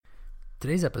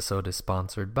Today's episode is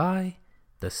sponsored by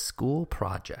The School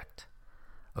Project.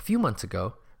 A few months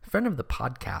ago, a friend of the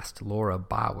podcast, Laura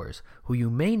Bowers, who you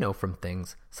may know from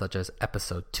things such as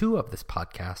episode 2 of this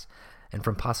podcast, and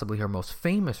from possibly her most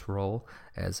famous role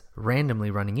as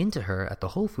randomly running into her at the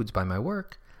Whole Foods by my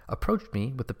work, approached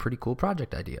me with a pretty cool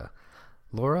project idea.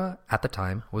 Laura, at the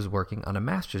time, was working on a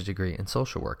master's degree in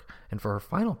social work, and for her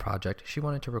final project, she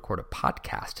wanted to record a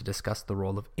podcast to discuss the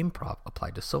role of improv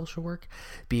applied to social work,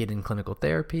 be it in clinical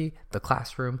therapy, the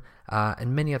classroom,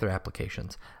 and many other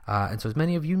applications. And so as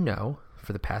many of you know,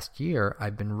 for the past year,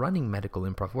 I've been running medical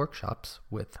improv workshops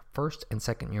with first and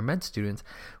second year med students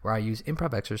where I use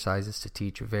improv exercises to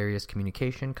teach various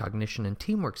communication, cognition, and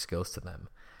teamwork skills to them.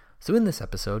 So in this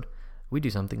episode, we do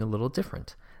something a little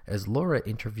different, as Laura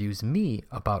interviews me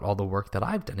about all the work that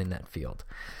I've done in that field.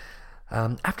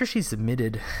 After she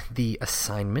submitted the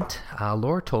assignment,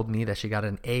 Laura told me that she got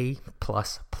an A++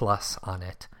 on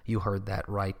it. You heard that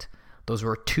right. Those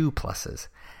were 2 pluses.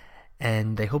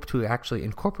 And they hope to actually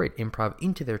incorporate improv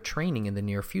into their training in the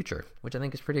near future, which I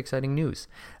think is pretty exciting news.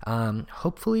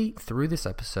 Hopefully, through this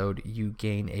episode, you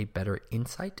gain a better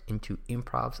insight into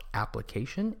improv's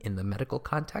application in the medical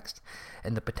context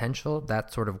and the potential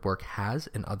that sort of work has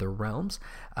in other realms.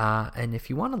 And if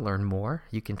you want to learn more,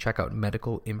 you can check out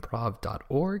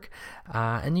medicalimprov.org.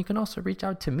 And you can also reach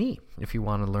out to me if you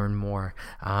want to learn more.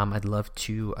 I'd love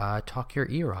to talk your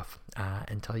ear off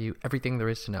and tell you everything there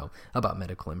is to know about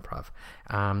medical improv.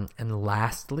 And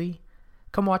lastly,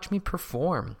 come watch me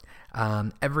perform.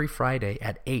 Every Friday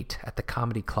at 8 at the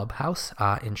Comedy Clubhouse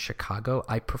in Chicago,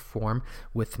 I perform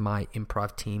with my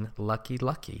improv team, Lucky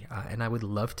Lucky, and I would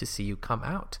love to see you come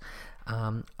out.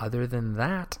 Other than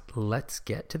that, let's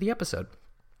get to the episode.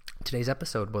 Today's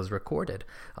episode was recorded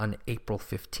on April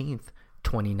 15th,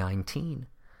 2019.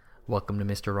 Welcome to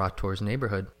Mr. Rotor's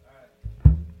Neighborhood.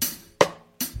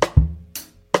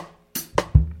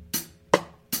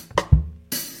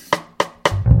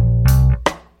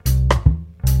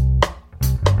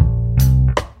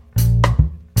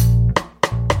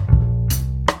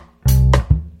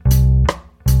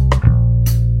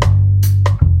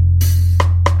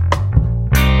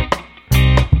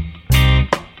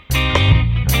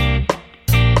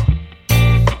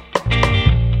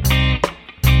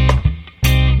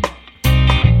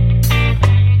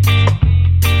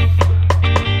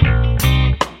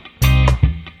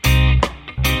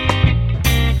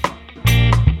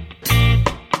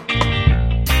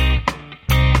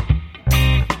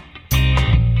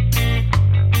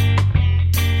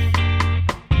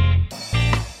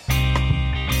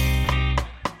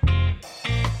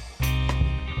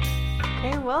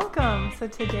 So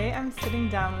today I'm sitting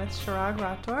down with Chirag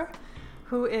Rotor,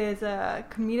 who is a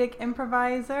comedic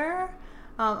improviser,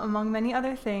 among many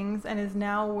other things, and is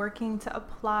now working to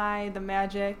apply the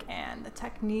magic and the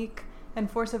technique and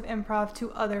force of improv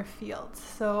to other fields.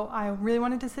 So I really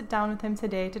wanted to sit down with him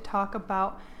today to talk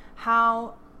about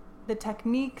how the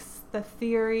techniques, the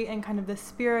theory, and kind of the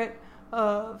spirit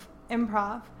of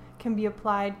improv can be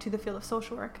applied to the field of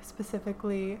social work,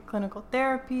 specifically clinical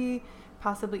therapy,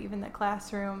 possibly even the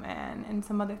classroom, and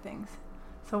some other things.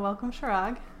 So welcome,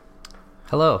 Chirag.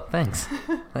 Hello, thanks.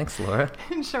 Thanks, Laura.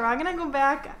 And Chirag and I go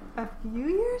back a few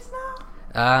years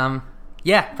now?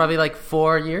 Yeah, probably like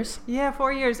 4 years. Yeah,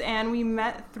 4 years, and we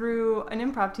met through an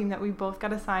improv team that we both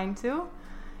got assigned to,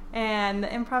 and the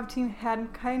improv team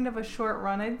had kind of a short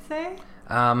run, I'd say.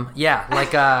 Yeah,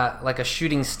 like a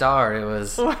shooting star. It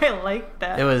was. Oh, I like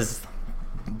that. It was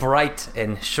bright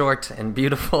and short and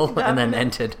beautiful, Definitely. And then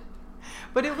ended.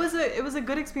 But it was a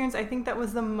good experience. I think that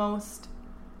was the most,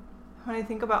 when I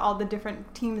think about all the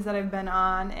different teams that I've been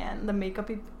on and the makeup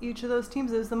of each of those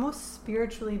teams, it was the most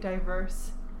spiritually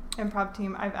diverse improv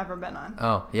team I've ever been on.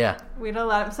 Oh, yeah. We had a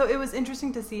lot of, so it was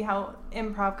interesting to see how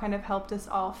improv kind of helped us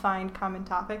all find common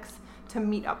topics to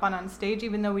meet up on stage,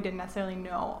 even though we didn't necessarily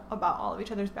know about all of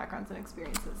each other's backgrounds and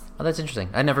experiences. Oh, that's interesting.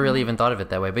 I never really even thought of it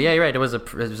that way. But yeah, you're right. It was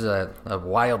a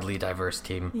wildly diverse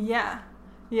team. Yeah.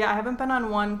 Yeah, I haven't been on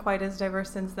one quite as diverse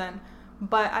since then,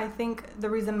 but I think the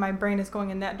reason my brain is going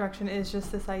in that direction is just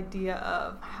this idea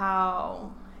of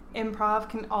how improv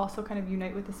can also kind of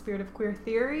unite with the spirit of queer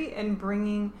theory and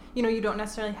bringing, you don't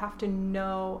necessarily have to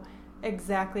know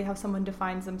exactly how someone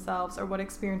defines themselves or what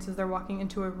experiences they're walking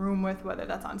into a room with, whether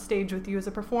that's on stage with you as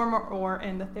a performer or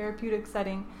in the therapeutic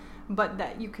setting, but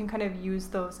that you can kind of use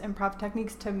those improv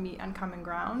techniques to meet on common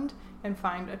ground and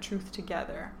find a truth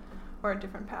together or a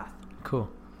different path. Cool.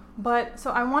 But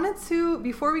so I wanted to,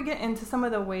 before we get into some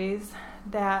of the ways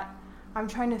that I'm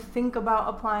trying to think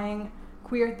about applying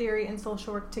queer theory and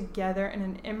social work together in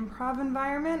an improv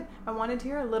environment, I wanted to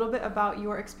hear a little bit about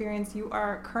your experience. You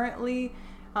are currently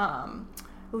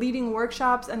leading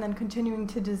workshops and then continuing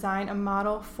to design a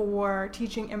model for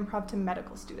teaching improv to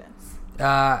medical students.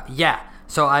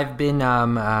 So I've been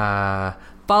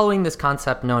following this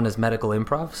concept known as medical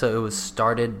improv. So it was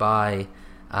started by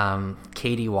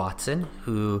Katie Watson,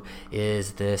 who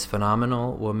is this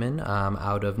phenomenal woman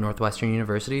out of Northwestern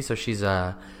University. So she's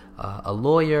a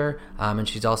lawyer, and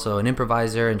she's also an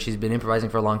improviser, and she's been improvising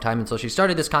for a long time. And so she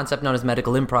started this concept known as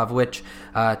medical improv, which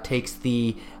takes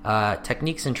the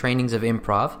techniques and trainings of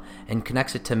improv and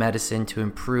connects it to medicine to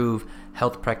improve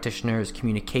health practitioners'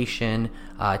 communication,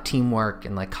 teamwork,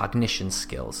 and like cognition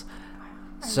skills.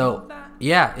 Love that.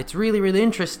 Yeah, it's really, really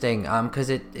interesting because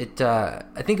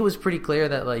I think it was pretty clear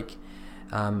that like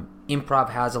improv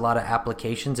has a lot of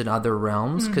applications in other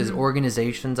realms because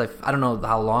organizations, I don't know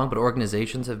how long, but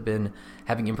organizations have been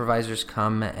having improvisers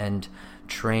come and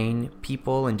train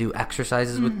people and do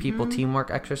exercises with people,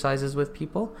 teamwork exercises with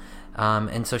people.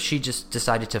 And so she just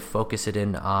decided to focus it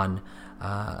in on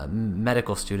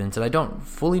medical students, and I don't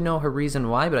fully know her reason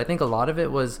why, but I think a lot of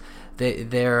it was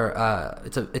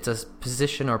it's a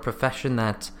position or profession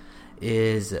that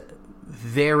is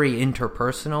very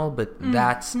interpersonal, but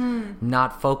that's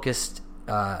not focused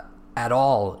at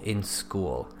all in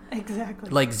school.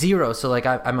 Exactly. Like zero. So like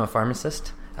I'm a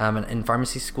pharmacist. And in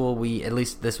pharmacy school,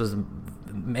 this was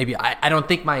maybe, I don't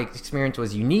think my experience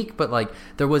was unique, but like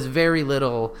there was very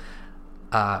little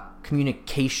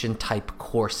communication type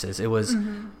courses. It was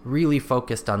really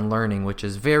focused on learning, which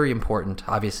is very important,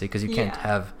 obviously, because you can't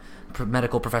have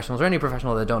medical professionals or any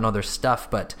professional that don't know their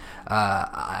stuff. But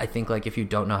I think like if you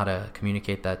don't know how to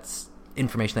communicate that's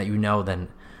information that you know, then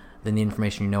the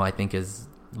information you know, I think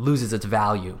loses its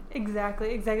value.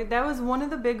 Exactly. That was one of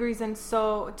the big reasons.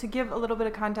 So to give a little bit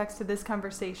of context to this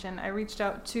conversation, I reached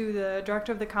out to the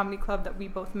director of the comedy club that we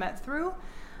both met through,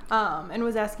 and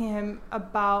was asking him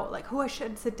about like who I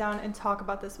should sit down and talk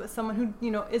about this with, someone who,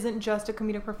 you know, isn't just a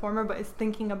comedic performer, but is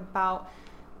thinking about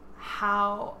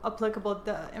how applicable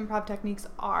the improv techniques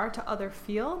are to other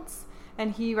fields.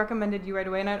 And he recommended you right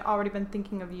away, and I'd already been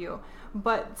thinking of you.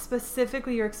 But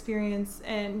specifically your experience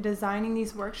in designing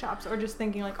these workshops, or just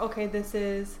thinking like, okay, this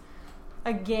is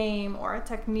a game or a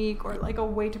technique or like a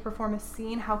way to perform a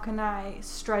scene. How can I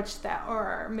stretch that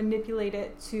or manipulate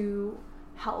it to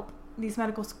help these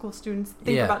medical school students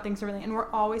think about things differently? And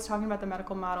we're always talking about the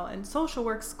medical model in social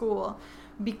work school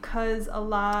because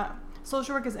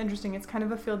social work is interesting. It's kind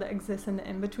of a field that exists in the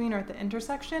in-between or at the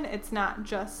intersection. It's not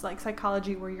just like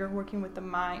psychology where you're working with the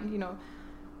mind. You know,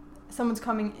 someone's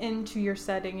coming into your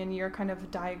setting and you're kind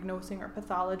of diagnosing or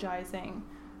pathologizing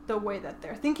the way that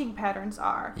their thinking patterns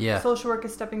are. Yeah. Social work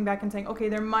is stepping back and saying, okay,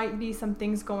 there might be some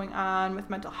things going on with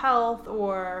mental health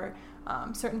or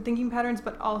certain thinking patterns,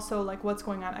 but also like what's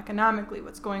going on economically,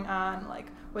 what's going on like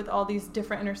with all these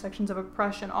different intersections of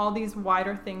oppression, all these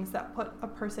wider things that put a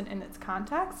person in its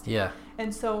context. Yeah.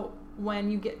 And so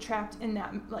when you get trapped in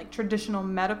that like traditional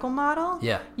medical model,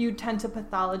 you tend to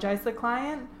pathologize the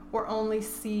client or only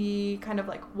see kind of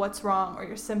like what's wrong or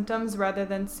your symptoms rather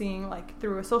than seeing like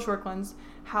through a social work lens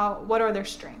what are their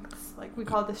strengths. Like we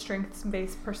call it the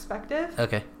strengths-based perspective.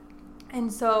 Okay.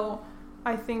 And so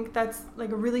I think that's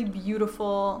like a really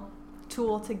beautiful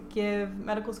tool to give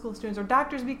medical school students or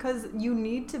doctors, because you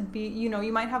need to be, you know,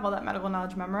 you might have all that medical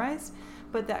knowledge memorized,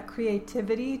 but that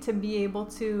creativity to be able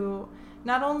to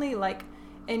not only like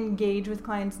engage with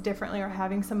clients differently or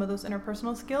having some of those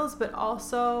interpersonal skills, but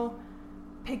also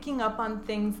picking up on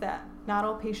things that not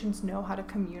all patients know how to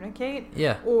communicate,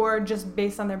 or just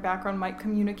based on their background might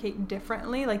communicate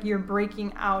differently. Like you're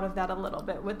breaking out of that a little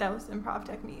bit with those improv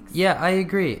techniques. Yeah, I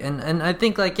agree. And I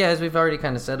think like, as we've already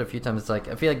kind of said a few times, it's like,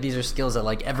 I feel like these are skills that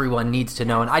like everyone needs to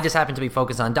know. And I just happen to be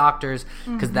focused on doctors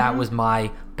because that was my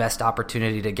best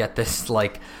opportunity to get this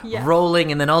like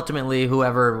rolling. And then ultimately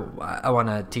whoever I want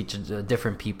to teach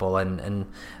different people.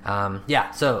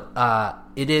 So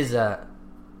it is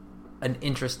an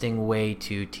interesting way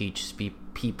to teach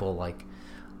people like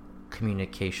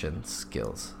communication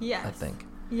skills. Yes. I think.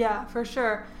 Yeah, for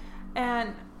sure.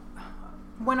 And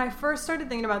when I first started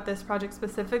thinking about this project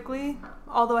specifically,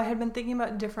 although I had been thinking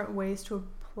about different ways to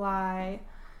apply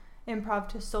improv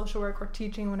to social work or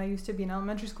teaching when I used to be an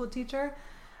elementary school teacher,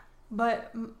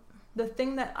 but the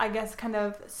thing that I guess kind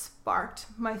of sparked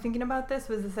my thinking about this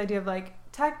was this idea of like,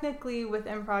 technically with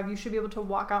improv, you should be able to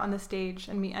walk out on the stage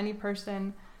and meet any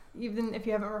person, even if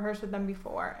you haven't rehearsed with them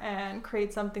before, and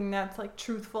create something that's like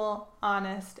truthful,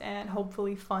 honest, and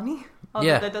hopefully funny.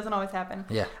 Although that doesn't always happen.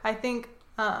 Yeah. I think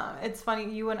it's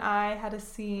funny. You and I had a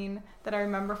scene that I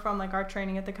remember from like our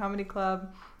training at the comedy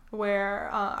club where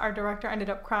our director ended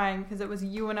up crying because it was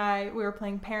you and I. We were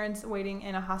playing parents waiting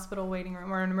in a hospital waiting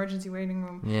room or an emergency waiting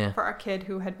room for our kid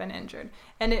who had been injured.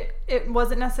 And it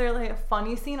wasn't necessarily a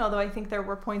funny scene, although I think there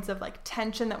were points of like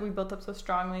tension that we built up so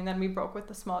strongly, and then we broke with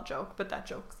a small joke, but that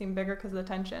joke seemed bigger because of the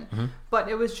tension. Mm-hmm. But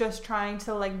it was just trying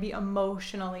to like be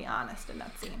emotionally honest in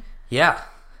that scene. Yeah.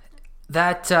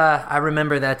 That I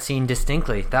remember that scene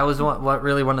distinctly. That was what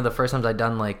really one of the first times I'd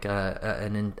done like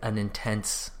an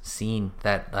intense scene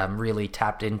that really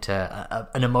tapped into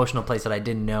an emotional place that I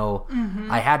didn't know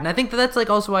I had. And I think that's like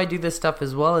also why I do this stuff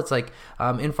as well. It's like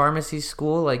in pharmacy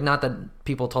school, like not that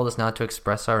people told us not to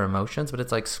express our emotions, but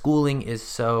it's like schooling is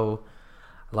so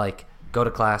like go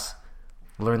to class,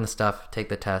 learn the stuff, take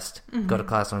the test, go to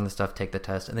class, learn the stuff, take the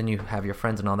test, and then you have your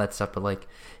friends and all that stuff. But like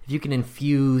if you can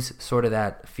infuse sort of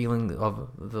that feeling of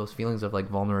those feelings of like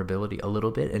vulnerability a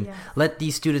little bit and let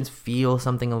these students feel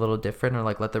something a little different, or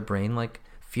like let their brain like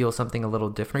feel something a little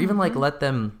different, or even like let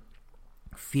them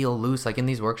feel loose, like in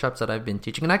these workshops that I've been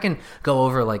teaching. And I can go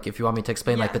over like if you want me to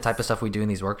explain like the type of stuff we do in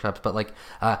these workshops, but like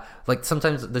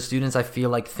sometimes the students I feel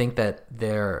like think that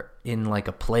they're in like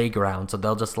a playground, so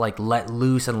they'll just like let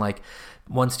loose. And like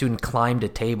one student climbed a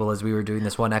table as we were doing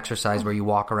this one exercise where you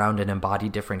walk around and embody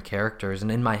different characters,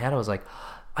 and in my head I was like,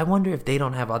 I wonder if they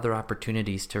don't have other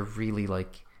opportunities to really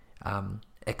like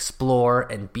explore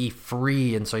and be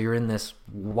free. And so you're in this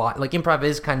like improv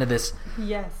is kind of this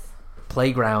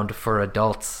playground for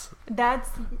adults. That's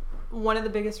one of the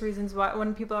biggest reasons why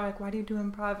when people are like, why do you do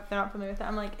improv if they're not familiar with it?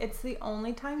 I'm like, it's the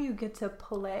only time you get to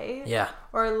play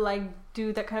or like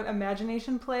do that kind of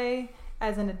imagination play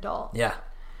as an adult.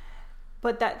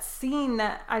 But that scene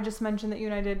that I just mentioned that you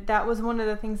and I did, that was one of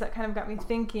the things that kind of got me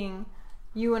thinking.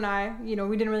 You and I, you know,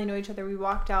 we didn't really know each other. We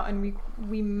walked out and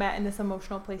we met in this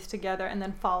emotional place together and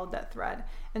then followed that thread.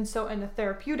 And so in a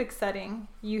therapeutic setting,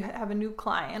 you have a new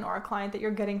client or a client that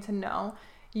you're getting to know.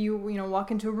 You know,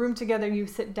 walk into a room together, you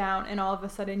sit down, and all of a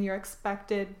sudden you're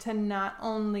expected to not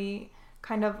only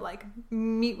kind of like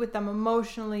meet with them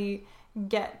emotionally,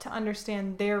 get to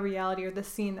understand their reality or the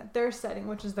scene that they're setting,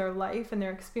 which is their life and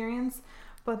their experience,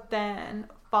 but then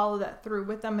follow that through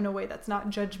with them in a way that's not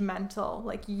judgmental.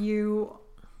 Like you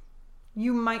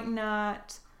might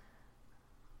not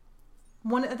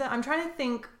I'm trying to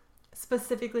think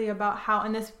specifically about how,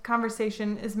 and this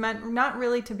conversation is meant not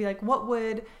really to be like what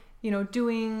would, you know,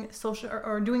 doing social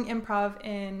or doing improv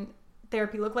in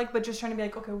therapy look like, but just trying to be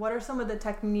like, okay, what are some of the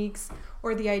techniques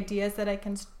or the ideas that I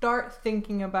can start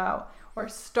thinking about or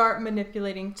start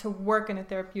manipulating to work in a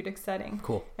therapeutic setting?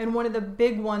 Cool. And one of the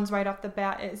big ones right off the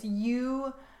bat is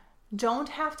you don't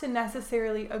have to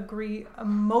necessarily agree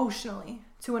emotionally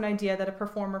to an idea that a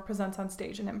performer presents on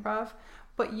stage in improv,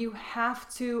 but you have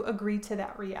to agree to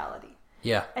that reality.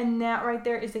 Yeah. And that right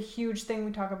there is a huge thing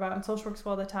we talk about in social work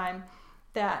school all the time,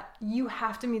 that you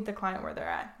have to meet the client where they're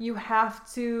at. You have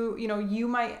to, you know, you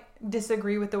might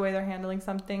disagree with the way they're handling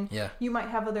something. Yeah. You might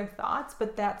have other thoughts,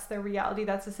 but that's their reality.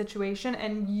 That's the situation.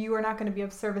 And you are not going to be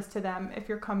of service to them if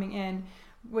you're coming in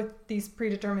with these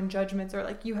predetermined judgments or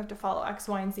like you have to follow X,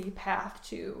 Y, and Z path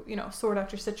to, you know, sort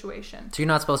out your situation. So you're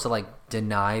not supposed to like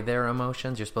deny their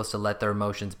emotions. You're supposed to let their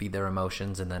emotions be their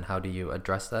emotions. And then how do you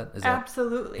address that? Is that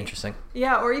absolutely interesting?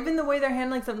 Yeah. Or even the way they're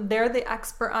handling something. They're the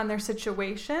expert on their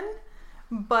situation.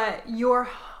 But your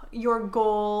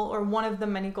goal, or one of the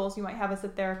many goals you might have as a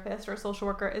therapist or a social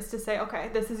worker, is to say, okay,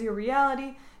 this is your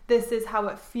reality. This is how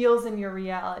it feels in your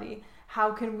reality.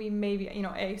 How can we maybe, you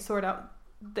know, sort out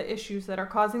the issues that are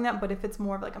causing that? But if it's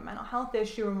more of like a mental health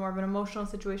issue or more of an emotional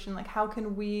situation, like how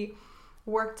can we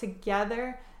work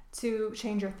together to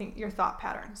change your thought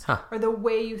patterns or the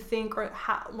way you think, or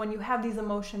how, when you have these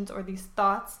emotions or these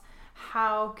thoughts,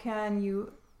 how can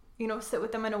you know, sit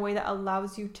with them in a way that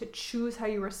allows you to choose how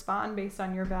you respond based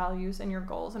on your values and your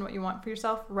goals and what you want for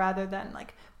yourself, rather than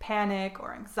like panic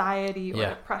or anxiety or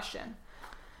depression.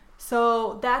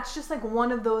 So that's just like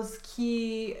one of those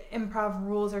key improv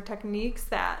rules or techniques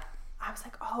that I was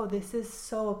like, oh, this is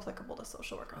so applicable to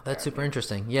social work. That's super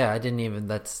interesting. Yeah,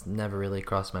 that's never really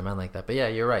crossed my mind like that. But yeah,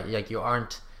 you're right. Like you're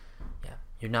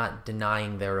not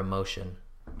denying their emotion.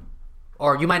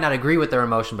 Or you might not agree with their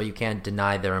emotion, but you can't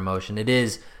deny their emotion.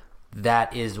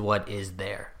 That is what is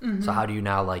there. Mm-hmm. So how do you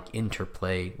now like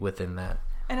interplay within that?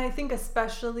 And I think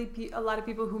especially a lot of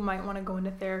people who might want to go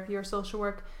into therapy or social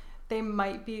work, they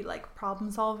might be like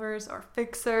problem solvers or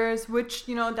fixers, which,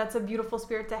 you know, that's a beautiful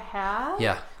spirit to have.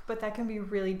 Yeah. But that can be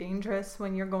really dangerous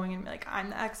when you're going in like,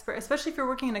 I'm the expert, especially if you're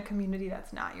working in a community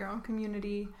that's not your own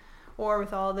community, or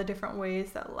with all the different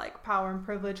ways that like power and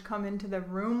privilege come into the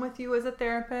room with you as a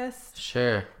therapist.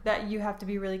 Sure. That you have to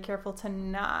be really careful to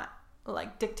not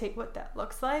like dictate what that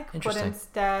looks like, but Interesting.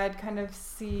 instead kind of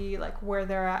see like where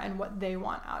they're at and what they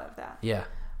want out of that. Yeah.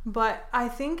 But I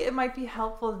think it might be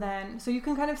helpful then, so you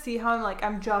can kind of see how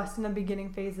I'm just in the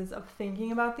beginning phases of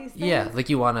thinking about these things. Yeah,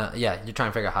 like you're trying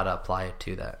to figure out how to apply it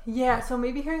to that. Yeah, so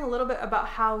maybe hearing a little bit about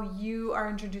how you are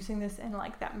introducing this in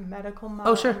like that medical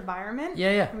model environment.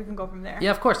 Yeah. And we can go from there. Yeah,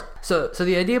 of course. So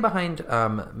the idea behind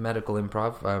medical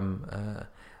improv,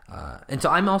 and so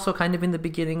I'm also kind of in the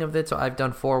beginning of it. So I've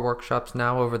done 4 workshops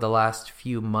now over the last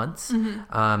few months,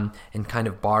 and kind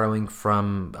of borrowing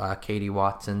from Katie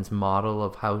Watson's model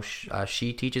of how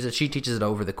she teaches it. She teaches it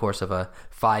over the course of a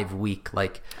 5-week,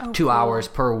 2 hours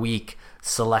per week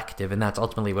selective, and that's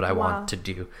ultimately what I want to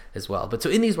do as well. But so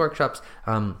in these workshops,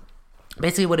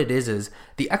 basically what it is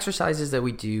the exercises that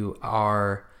we do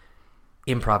are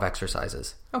improv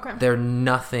exercises. Okay. They're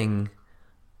nothing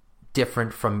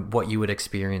different from what you would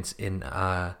experience in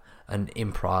a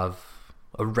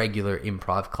regular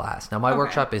improv class. Now, my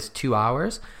workshop is 2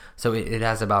 hours, so it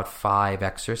has about 5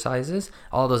 exercises.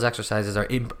 All those exercises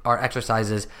are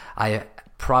exercises I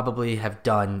probably have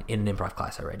done in an improv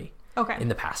class already. Okay. In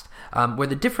the past. Where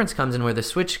the difference comes in, where the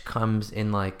switch comes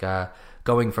in,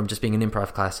 going from just being an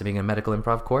improv class to being a medical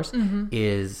improv course,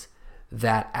 is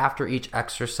that after each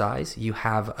exercise, you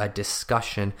have a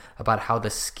discussion about how the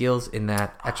skills in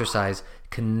that exercise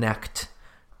connect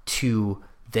to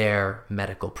their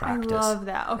medical practice. I love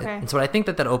that. Okay. And so what I think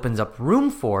that opens up room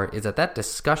for is that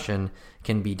discussion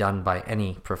can be done by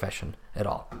any profession at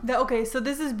all. Okay, so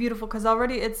this is beautiful because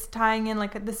already it's tying in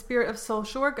like the spirit of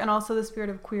social work and also the spirit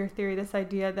of queer theory, this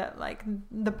idea that like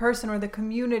the person or the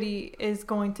community is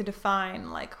going to define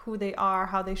like who they are,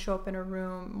 how they show up in a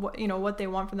room, what they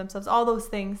want for themselves, all those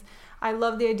things. I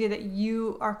love the idea that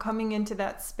you are coming into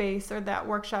that space or that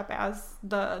workshop as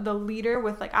the leader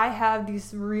with like, I have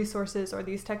these resources or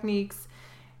these techniques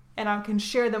and I can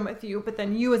share them with you, but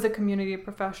then you as a community of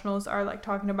professionals are like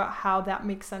talking about how that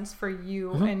makes sense for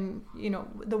you and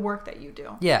the work that you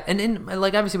do. Yeah, and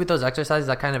like obviously with those exercises,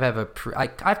 I kind of have I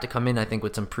have to come in, I think,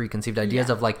 with some preconceived ideas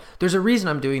of like, there's a reason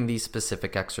I'm doing these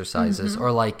specific exercises,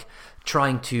 or like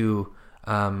trying to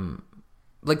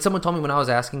like someone told me when I was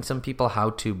asking some people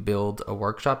how to build a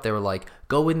workshop, they were like,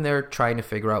 go in there trying to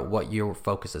figure out what your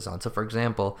focus is on. So for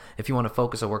example, if you want to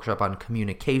focus a workshop on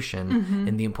communication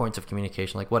and the importance of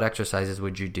communication, like what exercises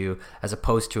would you do as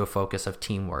opposed to a focus of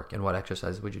teamwork, and what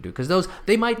exercises would you do? Because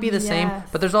they might be the same,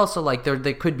 but there's also like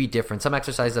they could be different. Some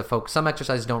exercises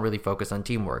don't really focus on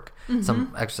teamwork.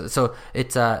 So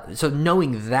it's so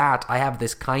knowing that, I have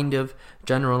this kind of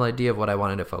general idea of what I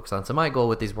wanted to focus on. So my goal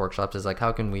with these workshops is like,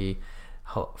 how can we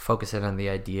focus it on the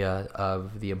idea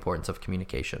of the importance of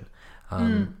communication.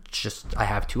 I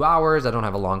have 2 hours. I don't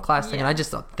have a long class thing, and I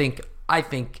just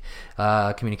think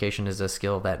communication is a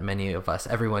skill that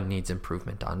everyone needs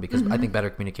improvement on, because I think better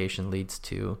communication leads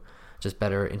to just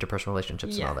better interpersonal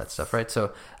relationships and all that stuff, right?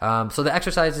 So, so the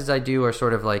exercises I do are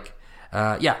sort of like,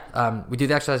 we do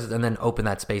the exercises and then open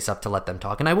that space up to let them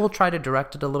talk, and I will try to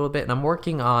direct it a little bit. And I'm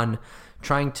working on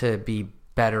trying to be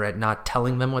better at not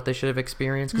telling them what they should have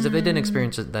experienced, because if they didn't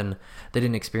experience it, then they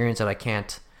didn't experience it. I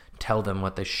can't tell them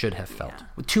what they should have felt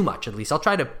too much. At least I'll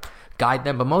try to guide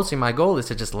them, but mostly my goal is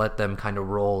to just let them kind of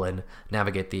roll and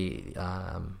navigate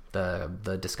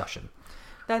the discussion.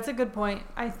 That's a good point.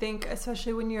 I think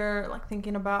especially when you're like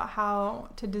thinking about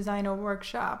how to design a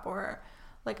workshop or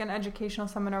like an educational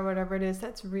seminar, whatever it is,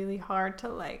 that's really hard to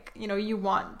like, you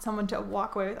want someone to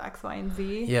walk away with X, Y, and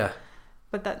Z. Yeah.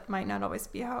 But that might not always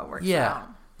be how it works out.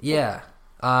 Yeah.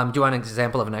 Do you want an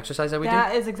example of an exercise that we do?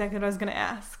 That is exactly what I was going to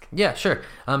ask. Yeah, sure.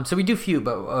 So we do few,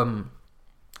 but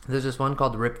there's this one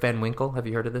called Rip Van Winkle. Have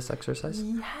you heard of this exercise?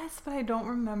 Yes, but I don't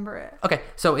remember it. Okay,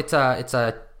 so it's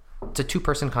a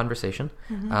 2-person conversation.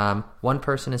 One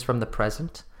person is from the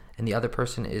present, and the other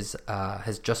person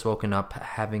has just woken up,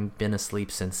 having been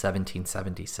asleep since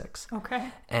 1776. Okay.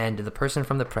 And the person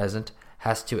from the present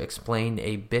has to explain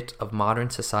a bit of modern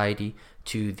society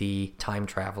to the time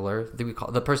traveler.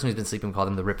 The person who's been sleeping, we call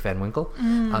them the Rip Van Winkle.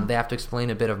 They have to explain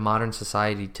a bit of modern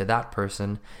society to that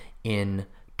person in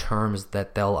terms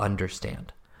that they'll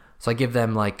understand. So I give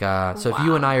them like, so if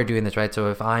you and I are doing this, right? So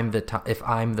if I'm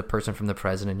the person from the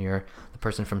present and you're the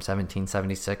person from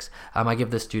 1776, I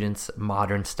give the students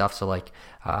modern stuff. So like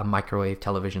a microwave,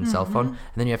 television, cell phone. And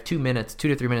then you have 2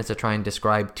 to 3 minutes to try and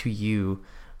describe to you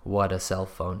what a cell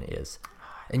phone is.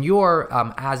 And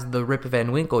as the Rip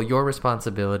Van Winkle, your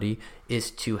responsibility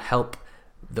is to help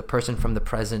the person from the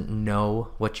present know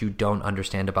what you don't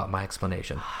understand about my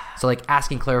explanation. So like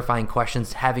asking clarifying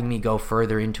questions, having me go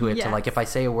further into it. Yes. So like if I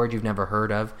say a word you've never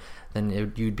heard of,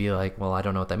 then you'd be like, well, I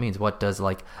don't know what that means. What does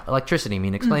like electricity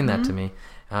mean? Explain that to me.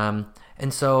 And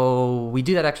And so we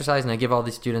do that exercise, and I give all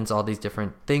these students all these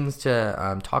different things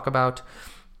to talk about.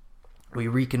 We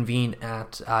reconvene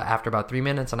at after about 3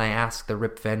 minutes, and I ask the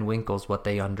Rip Van Winkles what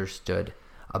they understood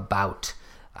about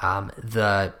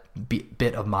the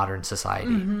bit of modern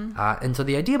society. And so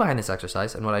the idea behind this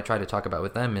exercise, and what I try to talk about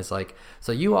with them, is like,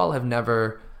 so you all have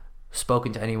never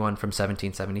spoken to anyone from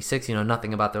 1776, you know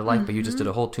nothing about their life, but you just did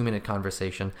a whole 2-minute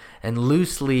conversation and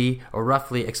loosely or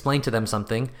roughly explained to them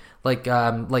something like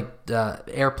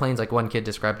airplanes. Like one kid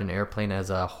described an airplane as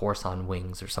a horse on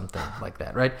wings or something like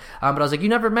that, right? But I was like, you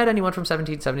never met anyone from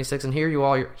 1776, and here you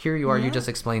are, you just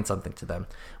explained something to them.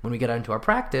 When we get out into our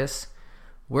practice,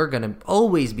 we're going to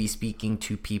always be speaking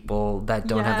to people that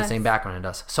don't have the same background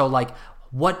as us. So like,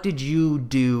 what did you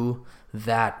do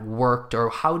that worked, or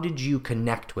how did you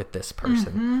connect with this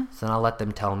person? So I'll let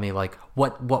them tell me like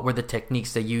what were the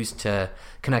techniques they used to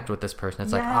connect with this person.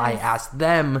 It's like I asked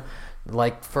them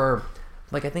like for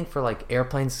like, I think for like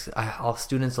airplanes, all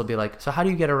students will be like, so how do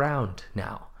you get around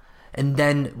now? And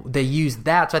then they use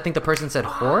that. So I think the person said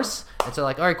horse, and so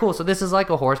like, all right, cool, so this is like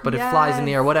a horse, but it flies in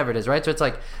the air, whatever it is, right? So it's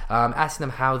like asking them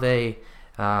how they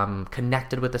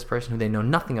connected with this person who they know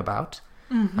nothing about.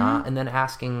 And then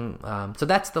asking, so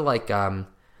that's the like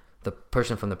the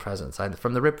person from the present side.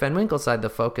 From the Rip Van Winkle side, the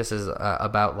focus is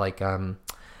about like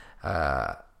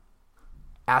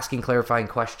asking clarifying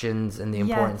questions and the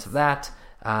importance of that.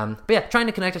 But yeah, trying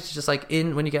to connect it to just like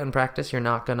when you get in practice, you're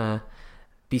not gonna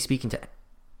be speaking to.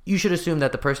 You should assume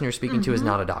that the person you're speaking to is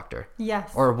not a doctor,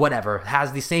 or whatever,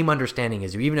 has the same understanding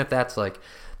as you, even if that's like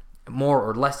more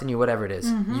or less than you, whatever it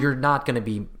is. You're not gonna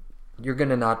be.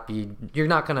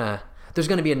 There's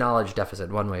going to be a knowledge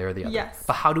deficit one way or the other.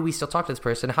 But how do we still talk to this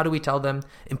person? How do we tell them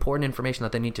important information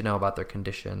that they need to know about their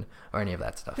condition or any of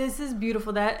that stuff? This is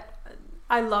beautiful.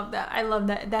 I love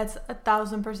that. That's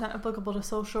 1,000% applicable to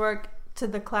social work, to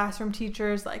the classroom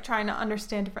teachers, like trying to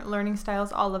understand different learning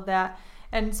styles, all of that.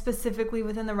 And specifically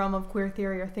within the realm of queer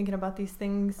theory or thinking about these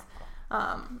things,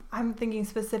 I'm thinking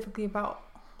specifically about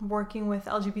working with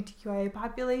LGBTQIA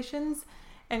populations,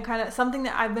 and kind of something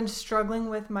that I've been struggling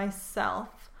with myself.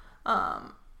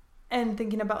 And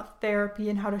thinking about therapy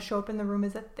and how to show up in the room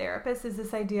as a therapist is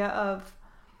this idea of,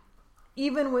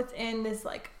 even within this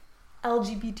like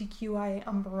LGBTQI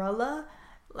umbrella,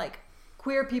 like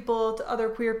queer people to other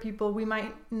queer people, we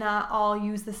might not all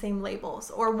use the same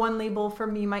labels, or one label for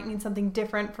me might mean something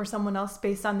different for someone else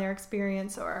based on their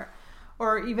experience or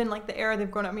even like the era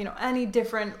they've grown up, any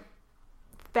different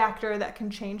factor that can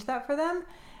change that for them.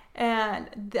 And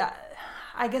that,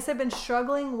 I guess I've been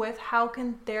struggling with, how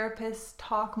can therapists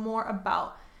talk more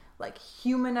about like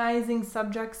humanizing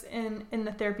subjects in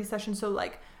the therapy session, so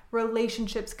like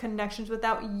relationships, connections,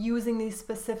 without using these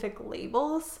specific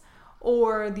labels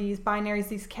or these binaries,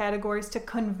 these categories to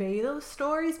convey those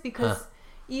stories. Because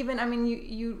even, I mean,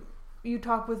 you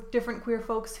talk with different queer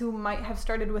folks who might have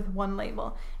started with one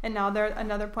label, and now they're at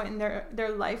another point in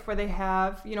their life where they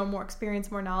have, more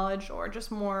experience, more knowledge, or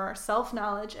just more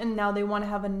self-knowledge, and now they want to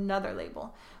have another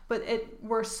label. But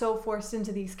we're so forced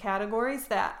into these categories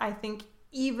that I think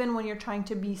even when you're trying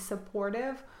to be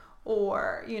supportive,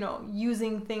 or,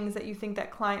 using things that you think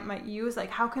that client might use, like,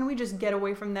 how can we just get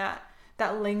away from that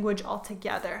language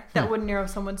altogether that would narrow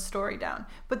someone's story down?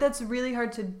 But that's really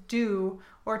hard to do,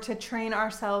 or to train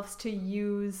ourselves to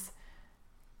use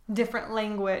different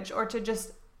language, or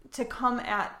to come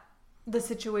at the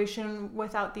situation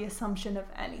without the assumption of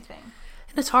anything.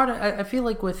 And it's hard. I feel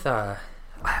like with and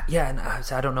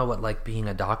I don't know what like being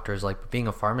a doctor is like, but being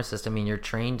a pharmacist, I mean, you're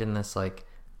trained in this like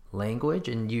language,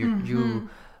 and you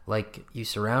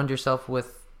surround yourself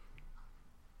with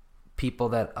people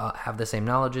that have the same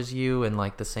knowledge as you and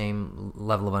like the same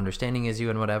level of understanding as you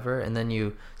and whatever, and then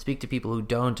you speak to people who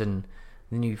don't, and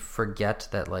then you forget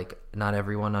that like not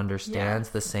everyone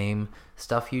understands the same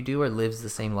stuff you do or lives the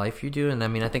same life you do. And I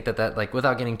mean, I think that like,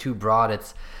 without getting too broad,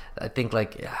 I think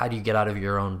like, how do you get out of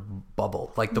your own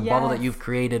bubble, like the bubble that you've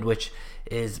created, which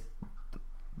is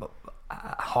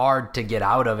hard to get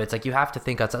out of. It's like you have to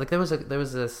think outside. Like there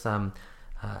was this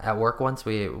at work once,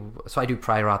 so I do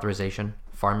prior authorization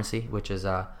pharmacy, which is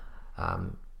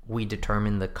we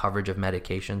determine the coverage of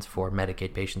medications for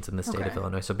Medicaid patients in the state of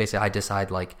Illinois. So basically I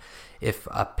decide like if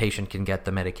a patient can get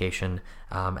the medication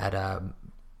at a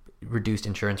reduced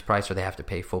insurance price, or they have to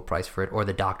pay full price for it, or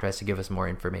the doctor has to give us more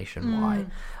information why.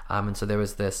 And so there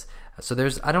was this,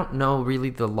 I don't know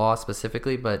really the law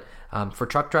specifically, but for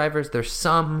truck drivers there's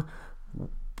some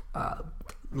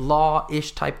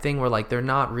law-ish type thing where like they're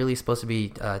not really supposed to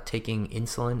be taking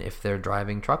insulin if they're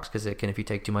driving trucks, because if you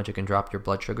take too much, it can drop your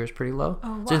blood sugars pretty low.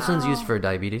 So insulin's used for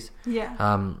diabetes.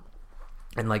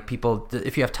 And like people,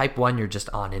 if you have type 1, you're just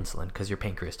on insulin because your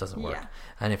pancreas doesn't work. Yeah.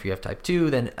 And if you have type 2,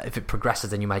 then if it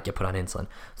progresses, then you might get put on insulin.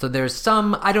 So there's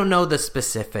some, I don't know the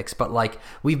specifics, but like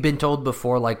we've been told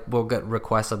before, like we'll get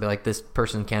requests, I'll be like, this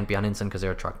person can't be on insulin because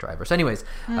they're a truck driver. So anyways,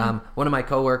 one of my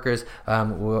coworkers,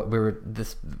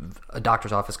 a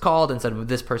doctor's office called and said, well,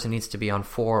 this person needs to be on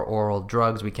 4 oral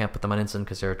drugs. We can't put them on insulin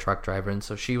because they're a truck driver. And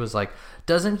so she was like,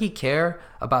 doesn't he care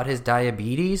about his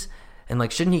diabetes? And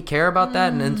like, shouldn't he care about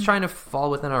that? And it's trying to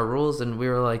fall within our rules. And we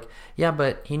were like, yeah,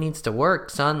 but he needs to work,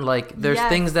 son. Like there's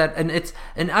things that,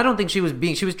 and I don't think she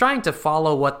was trying to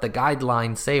follow what the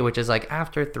guidelines say, which is like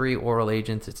after 3 oral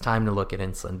agents, it's time to look at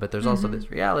insulin. But there's also this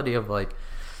reality of like,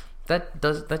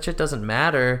 that shit doesn't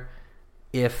matter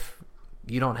if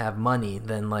you don't have money.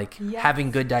 Then like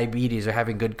having good diabetes or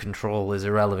having good control is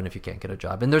irrelevant if you can't get a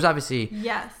job. And there's obviously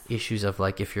issues of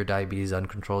like, if your diabetes is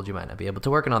uncontrolled, you might not be able to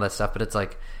work and all that stuff. But it's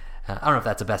like, I don't know if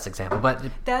that's the best example, but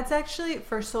that's actually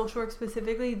for social work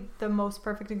specifically the most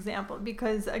perfect example,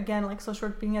 because again, like social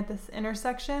work being at this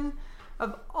intersection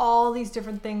of all these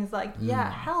different things, like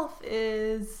health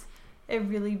is a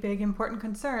really big important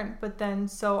concern, but then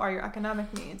so are your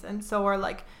economic needs, and so are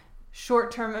like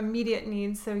short-term immediate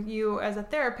needs. So you as a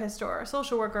therapist or a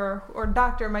social worker or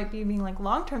doctor might be being like,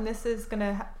 long-term this is going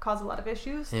to cause a lot of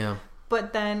issues,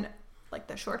 but then like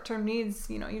the short-term needs,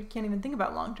 you can't even think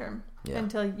about long-term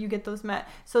until you get those met.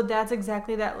 So that's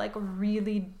exactly that like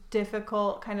really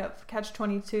difficult kind of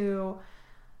catch-22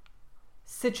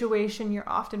 situation you're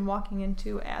often walking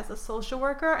into as a social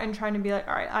worker and trying to be like,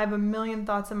 all right, I have a million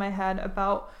thoughts in my head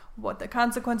about what the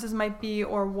consequences might be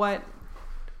or what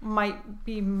might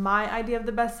be my idea of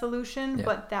the best solution,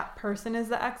 but that person is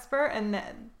the expert and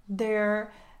that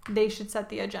they should set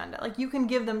the agenda. Like you can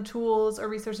give them tools or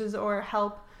resources or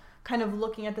help kind of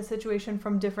looking at the situation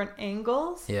from different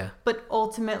angles. But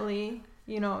ultimately,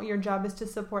 your job is to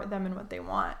support them in what they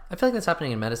want. I feel like that's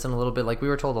happening in medicine a little bit. Like we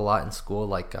were told a lot in school,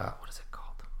 like, what is it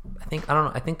called?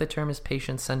 I think the term is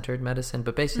patient-centered medicine,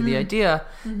 but basically the idea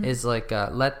is like,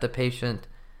 let the patient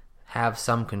have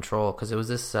some control. Cause it was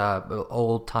this,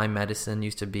 old time medicine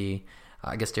used to be,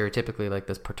 I guess stereotypically like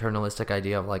this paternalistic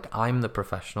idea of like, I'm the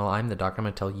professional, I'm the doctor, I'm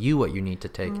going to tell you what you need to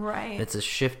take. Right. It's a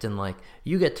shift in like,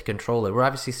 you get to control it. We're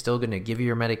obviously still going to give you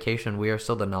your medication. We are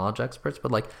still the knowledge experts,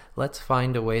 but like, let's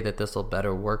find a way that this will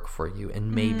better work for you.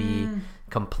 And maybe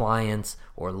compliance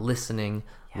or listening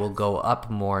will go up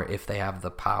more if they have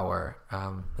the power.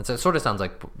 And so it sort of sounds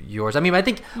like yours. I mean, I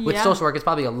think with social work, it's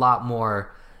probably a lot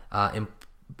more,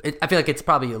 I feel like it's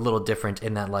probably a little different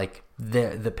in that like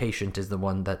the patient is the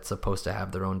one that's supposed to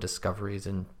have their own discoveries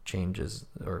and changes,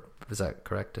 or is that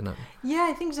correct? Yeah,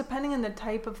 I think depending on the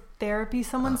type of therapy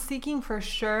someone's seeking, for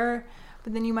sure.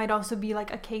 But then you might also be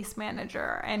like a case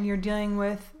manager and you're dealing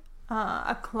with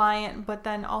a client, but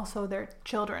then also their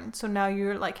children. So now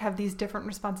you're like have these different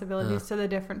responsibilities to the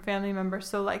different family members.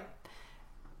 So like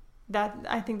that,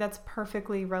 I think that's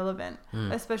perfectly relevant,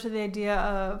 especially the idea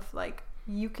of like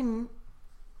you can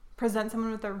present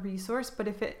someone with a resource, but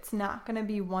if it's not going to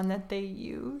be one that they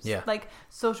use, like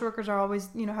social workers are always,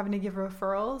 having to give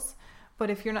referrals,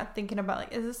 but if you're not thinking about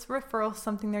like, is this referral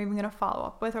something they're even going to follow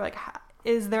up with, or like,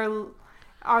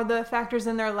 are the factors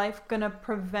in their life going to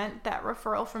prevent that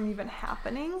referral from even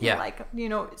happening? Like,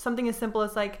 something as simple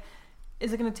as like,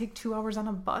 is it going to take 2 hours on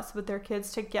a bus with their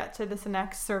kids to get to this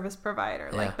next service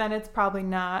provider? Like, then it's probably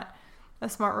not a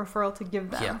smart referral to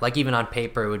give them. Like even on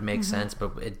paper it would make sense,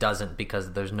 but it doesn't,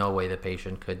 because there's no way the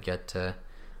patient could get to.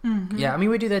 I mean,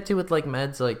 we do that too with like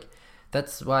meds. Like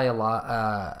that's why a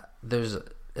lot there's,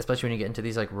 especially when you get into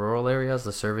these like rural areas,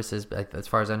 the services, as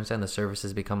far as I understand, the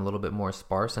services become a little bit more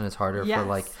sparse, and it's harder for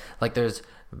like there's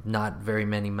not very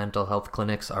many mental health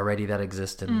clinics already that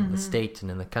exist in the state and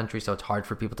in the country, so it's hard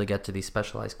for people to get to these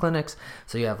specialized clinics.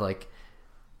 So you have like,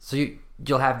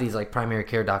 you'll have these like primary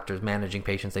care doctors managing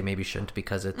patients they maybe shouldn't,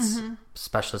 because it's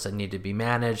specialists that need to be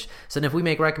managed. So then if we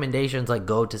make recommendations like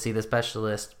go to see the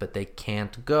specialist, but they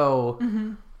can't go,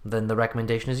 then the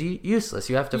recommendation is useless.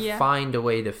 You have to find a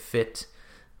way to fit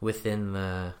within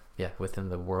the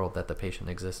world that the patient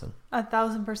exists in.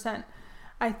 1,000%.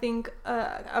 I think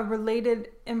a related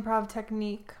improv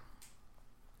technique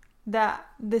that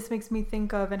this makes me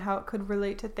think of and how it could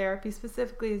relate to therapy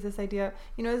specifically is this idea,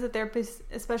 as a therapist,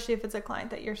 especially if it's a client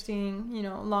that you're seeing,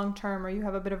 long term, or you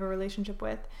have a bit of a relationship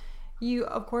with, you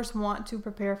of course want to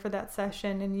prepare for that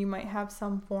session, and you might have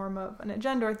some form of an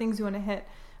agenda or things you want to hit,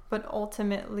 but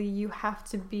ultimately you have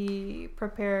to be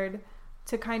prepared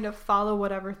to kind of follow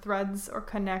whatever threads or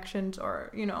connections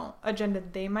or, agenda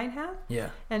they might have.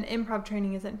 And improv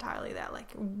training is entirely that. Like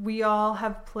we all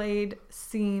have played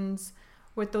scenes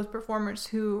with those performers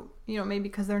who, maybe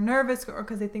because they're nervous or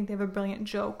because they think they have a brilliant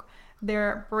joke,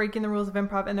 they're breaking the rules of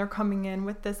improv and they're coming in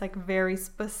with this like very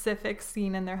specific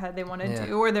scene in their head they want to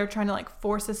do, or they're trying to like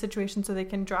force a situation so they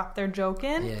can drop their joke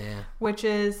in, which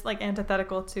is like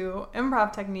antithetical to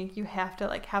improv technique. You have to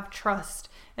like have trust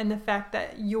in the fact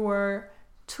that your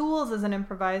tools as an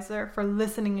improviser for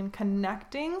listening and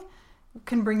connecting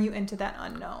can bring you into that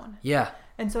unknown. Yeah.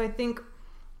 And so I think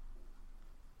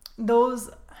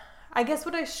I guess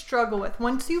what I struggle with,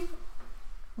 once you've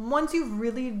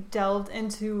really delved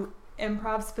into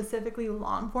improv, specifically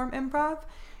long form improv,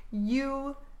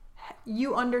 you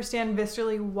understand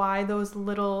viscerally why those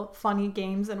little funny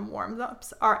games and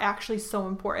warm-ups are actually so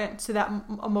important to that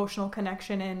emotional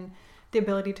connection and the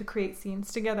ability to create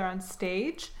scenes together on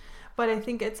stage. But I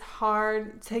think it's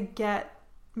hard to get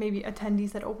maybe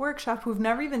attendees at a workshop who've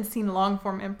never even seen long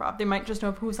form improv. They might just know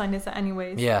of Whose Line Is It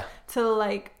Anyways. Yeah. To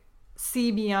like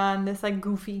see beyond this like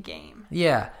goofy game.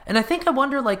 Yeah. And I think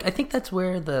that's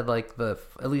where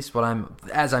at least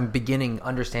as I'm beginning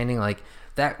understanding, like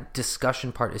that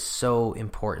discussion part is so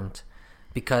important,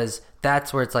 because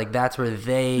that's where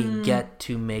they get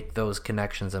to make those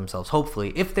connections themselves.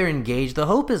 Hopefully, if they're engaged, the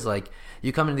hope is like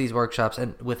you come into these workshops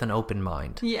and with an open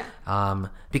mind. Yeah.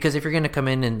 Because if you're going to come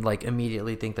in and like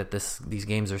immediately think that these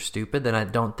games are stupid, then I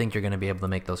don't think you're going to be able to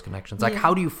make those connections. Like,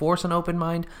 how do you force an open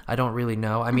mind? I don't really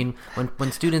know. I mean,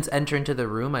 when students enter into the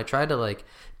room, I try to like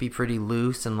be pretty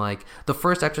loose, and like the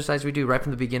first exercise we do right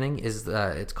from the beginning is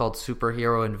it's called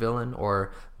superhero and villain,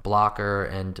 or blocker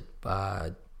and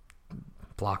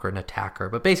attacker.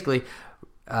 But basically,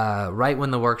 right when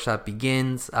the workshop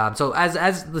begins, so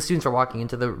as the students are walking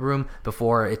into the room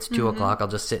before it's 2 o'clock, I'll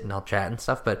just sit and I'll chat and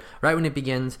stuff. But right when it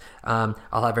begins, I'll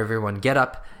have everyone get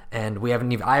up, and I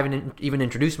haven't even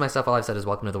introduced myself. All I've said is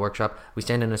welcome to the workshop. We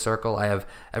stand in a circle. I have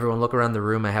everyone look around the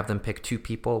room. I have them pick 2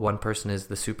 people. One person is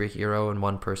the superhero and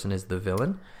one person is the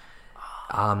villain.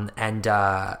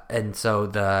 And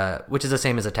so which is the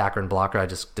same as attacker and blocker. I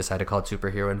just decided to call it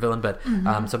superhero and villain. But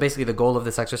so basically the goal of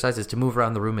this exercise is to move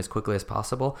around the room as quickly as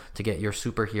possible to get your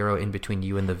superhero in between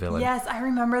you and the villain. Yes, I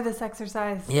remember this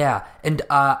exercise. Yeah, and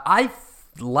I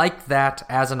like that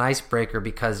as an icebreaker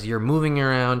because you're moving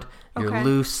around, you're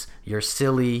loose, you're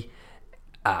silly.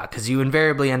 Because you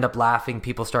invariably end up laughing.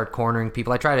 People start cornering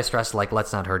people. I try to stress, like,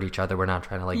 let's not hurt each other. We're not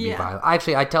trying to, like, be violent.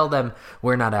 Actually, I tell them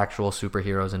we're not actual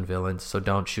superheroes and villains, so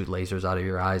don't shoot lasers out of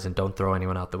your eyes and don't throw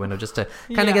anyone out the window, just to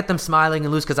kind of get them smiling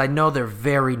and loose, because I know they're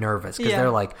very nervous, because they're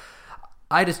like...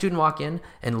 I had a student walk in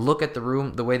and look at the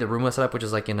room, the way the room was set up, which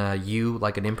is like in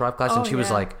like an improv class, and she was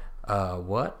like,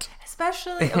 what?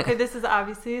 Especially, this is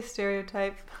obviously a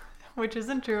stereotype, which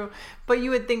isn't true, but you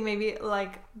would think maybe,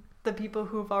 like... the people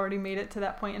who've already made it to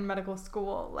that point in medical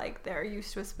school, like they're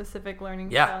used to a specific learning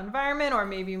style environment, or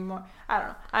maybe more. I don't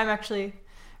know. I'm actually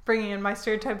bringing in my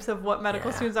stereotypes of what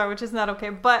medical students are, which is not okay.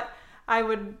 But I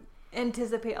would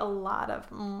anticipate a lot of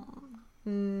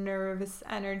nervous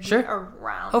energy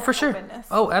around. Oh, for sure. Openness.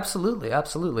 Oh, absolutely,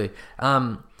 absolutely.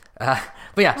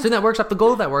 But yeah, so in that workshop, the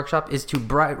goal of that workshop is to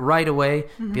right away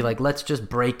be like, let's just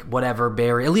break whatever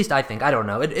barrier. At least I think. I don't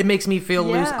know. It makes me feel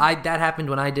loose. That happened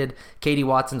when I did Katie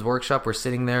Watson's workshop. We're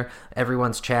sitting there,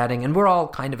 everyone's chatting, and we're all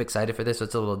kind of excited for this, so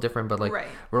it's a little different, but like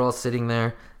we're all sitting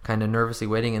there kind of nervously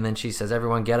waiting, and then she says,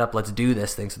 everyone get up, let's do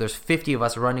this thing. So there's 50 of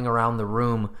us running around the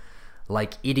room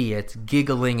like idiots,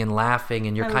 giggling and laughing,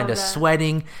 and you're kind of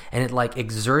sweating, and it like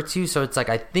exerts you. So it's like,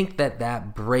 I think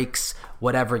that breaks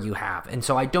whatever you have. And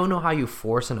so I don't know how you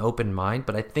force an open mind,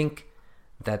 but I think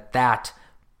that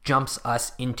jumps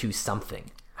us into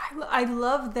something. I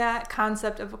love that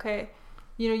concept of,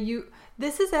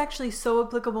 this is actually so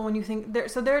applicable when you think there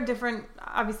are different,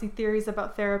 obviously, theories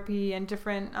about therapy and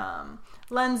different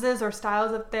lenses or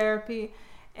styles of therapy.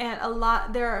 And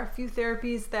there are a few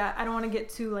therapies that I don't want to get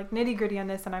too like nitty gritty on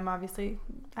this, and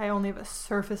I only have a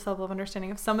surface level of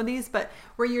understanding of some of these, but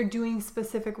where you're doing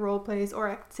specific role plays or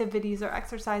activities or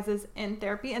exercises in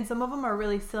therapy, and some of them are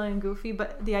really silly and goofy,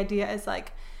 but the idea is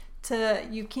like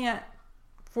you can't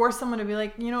force someone to be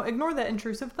like, ignore that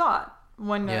intrusive thought,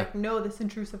 when like, no, this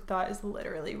intrusive thought is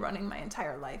literally running my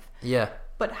entire life. Yeah.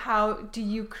 But how do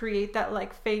you create that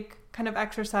like fake kind of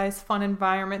exercise, fun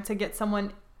environment to get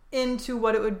someone into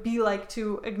what it would be like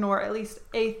to ignore at least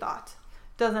a thought?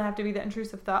 Doesn't have to be the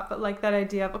intrusive thought, but like that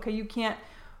idea of, you can't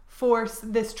force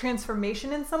this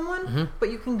transformation in someone,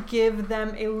 but you can give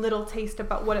them a little taste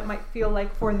about what it might feel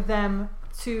like for them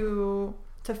to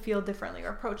feel differently or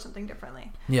approach something differently.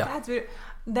 Yeah. That's weird.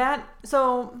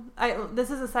 This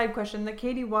is a side question. The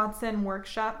Katie Watson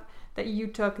workshop that you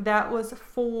took, that was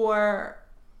for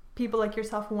people like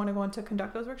yourself who want to go on to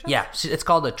conduct those workshops? Yeah, it's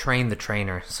called a train the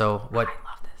trainer. So what? I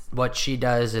love this. what she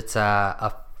does, it's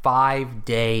a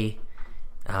 5-day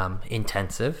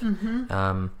intensive.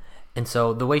 And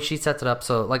so the way she sets it up,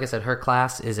 so like I said, her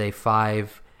class is a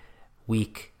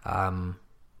 5-week,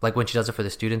 like when she does it for the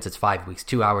students, it's 5 weeks,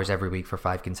 2 hours every week for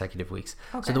 5 consecutive weeks.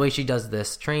 Okay. So the way she does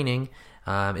this training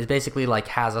is basically like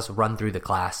has us run through the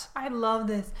class. I love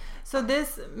this. So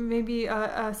this may be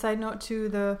a side note to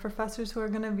the professors who are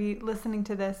going to be listening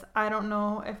to this. I don't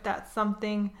know if that's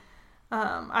something,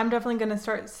 I'm definitely going to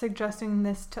start suggesting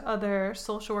this to other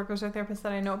social workers or therapists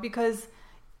that I know, because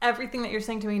everything that you're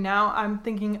saying to me now, I'm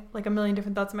thinking like a million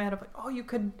different thoughts in my head of like, oh, you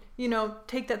could,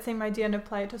 take that same idea and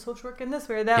apply it to social work in this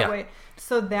way or that way.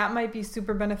 So that might be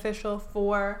super beneficial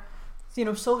for,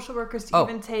 social workers to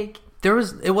even take. It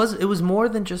was more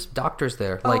than just doctors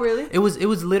there. Like, oh, really? It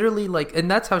was literally like, and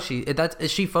that's how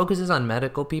she focuses on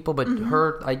medical people, but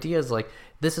her idea is like,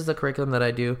 this is the curriculum that I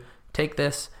do. Take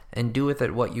this and do with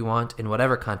it what you want in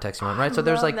whatever context you want, right? So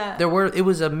there's like, that. It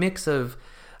was a mix of,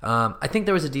 I think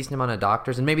there was a decent amount of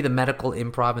doctors, and maybe the medical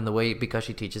improv in the way, because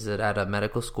she teaches it at a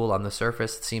medical school on the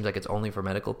surface, it seems like it's only for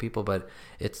medical people, but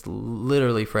it's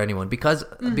literally for anyone because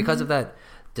of that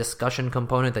discussion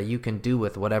component that you can do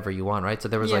with whatever you want, right? So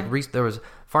there was there was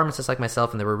pharmacists like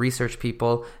myself, and there were research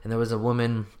people, and there was a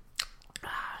woman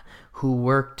who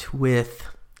worked with,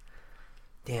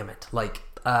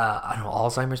 I don't know,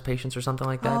 Alzheimer's patients or something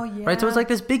like that. Oh, yeah. Right? So it's like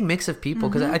this big mix of people,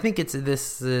 because I think it's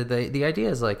this, the idea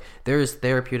is like there is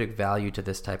therapeutic value to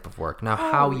this type of work. Now,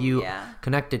 how you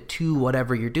connect it to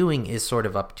whatever you're doing is sort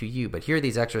of up to you. But here are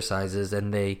these exercises,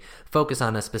 and they focus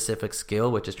on a specific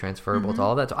skill, which is transferable to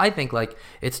all that. So I think like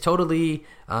it's totally,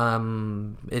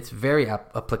 it's very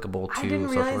applicable to social workers. I didn't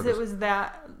realize it was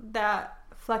that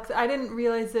flex. I didn't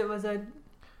realize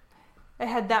it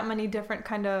had that many different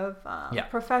kind of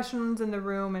professions in the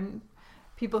room and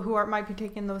people who might be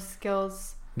taking those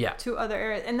skills to other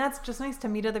areas. And that's just nice to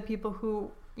meet other people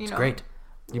who, It's great.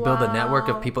 You build a network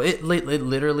of people. It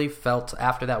literally felt,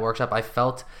 after that workshop, I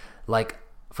felt like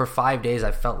for 5 days,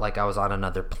 I felt like I was on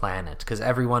another planet, because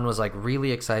everyone was like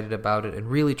really excited about it and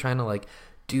really trying to like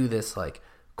do this like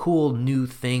cool new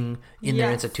thing in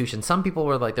their institution. Some people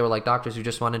were like, they were like doctors who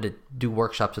just wanted to do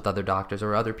workshops with other doctors,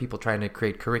 or other people trying to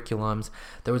create curriculums.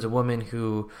 There was a woman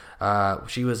who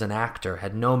she was an actor,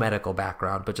 had no medical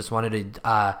background, but just wanted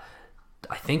to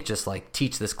I think just like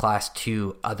teach this class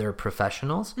to other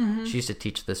professionals. She used to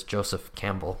teach this Joseph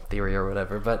Campbell theory or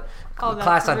whatever, but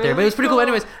class on there. But it was pretty cool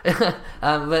anyways.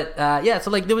 So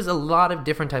like there was a lot of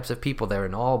different types of people there,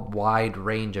 and all wide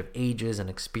range of ages and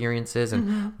experiences,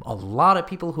 and a lot of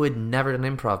people who had never done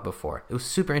improv before. It was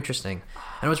super interesting.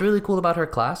 And what's really cool about her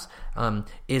class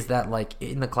is that like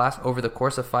in the class, over the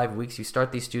course of 5 weeks, you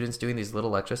start these students doing these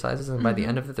little exercises, and by the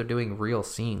end of it, they're doing real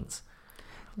scenes.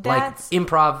 That's like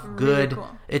improv, good. Really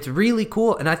cool. It's really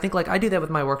cool. And I think like I do that with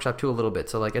my workshop too a little bit.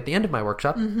 So like at the end of my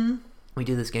workshop, we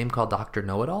do this game called Dr.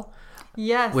 Know-It-All.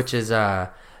 Yes. Which is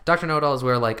Dr. Know-It-All is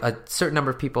where like a certain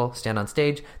number of people stand on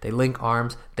stage, they link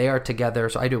arms, they are together.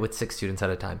 So I do it with 6 students at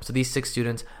a time. So these 6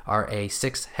 students are a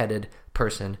 6-headed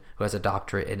person who has a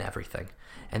doctorate in everything.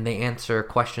 And they answer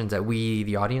questions that we,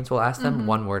 the audience, will ask them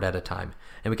one word at a time.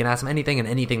 And we can ask them anything, and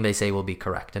anything they say will be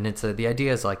correct. And it's the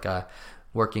idea is like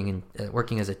working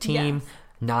as a team,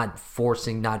 not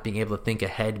being able to think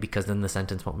ahead, because then the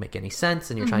sentence won't make any sense,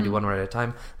 and you're trying to do one word at a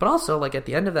time. But also, like at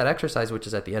the end of that exercise, which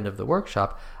is at the end of the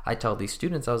workshop, I tell these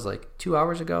students, I was like, 2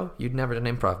 hours ago, you'd never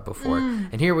done improv before.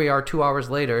 And here we are 2 hours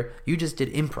later, you just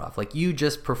did improv. Like you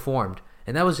just performed.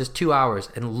 And that was just 2 hours,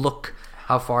 and look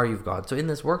how far you've gone. So in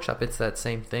this workshop, it's that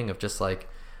same thing of just like,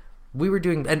 we were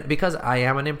doing, and because I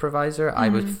am an improviser, I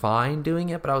was fine doing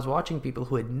it, but I was watching people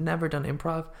who had never done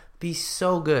improv be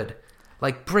so good,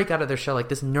 like break out of their shell, like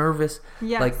this nervous,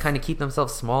 like kind of keep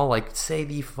themselves small, like say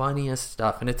the funniest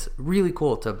stuff. And it's really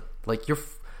cool to like, you're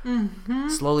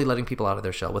slowly letting people out of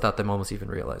their shell without them almost even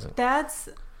realizing. That's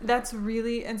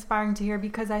really inspiring to hear,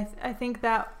 because I think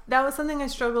that was something I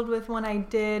struggled with when I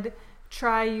did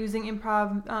try using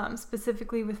improv,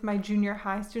 specifically with my junior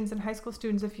high students and high school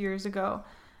students a few years ago.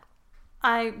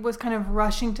 I was kind of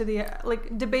rushing to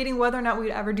debating whether or not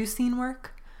we'd ever do scene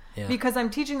work. Because I'm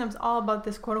teaching them all about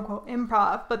this quote unquote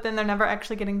improv, but then they're never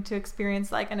actually getting to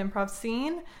experience like an improv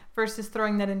scene, versus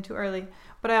throwing that in too early.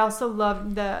 But I also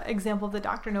loved the example of the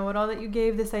Dr. Know-It-All that you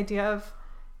gave, this idea of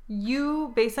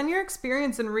you, based on your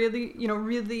experience and really,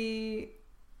 really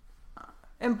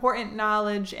important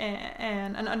knowledge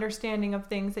and an understanding of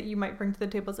things that you might bring to the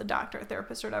table as a doctor, a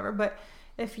therapist, or whatever. But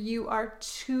if you are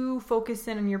too focused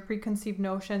in on your preconceived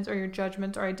notions or your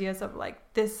judgments or ideas of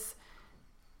like, this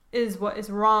is what is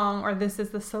wrong, or this is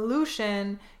the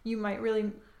solution, you might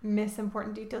really miss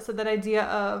important details. So that idea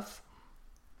of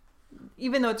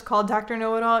even though it's called Dr.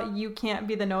 Know-It-All, you can't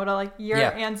be the know-it-all. Like your Yeah.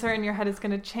 answer in your head is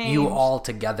going to change. You all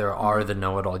together are the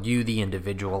know-it-all. You, the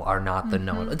individual, are not the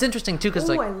know-it-all. It's interesting too because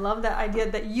Oh, like I love that idea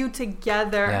that you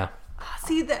together. Yeah.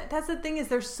 See, that's the thing is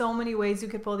there's so many ways you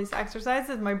could pull these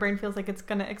exercises. My brain feels like it's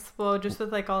going to explode just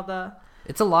with like all the...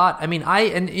 It's a lot. I mean,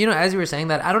 as you were saying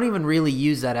that, I don't even really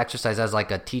use that exercise as like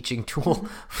a teaching tool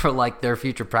for like their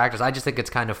future practice. I just think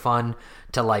it's kind of fun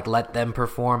to like let them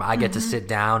perform. I get to sit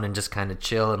down and just kind of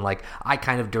chill and like I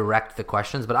kind of direct the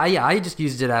questions. But I just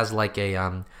used it as like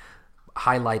a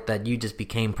highlight that you just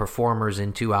became performers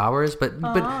in 2 hours. But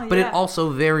it also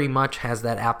very much has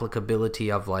that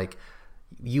applicability of like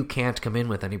you can't come in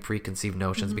with any preconceived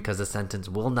notions because the sentence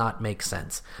will not make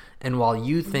sense. And while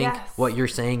you think what you're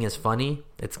saying is funny,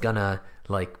 it's gonna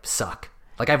like suck.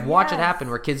 Like I've watched it happen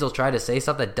where kids will try to say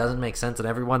stuff that doesn't make sense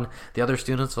and the other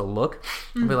students will look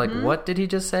and be like, what did he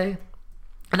just say?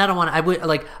 And I'm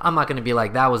not going to be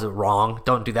like, that was wrong.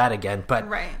 Don't do that again. But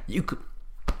you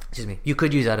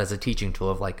could use that as a teaching tool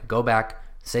of like, go back,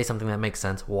 say something that makes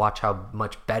sense, watch how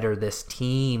much better this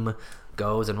team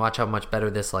goes and watch how much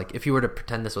better this, like if you were to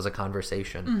pretend this was a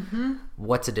conversation,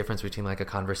 what's the difference between like a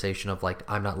conversation of like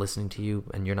I'm not listening to you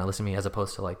and you're not listening to me as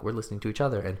opposed to like we're listening to each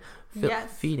other and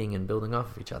feeding and building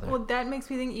off of each other. Well, that makes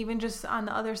me think even just on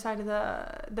the other side of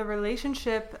the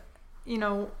relationship, you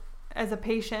know, as a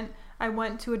patient, I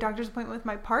went to a doctor's appointment with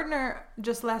my partner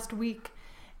just last week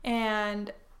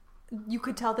and you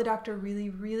could tell the doctor really,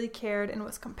 really cared and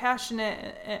was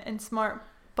compassionate and smart,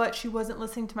 but she wasn't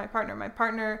listening to my partner. My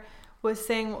partner was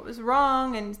saying what was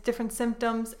wrong and different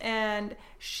symptoms, and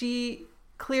she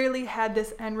clearly had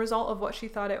this end result of what she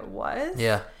thought it was.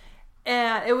 Yeah.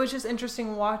 And it was just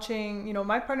interesting watching, you know,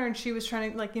 my partner, and she was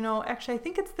trying to like, you know, actually I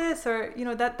think it's this, or, you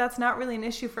know, that's not really an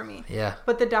issue for me. Yeah.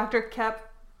 But the doctor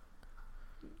kept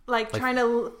like trying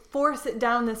to force it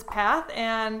down this path,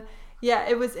 and yeah,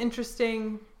 it was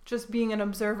interesting just being an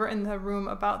observer in the room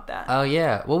about that. Oh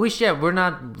yeah. Well, we're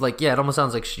not like, it almost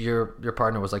sounds like your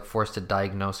partner was like forced to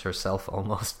diagnose herself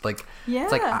almost. Like,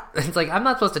 it's like I'm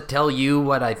not supposed to tell you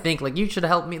what I think. Like, you should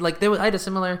help me. Like, I had a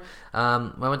similar,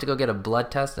 I went to go get a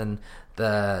blood test, and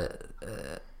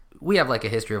we have like a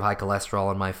history of high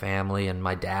cholesterol in my family, and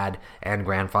my dad and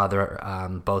grandfather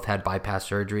both had bypass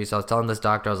surgery. So I was telling this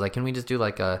doctor, I was like, can we just do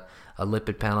like a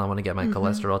lipid panel? I want to get my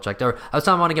cholesterol checked. Or I was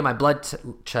telling him I want to get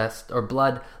my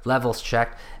blood levels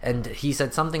checked, and he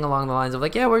said something along the lines of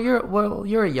like, yeah,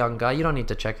 you're a young guy, you don't need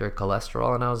to check your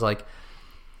cholesterol. And I was like,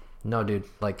 no, dude.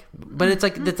 Like, but it's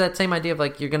like it's that same idea of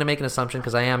like you're gonna make an assumption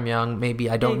because I am young. Maybe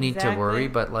I don't need to worry,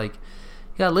 but like,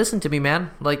 you gotta listen to me, man.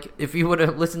 Like, if you would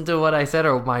have listened to what I said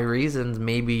or my reasons,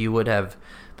 maybe you would have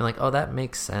been like, oh, that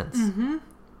makes sense.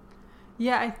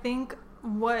 Yeah, I think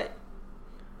what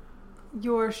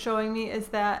you're showing me is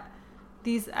that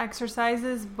these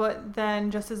exercises, but then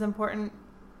just as important,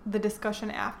 the discussion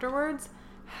afterwards,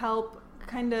 help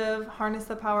kind of harness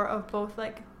the power of both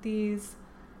like these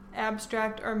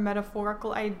abstract or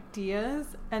metaphorical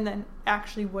ideas and then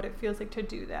actually what it feels like to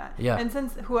do that. Yeah. And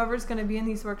since whoever's going to be in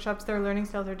these workshops, their learning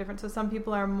styles are different. So some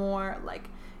people are more like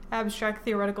abstract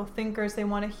theoretical thinkers. They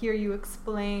want to hear you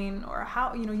explain or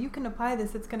how, you know, you can apply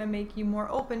this. It's going to make you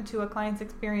more open to a client's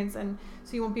experience, and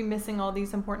so you won't be missing all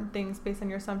these important things based on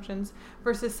your assumptions,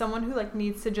 versus someone who like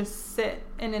needs to just sit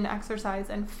in an exercise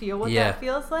and feel what that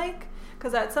feels like.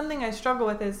 Because that's something I struggle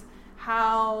with, is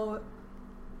how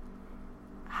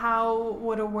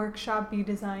would a workshop be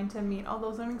designed to meet all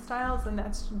those learning styles? And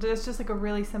that's just like a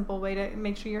really simple way to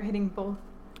make sure you're hitting both.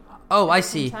 Oh, I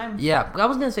see. Yeah, I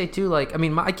was gonna say too. Like, I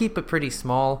mean, I keep it pretty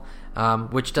small,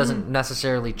 which doesn't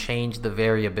necessarily change the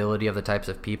variability of the types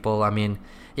of people. I mean,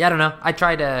 I don't know. I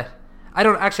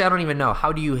don't even know.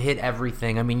 How do you hit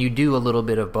everything? I mean, you do a little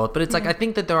bit of both, but it's like I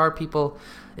think that there are people.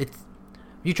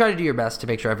 You try to do your best to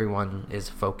make sure everyone is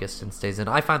focused and stays in.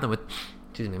 I find that with.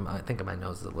 Excuse me, I think my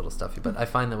nose is a little stuffy, but I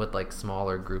find that with like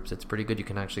smaller groups, it's pretty good. You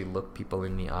can actually look people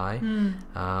in the eye.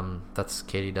 That's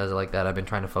Katie does it like that. I've been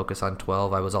trying to focus on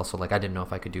 12. I was also like, I didn't know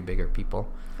if I could do bigger people.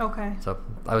 Okay. So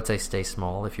I would say stay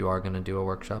small if you are going to do a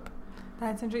workshop.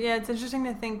 That's interesting. Yeah, it's interesting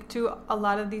to think too. A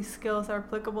lot of these skills are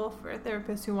applicable for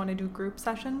therapists who want to do group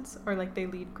sessions or like they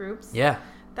lead groups. Yeah.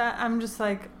 That I'm just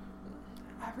like,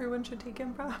 everyone should take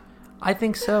improv. I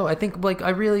think so. I think like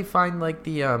I really find like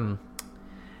the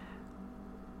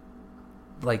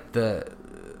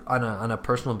on a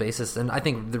personal basis, and I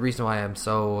think the reason why I'm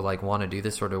so like want to do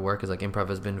this sort of work is like improv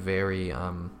has been very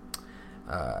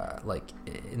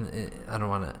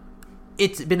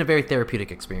it's been a very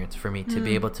therapeutic experience for me to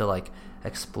be able to like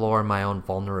explore my own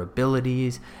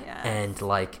vulnerabilities and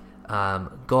like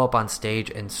go up on stage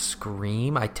and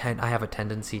scream. I have a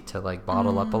tendency to like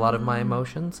bottle up a lot of my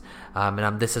emotions,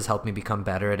 and this has helped me become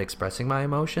better at expressing my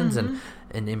emotions. And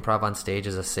improv on stage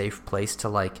is a safe place to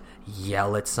like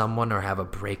yell at someone or have a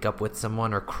breakup with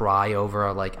someone or cry over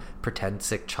a like pretend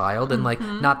sick child. And like,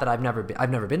 not that I've never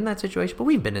been in that situation, but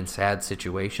we've been in sad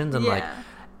situations, and like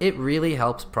it really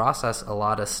helps process a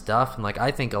lot of stuff. And like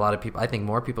I think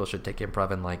more people should take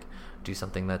improv and like do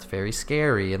something that's very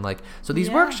scary. And like, so these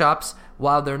workshops,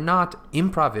 while they're not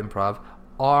improv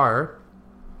are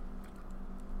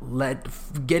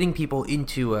getting people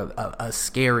into a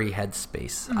scary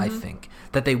headspace. I think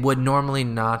that they would normally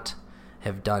not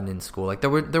have done in school. Like there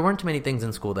weren't too many things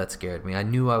in school that scared me. I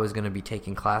knew I was going to be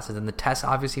taking classes, and the tests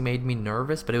obviously made me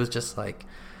nervous, but it was just like,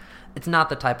 it's not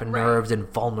the type of nerves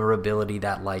and vulnerability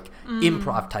that like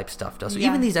improv type stuff does. So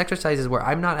even these exercises where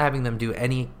I'm not having them do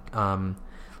any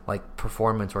like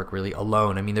performance work really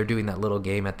alone. I mean, they're doing that little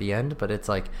game at the end, but it's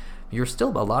like a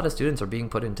lot of students are being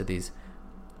put into these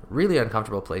really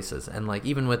uncomfortable places. And like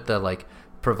even with the like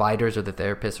providers or the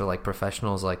therapists or like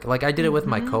professionals, like I did it with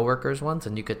my coworkers once,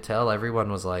 and you could tell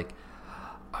everyone was like,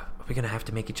 are we gonna have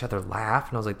to make each other laugh?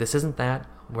 And I was like, this isn't that.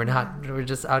 We're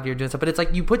just out here doing stuff. But it's like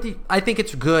I think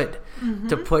it's good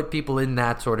to put people in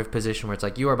that sort of position where it's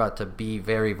like you are about to be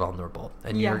very vulnerable,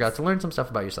 and you're about to learn some stuff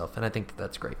about yourself. And I think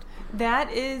that's great.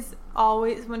 That is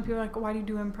always when people are like, why do you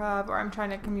do improv? Or I'm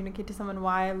trying to communicate to someone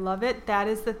why I love it. That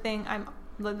is the thing.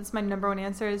 That's my number one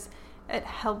answer is it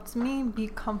helped me be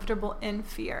comfortable in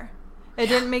fear. It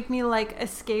didn't make me like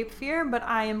escape fear, but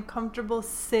I am comfortable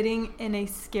sitting in a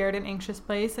scared and anxious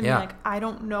place and being like, I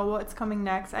don't know what's coming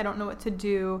next. I don't know what to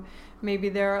do. Maybe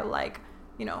there are like,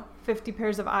 50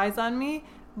 pairs of eyes on me,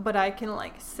 but I can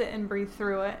like sit and breathe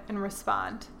through it and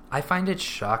respond. I find it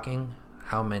shocking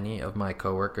how many of my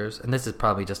coworkers, and this is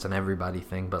probably just an everybody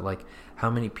thing, but like how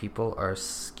many people are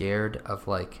scared of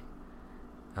like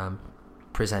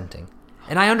presenting.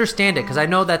 And I understand it because I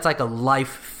know that's like a life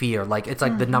fear. Like it's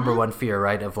like the number one fear,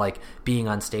 right? Of like being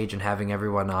on stage and having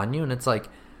everyone on you. And it's like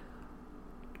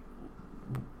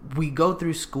we go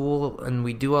through school and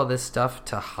we do all this stuff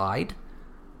to hide.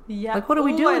 Yeah. Like what are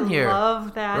we doing here? I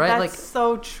love that. Right? That's like,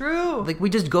 so true. Like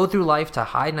we just go through life to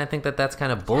hide, and I think that that's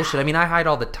kind of bullshit. I mean, I hide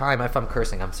all the time. If I'm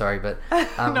cursing, I'm sorry, but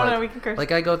no, we can curse.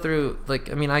 Like I go through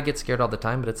I get scared all the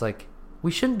time, but it's like we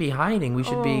shouldn't be hiding. We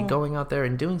should be going out there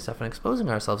and doing stuff and exposing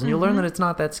ourselves. And you'll learn that it's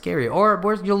not that scary. Or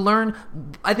you'll learn,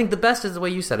 I think the best is the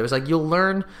way you said it. It was like you'll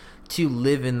learn to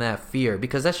live in that fear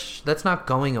because that's not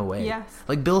going away. Yes.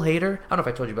 Like Bill Hader, I don't know if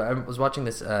I told you, but I was watching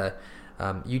this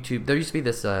YouTube. There used to be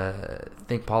this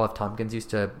thing Paul F. Tompkins used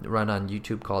to run on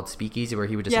YouTube called Speakeasy, where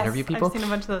he would just interview people. I've seen a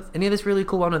bunch of those. And he had this really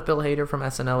cool one with Bill Hader from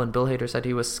SNL, and Bill Hader said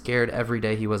he was scared every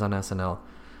day he was on SNL.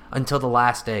 Until the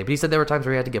last day. But he said there were times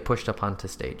where he had to get pushed up onto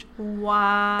stage.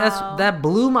 Wow. That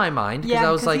blew my mind. Because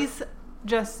I was like,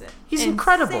 he's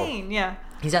incredible. Yeah.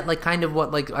 He's at like kind of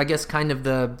what, like, I guess kind of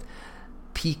the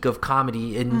peak of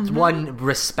comedy in one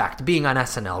respect, being on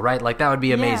SNL, right? Like that would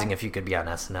be amazing if you could be on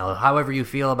SNL. However you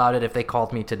feel about it, if they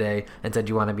called me today and said,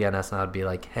 you want to be on SNL, I'd be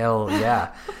like, hell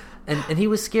yeah. and he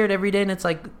was scared every day, and it's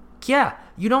like, yeah,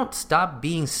 you don't stop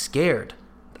being scared.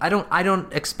 I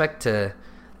don't expect to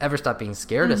ever stop being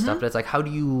scared of stuff, but it's like, how do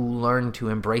you learn to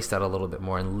embrace that a little bit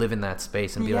more and live in that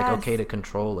space and be like okay to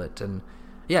control it? And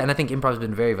I think improv has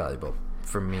been very valuable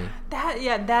for me.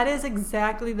 That is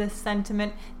exactly the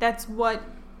sentiment. That's what,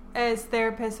 as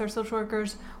therapists or social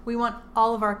workers, we want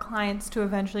all of our clients to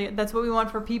eventually, that's what we want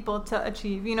for people to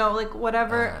achieve, like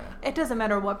whatever, it doesn't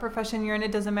matter what profession you're in,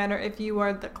 it doesn't matter if you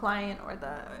are the client or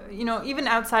the, even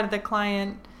outside of the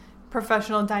client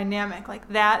professional dynamic, like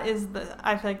that is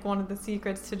I feel like one of the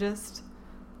secrets to just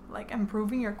like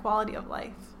improving your quality of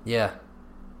life. It's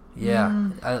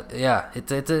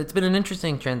been an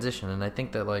interesting transition, and I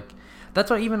think that like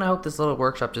that's why even I hope this little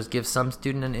workshop just gives some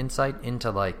student an insight into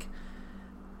like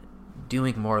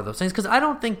doing more of those things, because I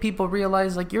don't think people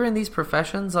realize like you're in these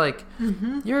professions, like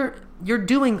you're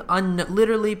doing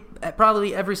literally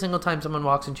probably every single time someone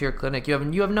walks into your clinic, you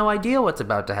have no idea what's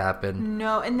about to happen.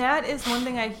 No, and that is one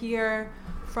thing I hear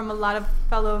from a lot of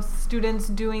fellow students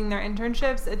doing their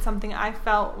internships. It's something I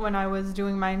felt when I was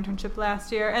doing my internship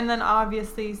last year, and then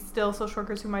obviously still social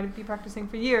workers who might be practicing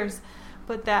for years,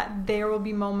 but that there will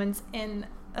be moments in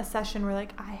a session where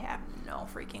like I have no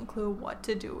freaking clue what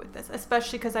to do with this,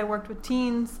 especially because I worked with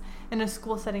teens in a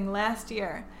school setting last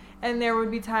year, and there would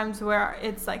be times where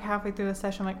it's like halfway through the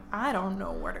session I'm like, I don't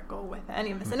know where to go with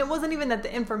any of this. And it wasn't even that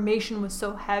the information was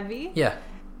so heavy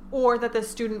or that the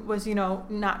student was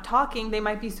not talking. They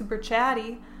might be super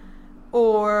chatty,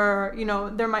 or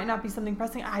there might not be something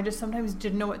pressing. I just sometimes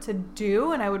didn't know what to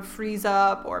do, and I would freeze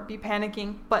up or be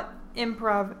panicking. But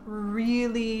improv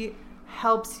really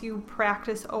helps you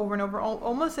practice over and over,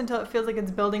 almost until it feels like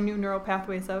it's building new neural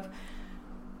pathways of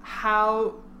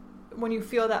how, when you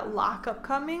feel that lockup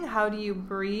coming, how do you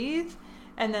breathe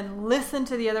and then listen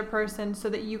to the other person so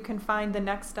that you can find the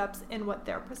next steps in what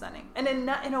they're presenting. And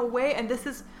in a way, and this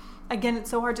is, again, it's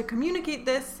so hard to communicate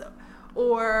this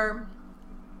or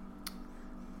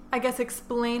I guess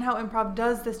explain how improv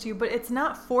does this to you, but it's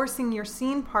not forcing your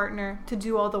scene partner to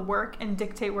do all the work and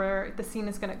dictate where the scene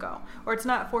is going to go. Or it's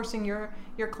not forcing your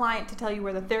client to tell you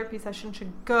where the therapy session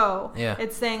should go. Yeah.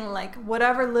 It's saying like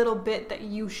whatever little bit that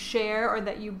you share or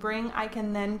that you bring, I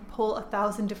can then pull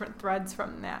 1,000 different threads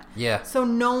from that. Yeah. So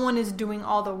no one is doing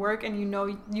all the work and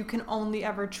you can only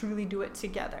ever truly do it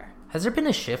together. Has there been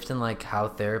a shift in like how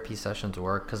therapy sessions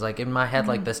work? Because like in my head,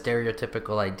 like the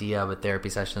stereotypical idea of a therapy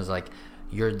session is like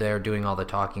you're there doing all the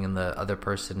talking and the other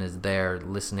person is there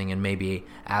listening and maybe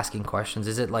asking questions.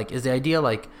 Is the idea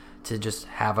like to just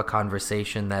have a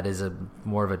conversation that is a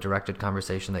more of a directed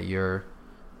conversation that you're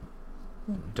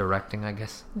directing, I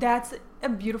guess? That's a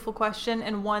beautiful question,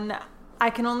 and one that I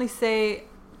can only say,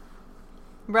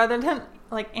 rather than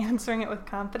like answering it with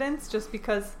confidence, just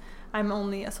because I'm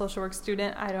only a social work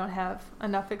student, I don't have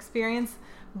enough experience.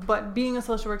 But being a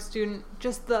social work student,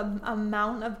 just the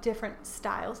amount of different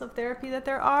styles of therapy that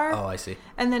there are. Oh, I see.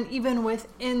 And then even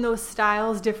within those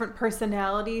styles, different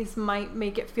personalities might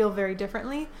make it feel very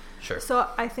differently. Sure. So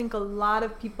I think a lot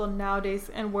of people nowadays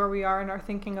and where we are and are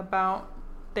thinking about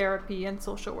therapy and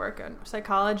social work and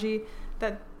psychology,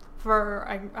 that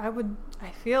I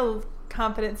feel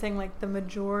confident saying like the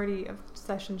majority of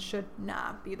sessions should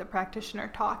not be the practitioner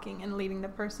talking and leading the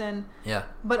person. Yeah.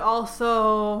 But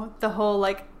also the whole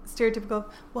like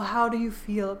stereotypical, well, how do you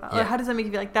feel about it? Yeah. Or how does that make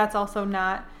you feel? Like that's also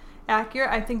not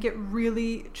accurate. I think it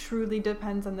really truly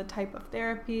depends on the type of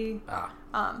therapy,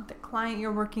 the client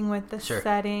you're working with, the Sure.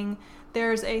 setting.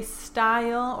 There's a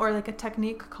style or like a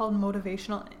technique called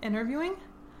motivational interviewing,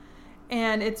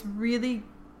 and it's really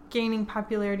gaining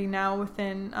popularity now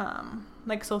within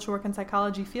like social work and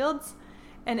psychology fields.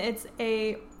 And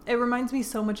it reminds me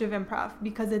so much of improv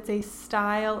because it's a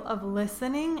style of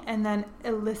listening and then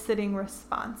eliciting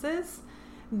responses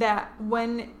that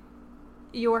when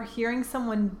you're hearing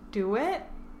someone do it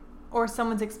or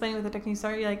someone's explaining what the techniques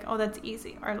are, you're like, oh, that's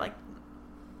easy. Or like,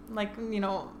 you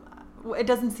know, it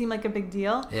doesn't seem like a big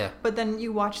deal. Yeah. But then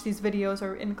you watch these videos,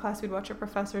 or in class we'd watch our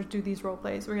professors do these role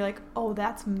plays where you're like, oh,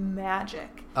 that's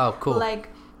magic. Oh, cool. Like,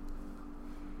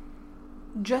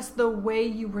 just the way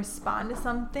you respond to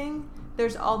something,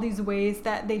 there's all these ways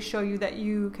that they show you that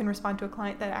you can respond to a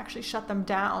client that actually shut them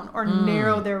down or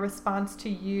narrow their response to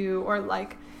you, or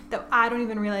like that I don't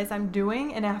even realize I'm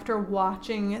doing. And after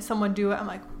watching someone do it, I'm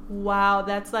like, wow,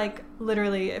 that's like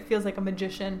literally, it feels like a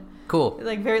magician. Cool.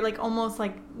 Like very like almost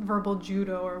like verbal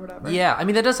judo or whatever. Yeah, I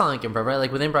mean that does sound like improv, right?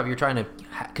 Like with improv, you're trying to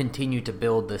continue to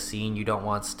build the scene. You don't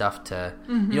want stuff to,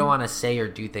 you don't want to say or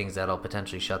do things that'll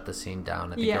potentially shut the scene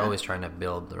down. I think you're always trying to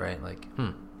build, right? Like,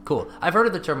 cool. I've heard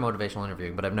of the term motivational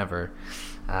interviewing, but I've never,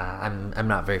 I'm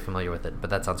not very familiar with it. But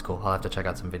that sounds cool. I'll have to check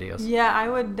out some videos. Yeah, I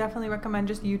would definitely recommend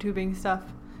just YouTubing stuff.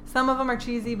 Some of them are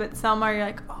cheesy, but some are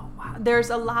like, oh wow.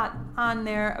 There's a lot on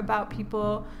there about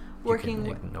people working.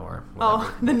 You can ignore.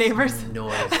 The neighbors.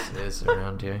 Noise is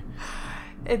around here.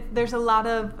 There's a lot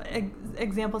of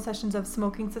example sessions of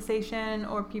smoking cessation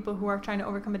or people who are trying to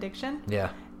overcome addiction. Yeah.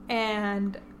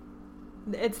 And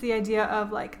it's the idea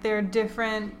of like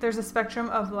there's a spectrum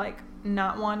of like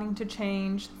not wanting to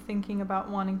change, thinking about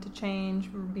wanting to change,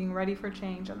 being ready for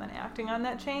change, and then acting on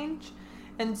that change.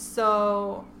 And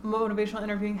so motivational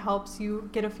interviewing helps you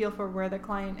get a feel for where the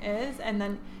client is, and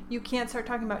then you can't start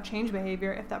talking about change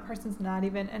behavior if that person's not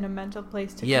even in a mental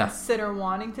place to consider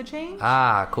wanting to change.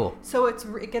 Ah, cool. So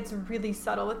it gets really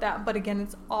subtle with that, but again,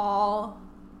 it's all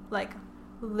like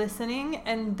listening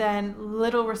and then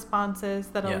little responses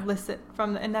that elicit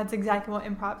from and that's exactly what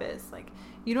improv is. Like,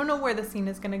 you don't know where the scene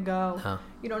is going to go.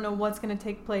 You don't know what's going to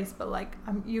take place, but like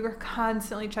you're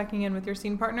constantly checking in with your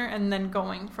scene partner and then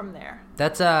going from there.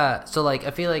 That's so like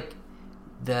I feel like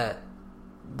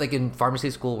like in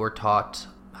pharmacy school we're taught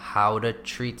how to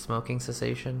treat smoking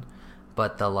cessation,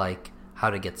 but the like how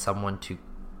to get someone to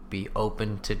be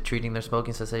open to treating their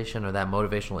smoking cessation or that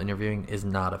motivational interviewing is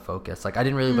not a focus. Like I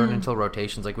didn't really learn until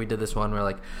rotations. Like we did this one where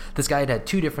like this guy had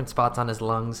 2 different spots on his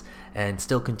lungs and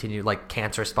still continued, like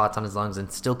cancer spots on his lungs,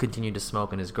 and still continued to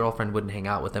smoke, and his girlfriend wouldn't hang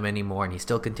out with him anymore, and he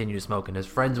still continued to smoke, and his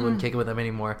friends wouldn't kick it with him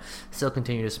anymore, still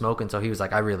continued to smoke. And so he was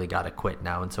like, I really gotta quit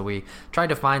now. And so we tried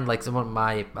to find like someone,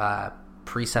 my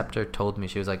preceptor told me,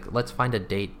 she was like, let's find a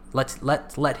date, let's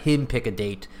let him pick a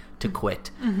date to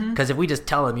quit. Because if we just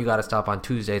tell him you got to stop on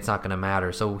Tuesday, it's not going to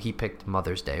matter. So he picked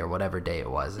Mother's Day or whatever day it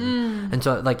was. And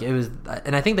so like it was,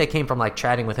 and I think they came from like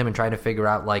chatting with him and trying to figure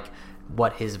out like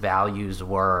what his values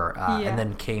were, and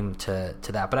then came to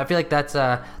that. But I feel like that's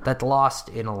lost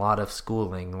in a lot of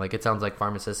schooling. Like it sounds like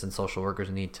pharmacists and social workers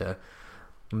need to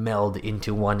meld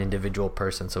into one individual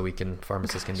person so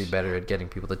pharmacists can be better at getting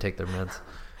people to take their meds.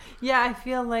 Yeah, I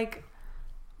feel like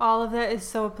all of that is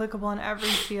so applicable in every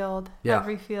field. Yeah.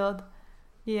 Every field.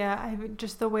 Yeah,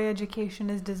 just the way education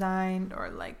is designed, or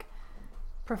like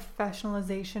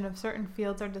professionalization of certain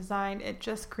fields are designed, it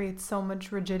just creates so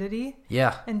much rigidity.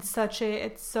 Yeah. And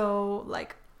it's so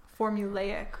like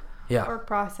formulaic, Yeah. or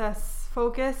process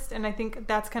focused. And I think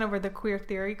that's kind of where the queer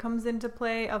theory comes into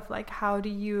play, of like, how do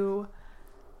you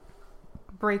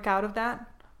break out of that?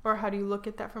 Or how do you look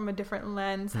at that from a different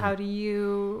lens? How do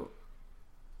you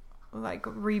like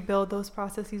rebuild those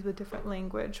processes with different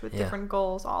language, with different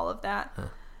goals, all of that?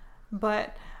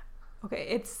 But okay,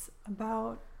 it's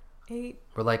about 8.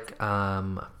 We're like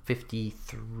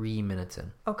 53 minutes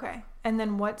in. Okay. And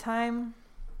then what time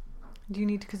do you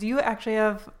need to, because you actually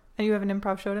have an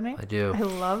improv show tonight? I do. I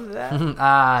love that.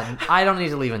 I don't need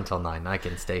to leave until 9. I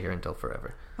can stay here until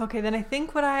forever. Okay, then I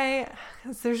think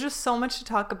there's just so much to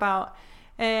talk about,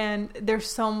 and there's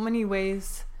so many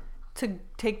ways to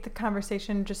take the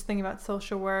conversation, just thinking about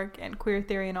social work and queer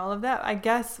theory and all of that. I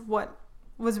guess what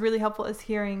was really helpful is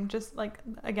hearing just like,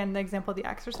 again, the example of the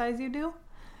exercise you do,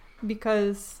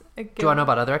 because do you want to know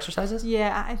about other exercises?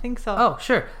 Yeah, I think so. Oh,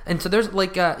 sure. And so there's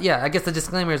like, I guess the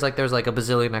disclaimer is like there's like a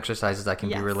bazillion exercises that can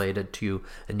be related to,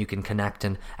 and you can connect.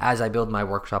 And as I build my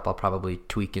workshop, I'll probably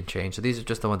tweak and change. So these are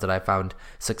just the ones that I found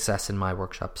success in my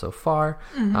workshop so far.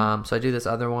 So I do this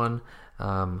other one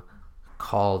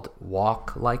called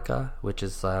Walk Leica, which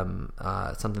is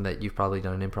something that you've probably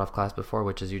done an improv class before,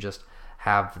 which is you just I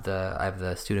have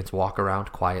the students walk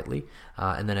around quietly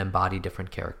and then embody different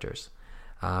characters.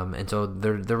 And so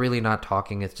they're really not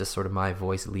talking. It's just sort of my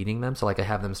voice leading them. So like I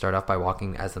have them start off by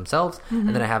walking as themselves, and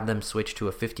then I have them switch to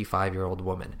a 55-year-old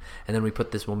woman. And then we put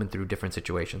this woman through different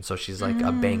situations. So she's like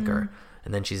a banker,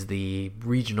 and then she's the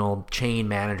regional chain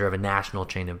manager of a national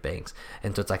chain of banks.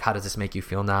 And so it's like, how does this make you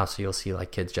feel now? So you'll see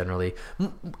like kids generally,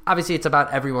 obviously it's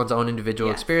about everyone's own individual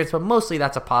experience, but mostly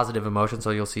that's a positive emotion. So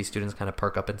you'll see students kind of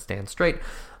perk up and stand straight.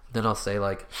 Then I'll say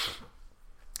like,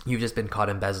 you've just been caught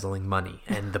embezzling money,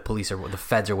 and the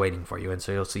feds are waiting for you. And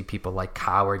so you'll see people like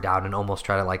cower down and almost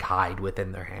try to like hide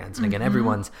within their hands. And again,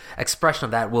 everyone's expression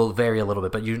of that will vary a little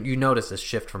bit, but you notice this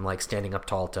shift from like standing up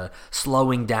tall to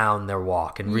slowing down their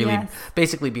walk and really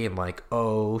basically being like,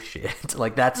 oh shit,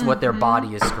 like that's what their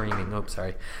body is screaming. Oh,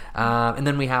 sorry. And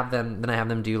then I have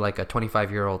them do like a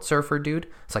 25-year-old surfer dude.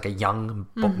 It's like a young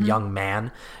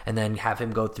man, and then have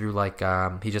him go through like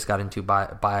he just got into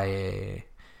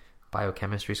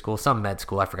biochemistry school, some med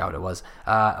school, I forgot what it was,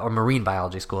 or marine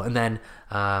biology school, and then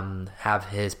have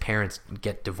his parents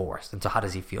get divorced. And so how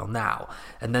does he feel now?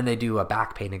 And then they do a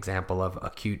back pain example of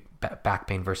acute back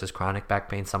pain versus chronic back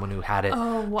pain, someone who had it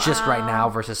just right now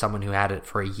versus someone who had it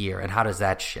for a year, and how does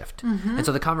that shift? And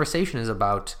so the conversation is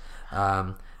about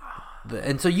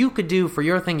and so you could do, for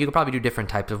your thing, you could probably do different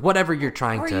types of whatever you're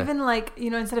trying to, or even like,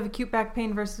 instead of acute back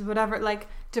pain versus whatever, like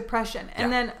depression.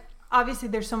 And then obviously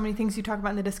there's so many things you talk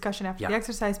about in the discussion after the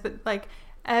exercise, but like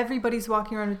everybody's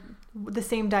walking around with the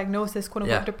same diagnosis, quote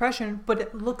unquote, depression, but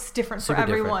it looks different for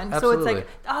everyone. So it's like,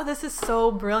 oh, this is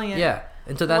so brilliant. Yeah.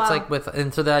 And so that's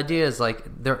and so the idea is like,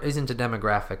 there isn't a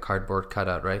demographic cardboard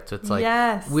cutout, right? So it's like,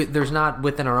 there's not,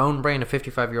 within our own brain, a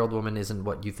 55-year-old woman isn't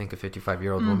what you think a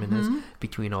 55-year-old woman is.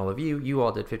 Between all of you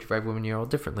all did 55-year-old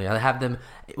differently. I have them,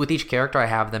 with each character, I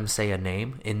have them say a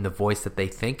name in the voice that they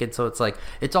think. And so it's like,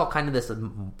 it's all kind of this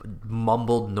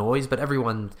mumbled noise, but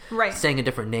everyone's saying a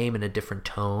different name in a different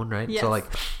tone, right? So like,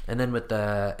 and then with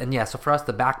so for us,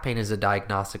 the back pain is a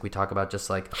diagnostic. We talk about just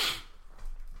like,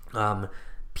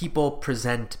 people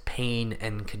present pain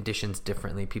and conditions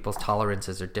differently. People's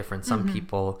tolerances are different. Some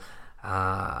people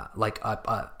like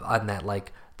up on that,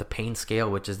 like the pain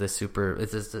scale, which is this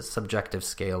subjective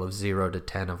scale of 0 to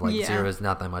 10 of like 0 is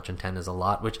not that much and 10 is a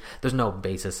lot, which there's no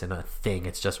basis in a thing.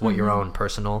 It's just what your own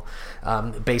personal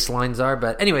baselines are.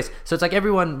 But anyways, so it's like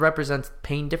everyone represents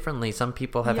pain differently. Some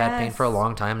people have had pain for a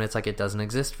long time, and it's like it doesn't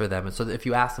exist for them. And so if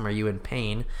you ask them, are you in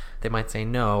pain? They might say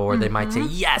no, or they might say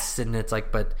yes. And it's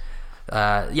like, but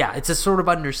it's a sort of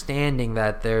understanding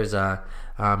that there's a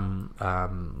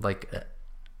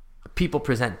people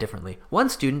present differently. One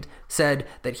student said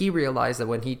that he realized that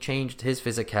when he changed his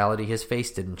physicality, his face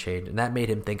didn't change, and that made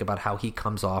him think about how he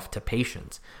comes off to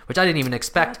patients, which I didn't even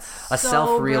expect a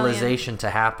self-realization to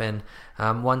happen.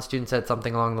 One student said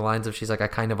something along the lines of, she's like, I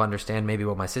kind of understand maybe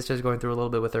what my sister's going through a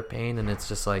little bit with her pain, and it's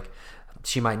just like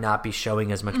she might not be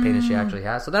showing as much pain as she actually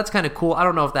has. So that's kind of cool. I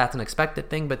don't know if that's an expected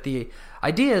thing, but the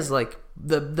idea is like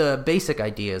the basic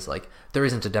idea is like there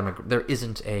isn't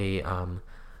a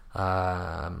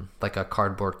like a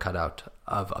cardboard cutout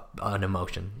of an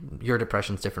emotion. Your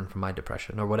depression's different from my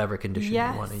depression, or whatever condition you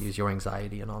want to use. Your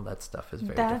anxiety and all that stuff is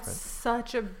very different. That's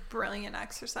such a brilliant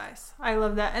exercise. I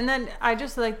love that. And then I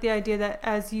just like the idea that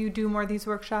as you do more of these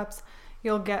workshops,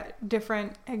 you'll get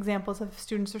different examples of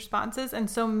students' responses. And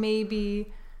so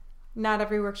maybe not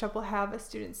every workshop will have a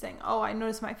student saying, oh, I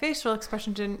noticed my facial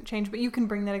expression didn't change, but you can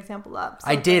bring that example up. So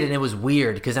I did, and it was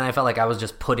weird because then I felt like I was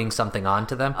just putting something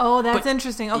onto them. Oh, that's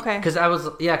interesting. Okay. Because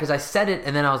I said it,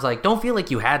 and then I was like, don't feel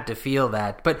like you had to feel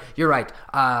that. But you're right.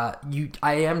 I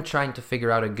am trying to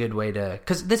figure out a good way to,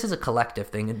 because this is a collective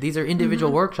thing. And these are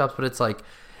individual workshops, but it's like,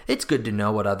 it's good to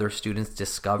know what other students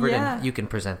discovered, and you can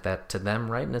present that to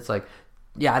them, right? And it's like,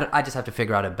 I just have to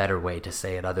figure out a better way to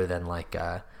say it other than like,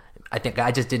 I think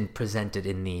I just didn't present it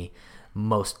in the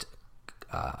most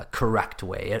correct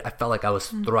way. I felt like I was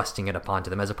thrusting it upon to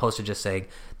them as opposed to just saying,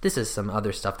 this is some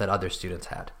other stuff that other students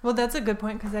had. Well, that's a good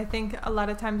point, because I think a lot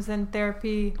of times in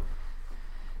therapy,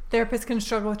 therapists can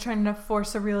struggle with trying to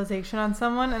force a realization on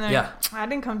someone, and I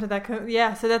didn't come to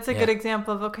that. So that's a good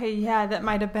example of, that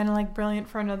might have been like brilliant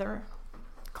for another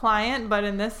client, but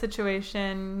in this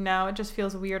situation now it just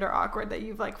feels weird or awkward that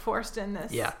you've like forced in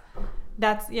this.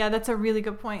 That's a really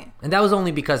good point. And that was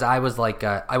only because I was like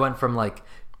I went from like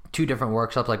two different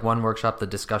workshops. Like one workshop the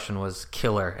discussion was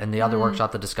killer, and the other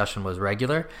workshop the discussion was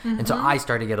regular. And so I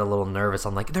started to get a little nervous.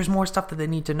 I'm like, there's more stuff that they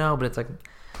need to know, but it's like,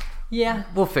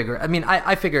 we'll figure. I mean,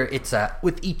 I figure it's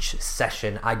with each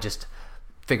session I just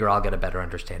figure I'll get a better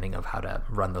understanding of how to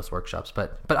run those workshops.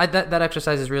 But that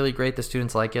exercise is really great. The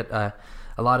students like it.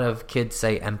 A lot of kids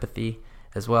say empathy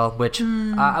as well, which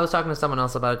I was talking to someone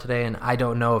else about it today, and I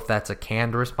don't know if that's a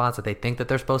canned response, that they think that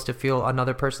they're supposed to feel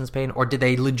another person's pain, or did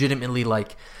they legitimately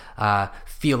like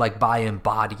feel like by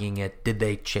embodying it, did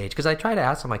they change? Because I try to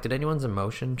ask them, like, did anyone's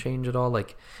emotion change at all?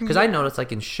 Like, because I noticed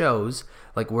like in shows,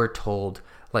 like we're told,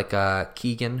 like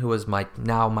Keegan, who was my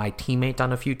teammate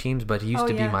on a few teams, but he used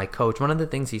to be my coach. One of the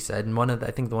things he said, and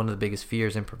I think one of the biggest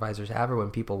fears improvisers have, or when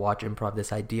people watch improv,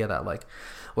 this idea that like,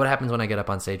 what happens when I get up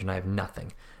on stage and I have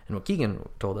nothing? And what Keegan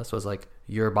told us was like,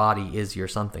 your body is your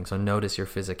something, so notice your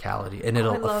physicality, and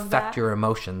it'll affect your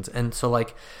emotions. And so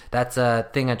like, that's a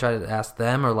thing I try to ask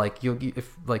them, or like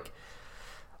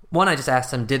one, I just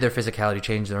asked them, did their physicality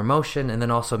change their emotion? And then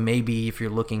also maybe if you're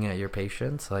looking at your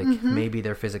patients, like maybe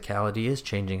their physicality is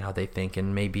changing how they think,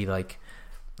 and maybe like,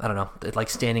 I don't know, like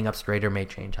standing up straighter may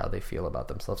change how they feel about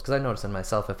themselves. Because I notice in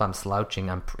myself, if I'm slouching,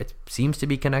 it seems to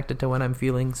be connected to when I'm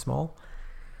feeling small.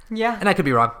 Yeah. And I could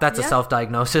be wrong. That's a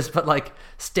self-diagnosis. But like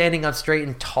standing up straight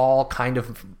and tall kind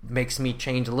of makes me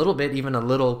change a little bit. Even a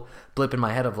little blip in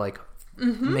my head of like,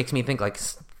 makes me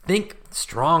think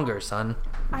stronger, son.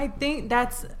 I think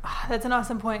that's an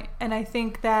awesome point. And I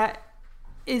think that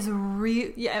is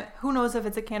who knows if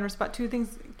it's a canned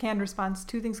response.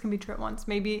 Two things can be true at once.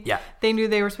 Maybe they knew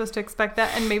they were supposed to expect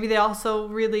that, and maybe they also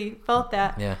really felt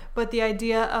that. Yeah. But the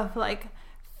idea of like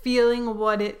feeling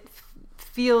what it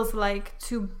feels like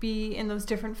to be in those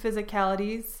different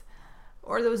physicalities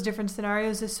or those different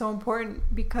scenarios is so important,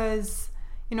 because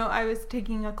I was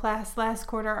taking a class last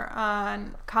quarter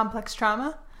on complex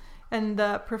trauma, and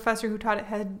the professor who taught it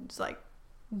had like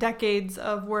decades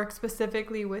of work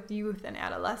specifically with youth and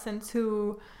adolescents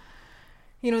who,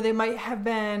 they might have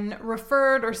been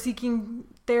referred or seeking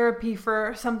therapy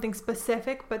for something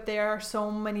specific, but there are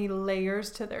so many layers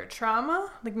to their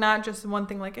trauma. Like not just one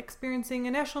thing, like experiencing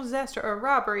a national disaster or a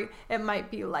robbery. It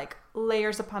might be like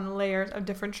layers upon layers of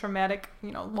different traumatic,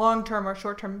 long-term or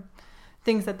short-term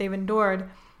things that they've endured.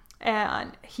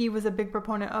 And he was a big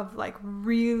proponent of like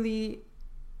really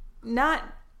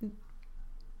not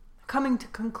coming to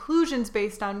conclusions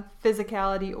based on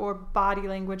physicality or body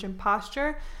language and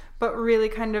posture, but really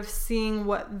kind of seeing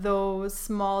what those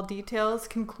small details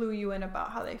can clue you in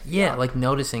about how they feel. Yeah, like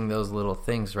noticing those little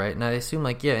things, right? And I assume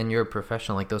like, and you're a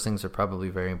professional, like those things are probably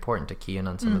very important to key in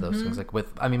on some of those things. Like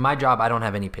my job, I don't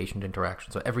have any patient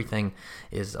interaction. So everything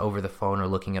is over the phone or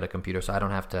looking at a computer. So I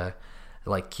don't have to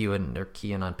like key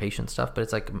in on patient stuff. But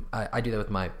it's like, I do that with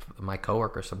my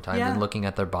coworkers sometimes, and looking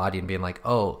at their body and being like,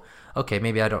 oh, okay,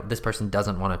 maybe this person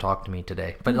doesn't want to talk to me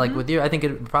today. But like with you, I think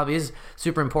it probably is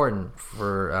super important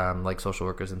for like social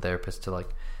workers and therapists to like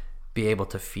be able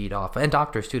to feed off, and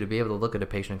doctors too, to be able to look at a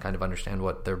patient and kind of understand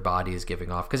what their body is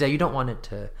giving off. Because you don't want it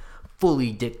to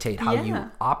fully dictate how you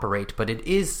operate, but it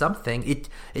is something.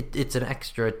 It's an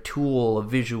extra tool, a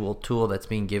visual tool that's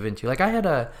being given to you. Like I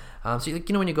had so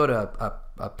when you go to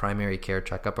a primary care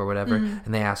checkup or whatever,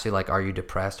 and they ask you like, are you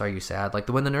depressed? Are you sad? Like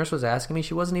when the nurse was asking me,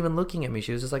 she wasn't even looking at me.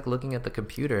 She was just like looking at the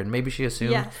computer, and maybe she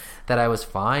assumed that I was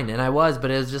fine, and I was, but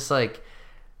it was just like,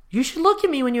 you should look at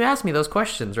me when you ask me those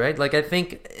questions, right? Like I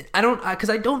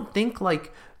don't think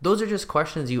like those are just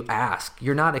questions you ask.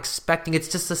 You're not expecting. It's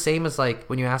just the same as like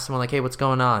when you ask someone like, hey, what's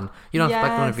going on? You don't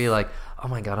expect them to be like, oh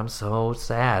my God, I'm so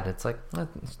sad. It's like,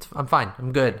 I'm fine.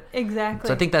 I'm good. Exactly.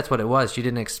 So I think that's what it was. She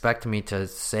didn't expect me to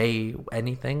say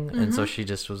anything. And so she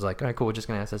just was like, all right, cool. We're just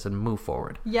going to ask this and move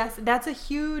forward. Yes. That's a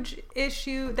huge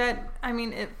issue that, I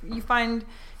mean, if you find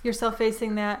yourself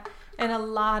facing that in a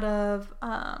lot of,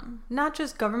 not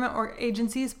just government or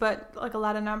agencies, but like a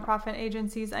lot of nonprofit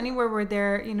agencies, anywhere where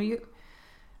they're,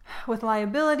 with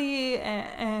liability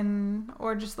and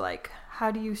or just like,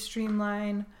 how do you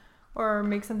streamline or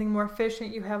make something more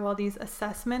efficient? You have all these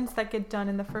assessments that get done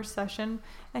in the first session,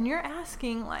 and you're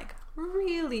asking like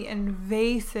really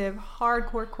invasive,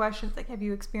 hardcore questions like, have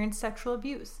you experienced sexual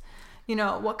abuse?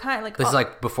 What kind, like, this is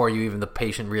like before the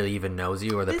patient really even knows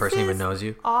you, or the person even knows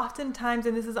you. Oftentimes,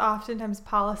 and this is oftentimes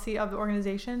policy of the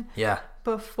organization. Yeah.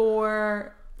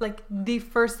 Before, like, the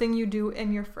first thing you do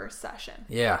in your first session.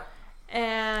 Yeah.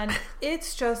 And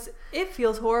it's just, it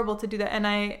feels horrible to do that. And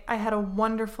I had a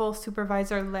wonderful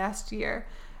supervisor last year,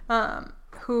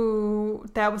 who,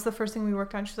 that was the first thing we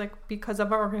worked on. She's like, because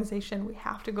of our organization, we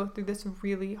have to go through this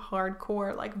really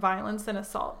hardcore, like, violence and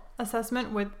assault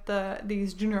assessment with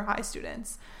these junior high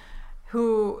students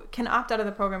who can opt out of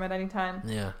the program at any time.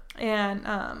 Yeah.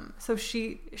 And so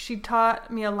she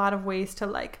taught me a lot of ways to,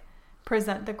 like,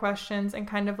 present the questions and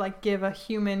kind of like give a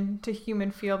human to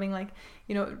human feel, being like,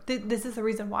 this is the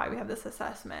reason why we have this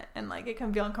assessment, and like it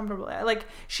can feel uncomfortable. Like,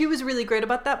 she was really great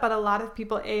about that, but a lot of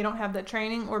people don't have the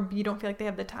training, or B, don't feel like they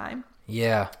have the time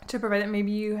to provide it.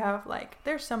 Maybe you have like,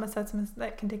 there's some assessments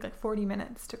that can take like 40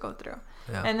 minutes to go through,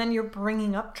 and then you're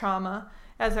bringing up trauma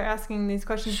as they're asking these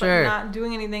questions, but not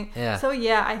doing anything. So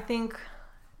I think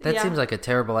that seems like a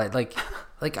terrible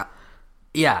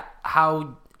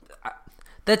how.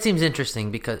 That seems interesting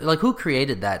because, like, who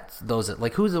created that?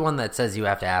 Who's the one that says you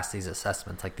have to ask these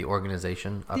assessments? Like the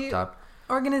organization up top?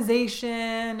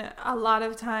 Organization, a lot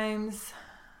of times,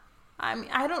 I mean,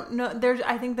 I don't know.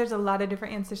 I think there's a lot of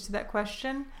different answers to that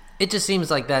question. It just seems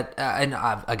like that, and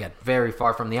again, very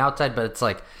far from the outside, but it's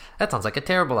like, that sounds like a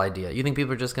terrible idea. You think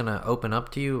people are just going to open up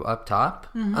to you up top?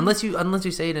 Mm-hmm. Unless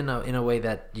you say it in a way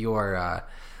that your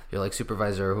like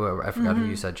supervisor or whoever, I forgot who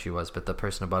you said she was, but the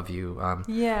person above you,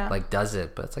 like does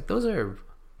it. But it's like, those are,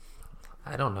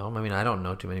 I don't know. I mean, I don't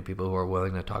know too many people who are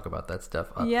willing to talk about that stuff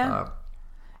up top.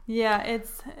 Yeah,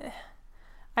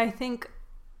 I think,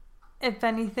 if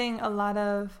anything, a lot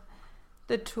of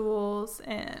the tools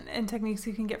and techniques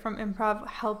you can get from improv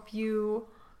help you.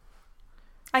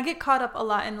 I get caught up a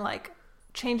lot in like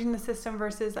changing the system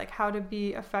versus like how to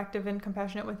be effective and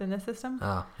compassionate within the system.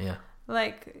 Oh, yeah.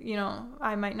 Like,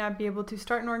 I might not be able to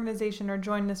start an organization or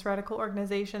join this radical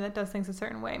organization that does things a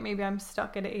certain way. Maybe I'm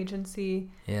stuck at an agency.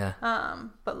 Yeah.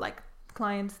 But like,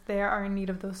 clients there are in need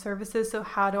of those services. So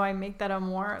how do I make that a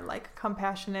more like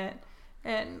compassionate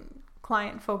and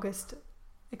client focused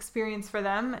experience for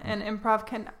them? And improv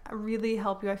can really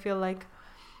help you, I feel like,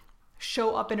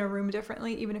 show up in a room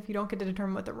differently, even if you don't get to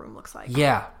determine what the room looks like.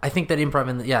 Yeah, I think that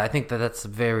improv, I think that that's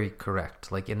very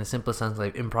correct. Like, in the simplest sense,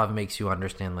 like, improv makes you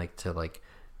understand, like, to, like,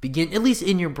 begin, at least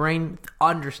in your brain,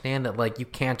 understand that, like, you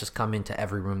can't just come into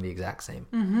every room the exact same.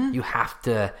 Mm-hmm. You have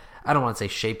to, I don't want to say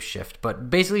shape shift, but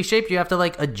basically you have to,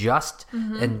 like, adjust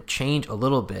and change a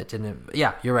little bit. And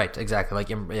you're right, exactly.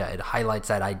 Like, it highlights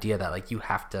that idea that, like, you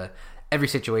have to, every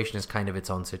situation is kind of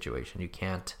its own situation. You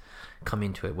can't come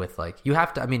into it with like, you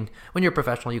have to, I mean, when you're a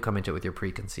professional, you come into it with your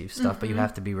preconceived stuff, but you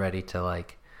have to be ready to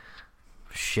like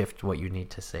shift what you need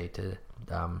to say to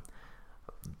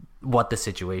what the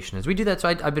situation is. We do that. So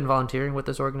I've been volunteering with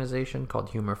this organization called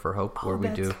Humor for Hope, where we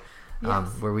do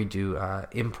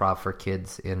improv for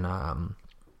kids in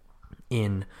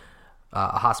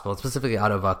a hospital, specifically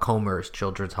out of Comer's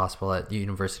Children's Hospital at the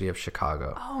University of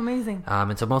Chicago. Oh, amazing.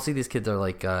 And so mostly these kids are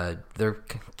like, they're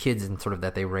kids in sort of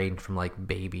that they range from like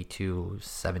baby to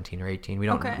 17 or 18. We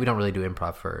don't really do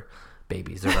improv for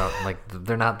babies.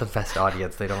 They're not the best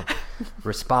audience. They don't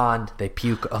respond. They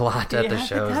puke a lot at the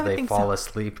shows. They fall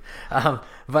asleep.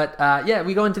 But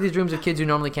we go into these rooms with kids who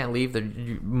normally can't leave.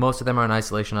 Most of them are in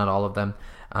isolation, not all of them.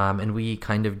 And we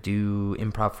kind of do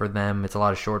improv for them. It's a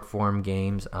lot of short form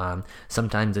games.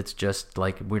 Sometimes it's just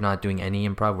like we're not doing any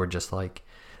improv. We're just like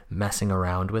messing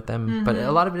around with them. Mm-hmm. But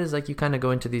a lot of it is like you kind of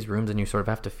go into these rooms and you sort of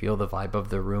have to feel the vibe of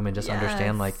the room and just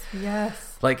understand like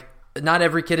not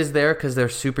every kid is there because they're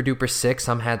super duper sick.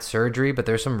 Some had surgery, but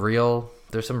there's some real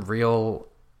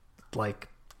like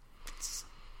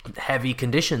heavy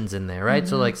conditions in there, right? Mm-hmm.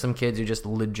 So like some kids who just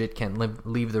legit can't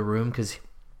leave the room because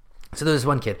so there's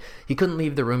one kid, he couldn't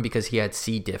leave the room because he had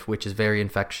C. diff, which is very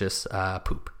infectious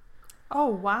poop. Oh,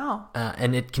 wow.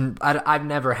 And it can, I've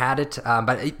never had it,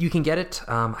 but you can get it.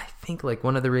 I think like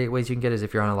one of the ways you can get it is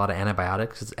if you're on a lot of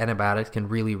antibiotics, because antibiotics can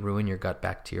really ruin your gut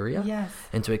bacteria. Yes.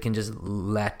 And so it can just in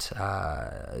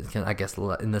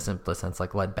the simplest sense,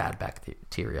 like let bad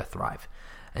bacteria thrive.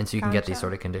 And so you can get these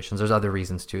sort of conditions. There's other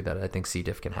reasons too that I think C.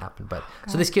 diff can happen. But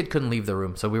so this kid couldn't leave the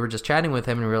room. So we were just chatting with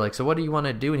him and we were like, so what do you want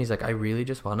to do? And he's like, I really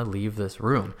just want to leave this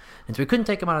room. And so we couldn't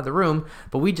take him out of the room,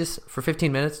 but we just, for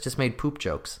 15 minutes, just made poop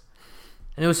jokes.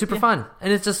 And it was super fun.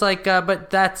 And it's just like, but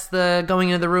that's the going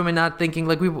into the room and not thinking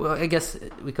like I guess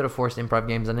we could have forced improv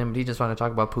games on him, but he just wanted to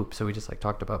talk about poop. So we just like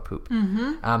talked about poop.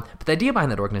 Mm-hmm. But the idea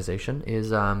behind that organization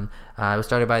is it was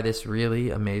started by this really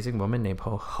amazing woman named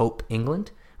Hope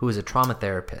England, who was a trauma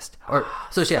therapist.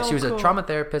 She was a trauma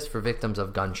therapist for victims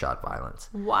of gunshot violence.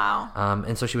 Wow.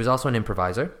 And so she was also an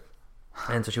improviser.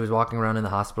 And so she was walking around in the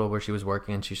hospital where she was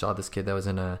working, and she saw this kid that was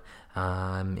in a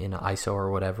ISO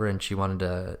or whatever, and she wanted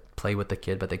to play with the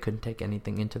kid, but they couldn't take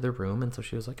anything into the room. And so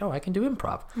she was like, oh, I can do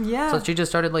improv. Yeah. So she just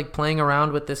started like playing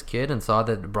around with this kid and saw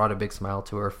that it brought a big smile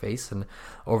to her face, and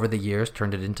over the years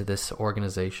turned it into this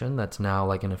organization that's now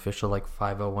like an official like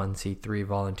 501c3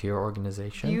 volunteer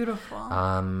organization. Beautiful.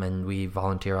 And we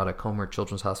volunteer out at Comer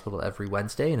Children's Hospital every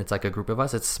Wednesday, and it's like a group of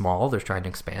us. It's small. They're trying to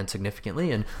expand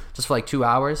significantly, and just for like 2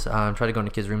 hours try to go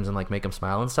into kids' rooms and like make them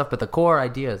smile and stuff. But the core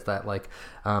idea is that like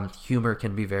humor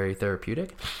can be very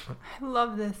therapeutic. I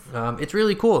love this. It's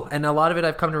really cool, and a lot of it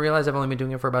I've come to realize, I've only been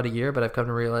doing it for about a year, but I've come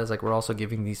to realize like we're also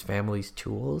giving these families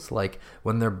tools. Like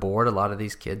when they're bored, a lot of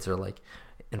these kids are like,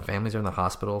 and families are in the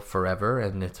hospital forever,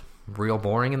 and it's real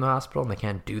boring in the hospital, and they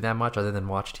can't do that much other than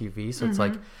watch TV. So it's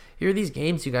like, here are these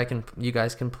games you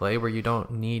guys can play where you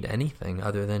don't need anything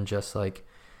other than just like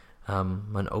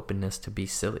an openness to be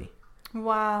silly.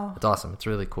 Wow. It's awesome. It's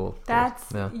really cool.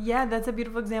 That's a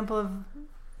beautiful example of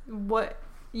what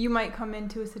you might come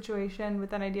into a situation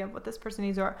with an idea of what this person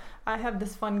needs, or I have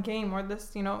this fun game or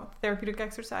this, therapeutic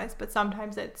exercise, but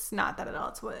sometimes it's not that at all.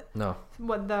 It's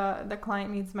what the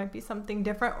client needs might be something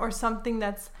different, or something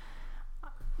that's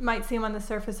might seem on the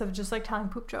surface of just like telling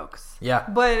poop jokes. Yeah.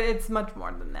 But it's much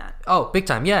more than that. Oh, big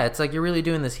time. Yeah. It's like you're really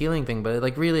doing this healing thing, but it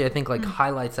like really, I think like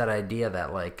highlights that idea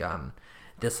that like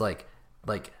this like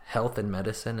health and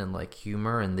medicine and like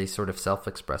humor and these sort of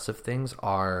self-expressive things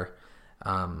are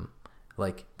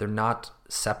like they're not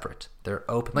separate, they're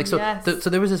open. Like so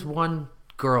there was this one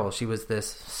girl, she was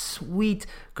this sweet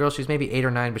girl, she was maybe 8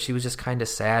 or 9, but she was just kind of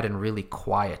sad and really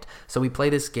quiet. So we play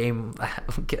this game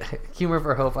Humor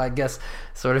for Hope, I guess,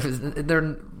 sort of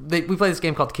we play this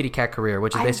game called Kitty Cat Career,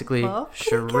 which is basically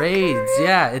charades.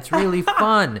 Yeah, it's really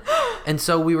fun. And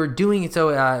so we were doing it. So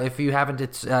if you haven't,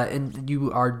 it's and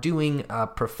you are doing a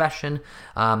profession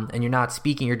and you're not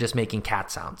speaking, you're just making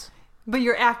cat sounds. But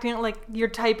you're acting like you're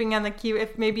typing on the key.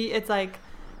 If maybe it's like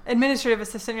administrative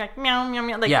assistant, you're like meow meow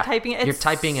meow, like typing. It's you're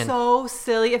typing so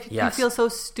silly. If you feel so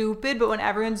stupid, but when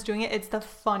everyone's doing it, it's the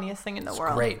funniest thing in the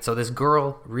world. Great. So this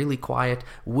girl, really quiet,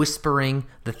 whispering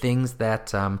the things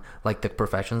that like the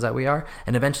professions that we are,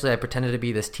 and eventually I pretended to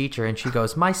be this teacher, and she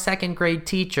goes, "My second grade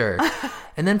teacher."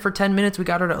 And then for 10 minutes we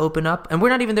got her to open up, and we're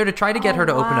not even there to try to get her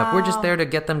to open up. We're just there to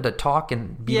get them to talk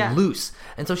and be loose.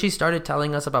 And so she started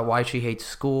telling us about why she hates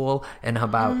school and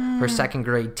about her second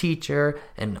grade teacher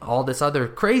and all this other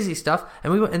crazy stuff.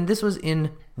 And this was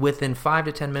within 5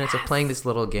 to 10 minutes of playing this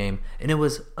little game, and it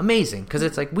was amazing because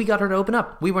it's like we got her to open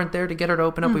up. We weren't there to get her to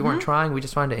open up. We weren't trying. We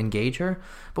just wanted to engage her.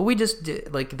 But we just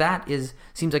did, like that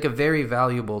seems like a very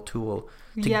valuable tool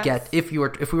to get if we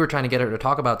were trying to get her to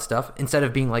talk about stuff, instead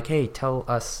of being like, hey, tell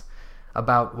us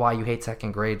about why you hate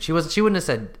second grade. She wouldn't have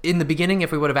said in the beginning,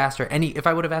 if I would have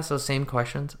asked those same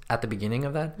questions at the beginning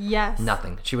of that,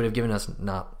 nothing. She would have given us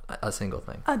not a single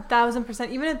thing.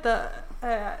 1,000%. Even at the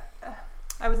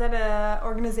I was at a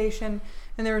organization,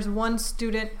 and there was one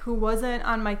student who wasn't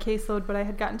on my caseload, but I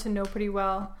had gotten to know pretty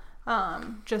well,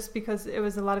 just because it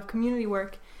was a lot of community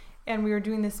work, and we were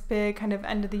doing this big kind of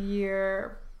end of the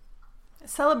year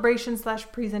celebration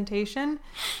 / presentation,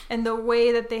 and the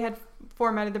way that they had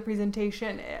formatted the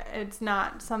presentation, it's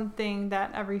not something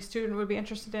that every student would be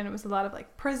interested in. It was a lot of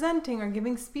like presenting or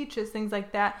giving speeches, things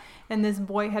like that. And this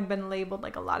boy had been labeled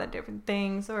like a lot of different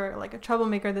things, or like a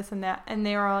troublemaker, this and that. And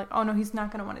they were all like, oh no, he's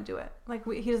not going to want to do it. Like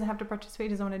he doesn't have to participate. He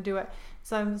doesn't want to do it.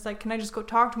 So I was like, can I just go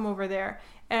talk to him over there?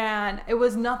 And it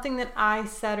was nothing that I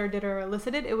said or did or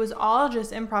elicited. It was all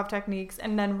just improv techniques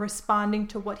and then responding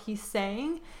to what he's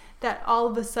saying, that all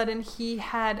of a sudden he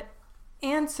had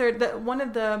answered that. One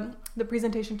of the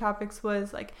presentation topics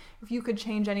was like, if you could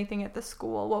change anything at the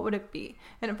school, what would it be?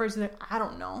 And at first he's like, I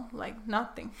don't know, like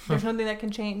nothing. There's nothing that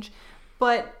can change.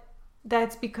 But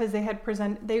that's because they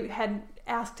had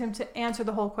asked him to answer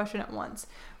the whole question at once.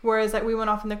 Whereas like we went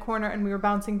off in the corner and we were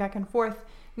bouncing back and forth.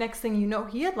 Next thing you know,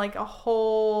 he had like a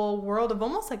whole world of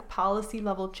almost like policy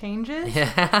level changes.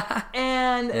 Yeah.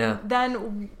 And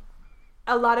then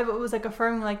a lot of it was like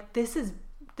affirming like, this is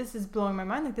blowing my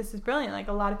mind. Like, this is brilliant. Like,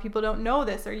 a lot of people don't know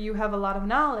this, or you have a lot of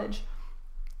knowledge.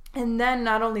 And then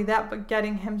not only that, but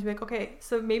getting him to be like, okay,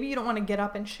 so maybe you don't want to get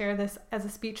up and share this as a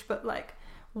speech, but like,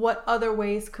 what other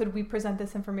ways could we present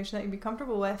this information that you'd be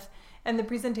comfortable with? And the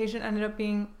presentation ended up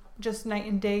being just night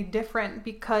and day different,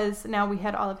 because now we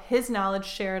had all of his knowledge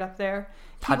shared up there.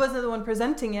 He wasn't the one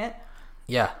presenting it.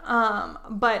 Yeah.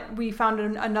 But we found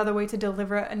another way to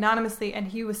deliver it anonymously, and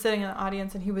he was sitting in the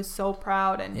audience and he was so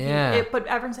proud, and but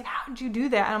everyone's like, how did you do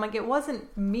that? And I'm like, it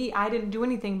wasn't me. I didn't do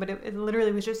anything, but it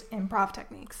literally was just improv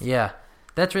techniques. Yeah.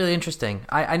 That's really interesting.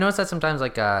 I notice that sometimes,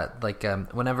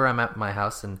 whenever I'm at my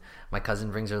house and my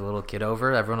cousin brings her little kid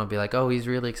over, everyone will be like, oh, he's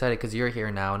really excited because you're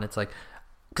here now. And it's like,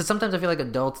 because sometimes I feel like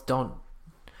adults don't,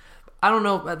 I don't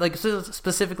know, like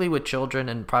specifically with children,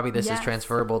 and probably this is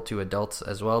transferable to adults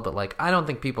as well, but like, I don't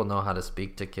think people know how to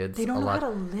speak to kids. They don't know how to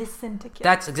listen to kids.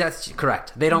 That's exactly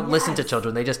correct. They don't listen to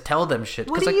children. They just tell them shit.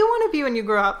 What do you want to be when you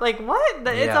grow up? Like, what?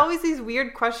 It's always these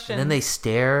weird questions. And then they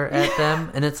stare at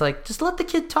them, and it's like, just let the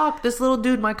kid talk. This little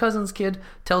dude, my cousin's kid,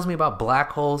 tells me about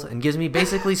black holes and gives me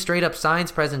basically straight up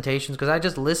science presentations, because I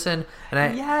just listen and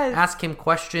I ask him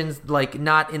questions, like,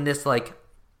 not in this like,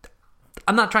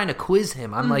 I'm not trying to quiz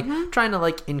him. I'm like trying to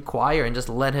like inquire and just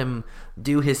let him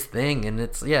do his thing. And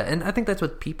it's, and I think that's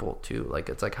with people too. Like,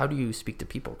 it's like, how do you speak to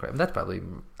people? That's probably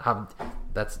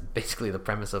that's basically the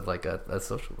premise of like a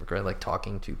social worker, right? Like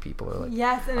talking to people, or like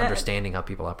and understanding how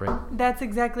people operate. That's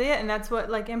exactly it. And that's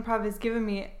what like improv has given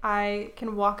me. I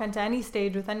can walk onto any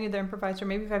stage with any other improviser,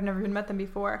 maybe if I've never even met them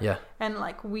before. Yeah. And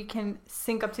like, we can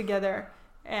sync up together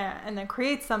and then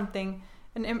create something.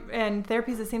 And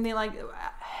therapy is the same thing. Like,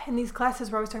 in these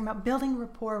classes, we're always talking about building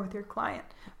rapport with your client,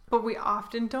 but we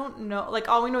often don't know. Like,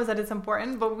 all we know is that it's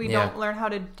important, but we don't learn how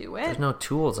to do it. There's no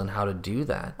tools on how to do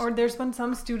that. Or there's been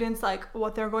some students, like,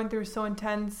 what they're going through is so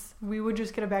intense, we would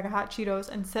just get a bag of hot Cheetos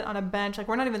and sit on a bench. Like,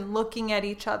 we're not even looking at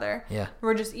each other. Yeah.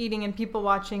 We're just eating and people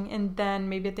watching, and then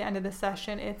maybe at the end of the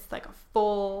session, it's like a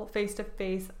full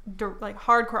face-to-face, like,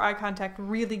 hardcore eye contact,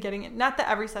 really getting it. Not that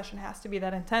every session has to be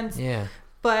that intense. Yeah.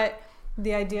 But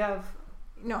the idea of,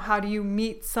 how do you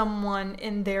meet someone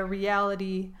in their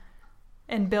reality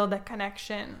and build that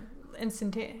connection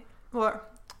instantaneous? Or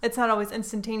it's not always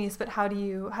instantaneous, but how do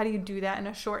you do that in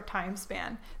a short time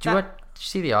span? Did you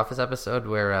see the Office episode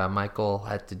where Michael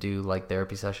had to do like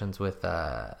therapy sessions with Toby?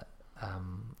 I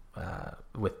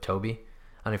don't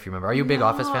know if you remember. Are you a big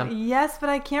Office fan? Yes, but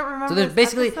I can't remember. So there's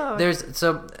basically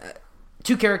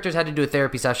two characters had to do a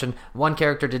therapy session. One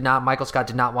character did not. Michael Scott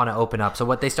did not want to open up. So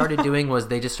what they started doing was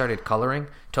they just started coloring.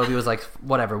 Toby was like,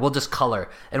 whatever, we'll just color.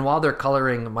 And while they're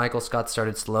coloring, Michael Scott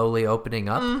started slowly opening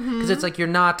up. Because it's like, we're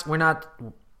not,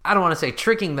 I don't want to say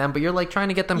tricking them, but you're like trying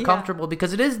to get them comfortable,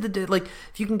 because it is like,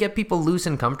 if you can get people loose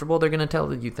and comfortable, they're going to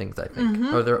tell you things, I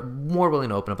think. Or they're more willing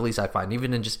to open up, at least I find,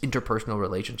 even in just interpersonal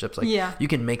relationships. Like, you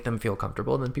can make them feel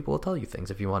comfortable, and then people will tell you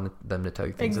things if you want them to tell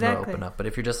you things and they'll open up. But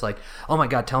if you're just like, oh my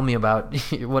God, tell me about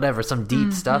whatever, some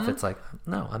deep stuff, it's like,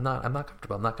 no, I'm not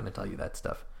comfortable. I'm not going to tell you that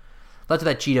stuff. That's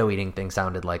what that Cheeto eating thing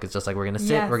sounded like. It's just like, we're going to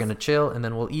sit, we're going to chill, and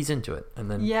then we'll ease into it, and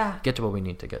then get to what we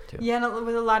need to get to. Yeah, and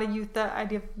with a lot of youth, the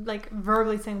idea of like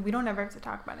verbally saying, we don't ever have to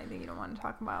talk about anything you don't want to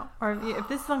talk about. Or if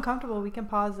this is uncomfortable, we can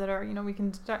pause it, or, we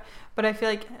can start. But I feel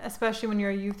like, especially when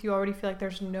you're a youth, you already feel like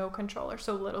there's no control, or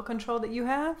so little control that you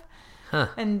have.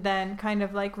 And then kind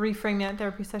of like reframing that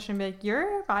therapy session and be like,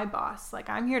 you're my boss. Like,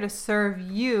 I'm here to serve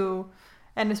you.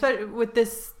 And especially with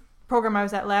this program I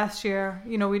was at last year,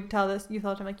 we'd tell this youth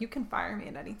all the time, like, you can fire me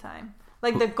at any time.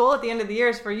 Like, the goal at the end of the year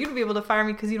is for you to be able to fire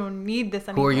me because you don't need this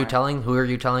anymore. Who are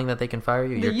you telling that they can fire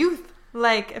you? The youth.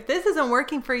 Like, if this isn't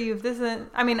working for you,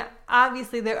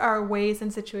 obviously there are ways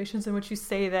and situations in which you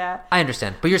say that. I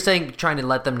understand. But you're trying to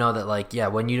let them know that, like,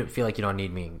 when you feel like you don't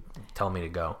need me, tell me to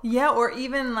go. Yeah, or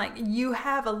even like you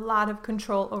have a lot of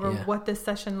control over what this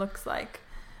session looks like.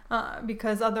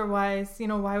 Because otherwise,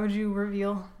 why would you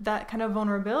reveal that kind of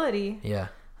vulnerability? Yeah.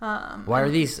 Why are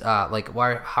these, how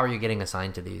are you getting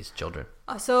assigned to these children?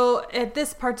 So at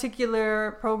this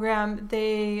particular program,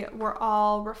 they were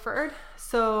all referred.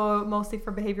 So mostly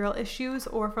for behavioral issues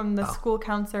or from the school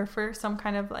counselor for some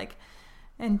kind of like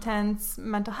intense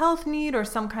mental health need or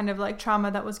some kind of like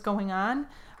trauma that was going on.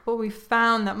 But we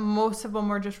found that most of them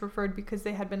were just referred because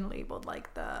they had been labeled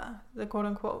like the quote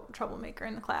unquote troublemaker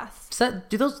in the class.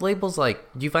 Do those labels do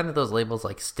you find that those labels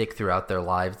like stick throughout their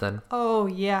lives then? Oh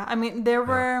yeah. I mean,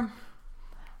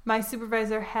 my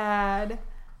supervisor had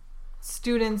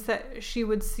students that she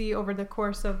would see over the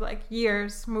course of like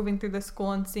years moving through the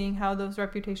school and seeing how those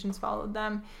reputations followed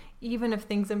them, even if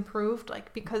things improved,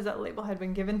 like because that label had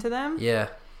been given to them. Yeah.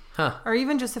 Huh. Or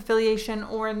even just affiliation,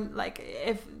 or like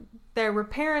if there were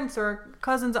parents or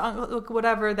cousins, uncles,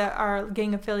 whatever that are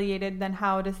gang affiliated, then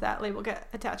how does that label get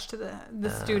attached to the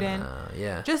student?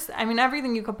 Yeah. Just, I mean,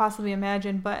 everything you could possibly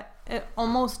imagine, but it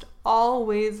almost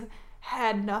always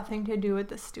had nothing to do with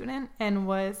the student and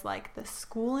was like the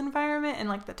school environment and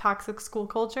like the toxic school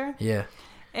culture. Yeah.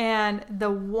 And the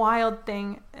wild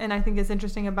thing, and I think is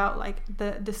interesting about like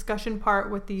the discussion part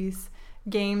with these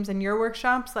games and your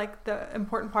workshops, like the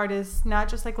important part is not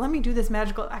just like, let me do this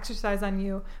magical exercise on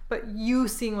you, but you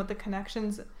seeing what the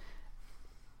connections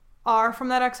are from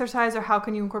that exercise, or how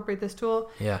can you incorporate this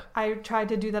tool. Yeah. I tried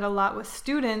to do that a lot with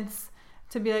students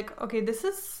to be like, okay, this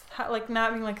is how, like,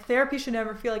 not being like, therapy should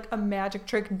never feel like a magic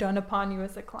trick done upon you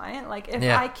as a client. Like if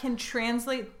I can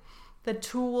translate the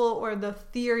tool or the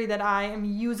theory that I am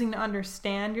using to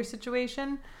understand your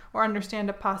situation or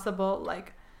understand a possible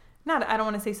like, I don't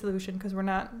want to say solution because we're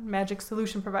not magic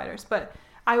solution providers, but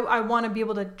I want to be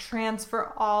able to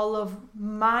transfer all of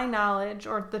my knowledge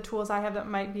or the tools I have that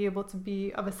might be able to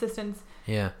be of assistance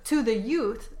to the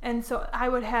youth. And so I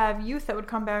would have youth that would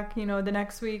come back, the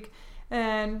next week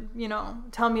and,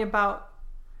 tell me about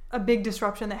a big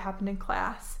disruption that happened in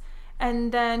class.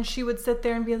 And then she would sit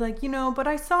there and be like, but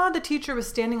I saw the teacher was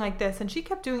standing like this and she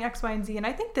kept doing X, Y, and Z. And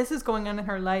I think this is going on in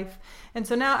her life. And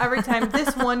so now every time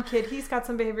this one kid, he's got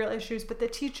some behavioral issues, but the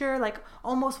teacher like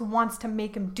almost wants to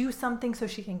make him do something so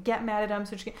she can get mad at him.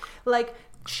 So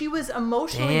she was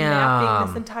emotionally mapping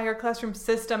this entire classroom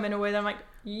system in a way that I'm like,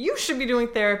 you should be doing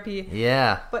therapy.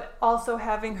 Yeah. But also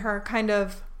having her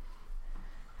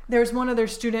there's one other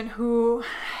student who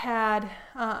had,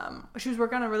 she was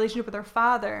working on a relationship with her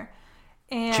father.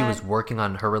 And she was working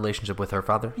on her relationship with her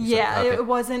father? Yeah, okay.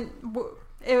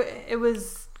 It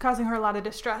was causing her a lot of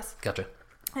distress. Gotcha.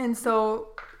 And so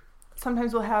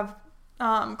sometimes we'll have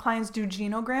clients do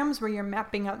genograms where you're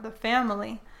mapping out the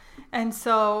family. And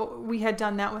so we had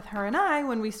done that with her and I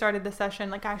when we started the session.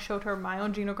 Like I showed her my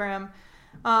own genogram.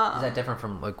 Is that different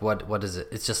from like what is it?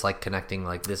 It's just like connecting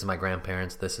like this is my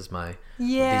grandparents, this is my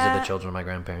these are the children of my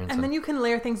grandparents. And then you can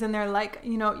layer things in there like,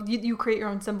 you create your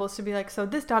own symbols to be like, so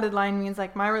this dotted line means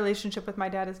like my relationship with my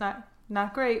dad is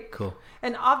not great. Cool.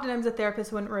 And oftentimes a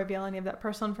therapist wouldn't reveal any of that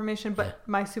personal information, but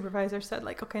my supervisor said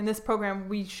like, okay, in this program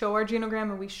we show our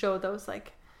genogram and we show those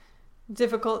like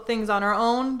difficult things on our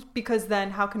own, because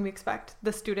then how can we expect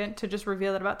the student to just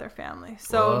reveal it about their family?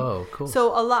 So cool. So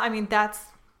a lot, I mean, that's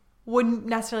wouldn't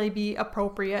necessarily be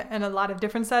appropriate in a lot of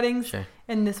different settings. Sure.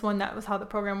 In this one, that was how the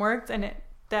program worked. And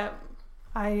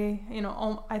I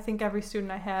think every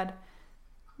student I had,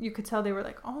 you could tell they were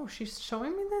like, oh, she's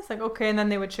showing me this? Like, okay. And then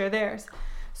they would share theirs.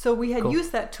 So we had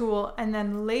used that tool. And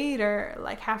then later,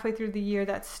 like halfway through the year,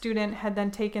 that student had then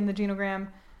taken the genogram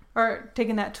or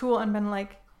taken that tool and been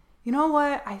like, you know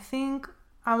what? I think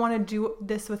I want to do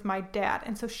this with my dad.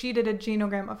 And so she did a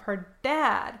genogram of her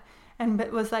dad. And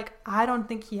it was like, I don't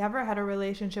think he ever had a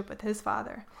relationship with his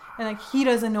father. And like, he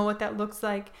doesn't know what that looks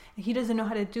like. And he doesn't know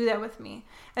how to do that with me.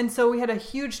 And so we had a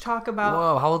huge talk about...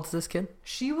 Whoa, how old is this kid?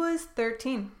 She was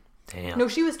 13. Damn. No,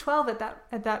 she was 12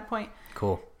 at that point.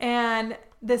 Cool. And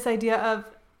this idea of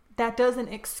that doesn't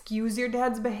excuse your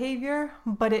dad's behavior,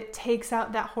 but it takes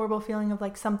out that horrible feeling of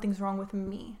like something's wrong with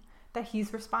me, that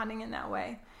he's responding in that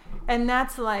way. And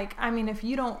that's like, I mean, if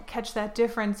you don't catch that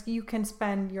difference, you can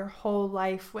spend your whole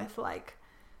life with like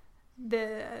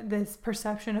this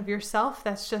perception of yourself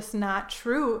that's just not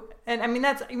true. And I mean,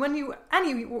 that's when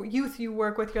any youth you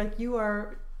work with, you're like, you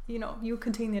are, you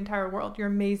contain the entire world. You're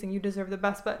amazing. You deserve the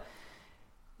best. But,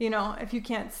 if you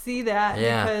can't see that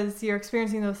because you're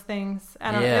experiencing those things,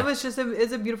 I don't know. It was just,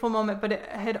 it's a beautiful moment, but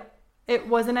it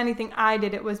wasn't anything I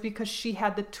did. It was because she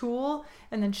had the tool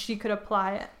and then she could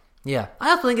apply it. Yeah, I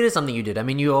also think it is something you did. I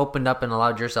mean, you opened up and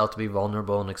allowed yourself to be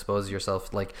vulnerable and expose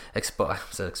yourself, like,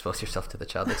 expose yourself to the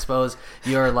child, expose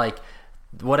your, like,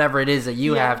 whatever it is that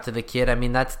you have to the kid. I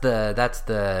mean, that's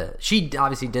the, she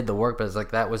obviously did the work, but it's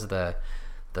like, that was the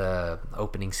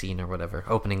opening scene or whatever,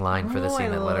 opening line for the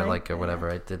scene that let her, like, or whatever.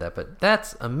 I did that, but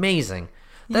that's amazing.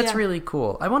 That's really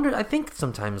cool. I think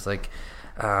sometimes, like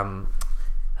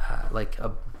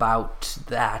about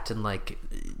that and, like,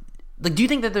 do you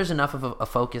think that there's enough of a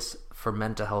focus for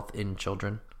mental health in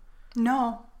children?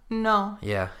 No.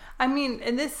 Yeah. I mean,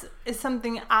 and this is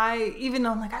something even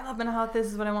though I'm like, I love mental health, this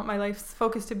is what I want my life's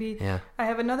focus to be. Yeah. I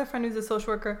have another friend who's a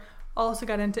social worker, also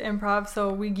got into improv,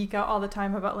 so we geek out all the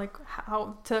time about, like,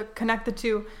 how to connect the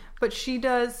two. But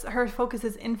her focus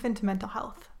is infant mental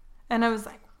health. And I was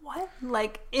like, what?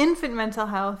 Like, infant mental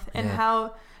health and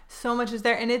how so much is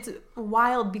there. And it's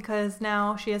wild because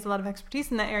now she has a lot of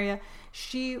expertise in that area.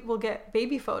 She will get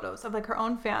baby photos of, like, her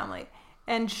own family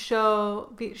and she'll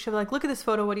be like, look at this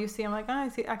photo. What do you see? I'm like, I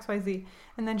see XYZ.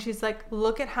 And then she's like,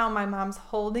 look at how my mom's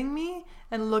holding me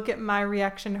and look at my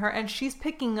reaction to her. And she's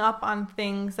picking up on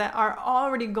things that are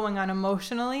already going on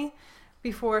emotionally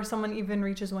before someone even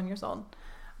reaches 1 year old.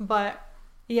 But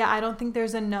yeah, I don't think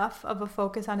there's enough of a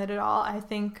focus on it at all. I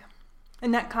think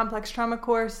in that complex trauma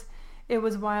course, it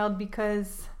was wild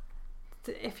because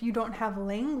if you don't have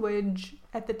language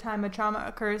at the time a trauma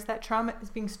occurs, that trauma is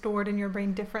being stored in your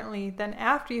brain differently than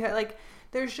after you had, like,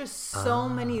 there's just so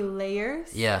many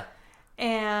layers. Yeah.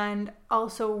 And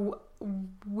also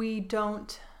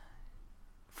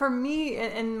for me,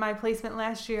 in my placement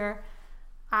last year,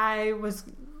 I was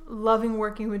loving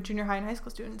working with junior high and high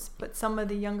school students, but some of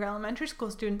the younger elementary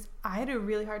school students, I had a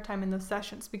really hard time in those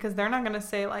sessions because they're not going to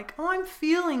say, like, oh, I'm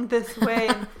feeling this way.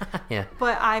 Yeah.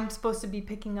 But I'm supposed to be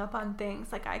picking up on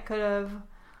things. Like, I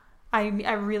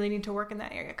really need to work in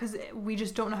that area because we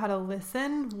just don't know how to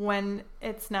listen when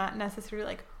it's not necessarily,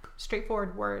 like,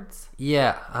 straightforward words.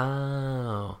 Yeah.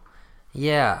 Oh.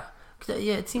 Yeah.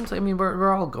 Yeah, it seems like, I mean,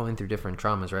 we're all going through different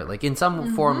traumas, right? Like, in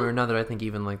some form or another, I think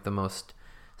even, like, the most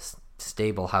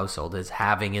stable household is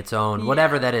having its own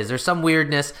whatever that is. There's some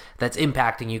weirdness that's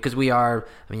impacting you because we are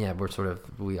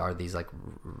these, like,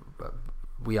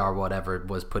 we are whatever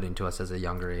was put into us as a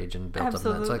younger age and built up.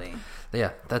 That's like,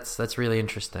 yeah, that's really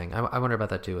interesting. I wonder about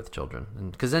that too with children,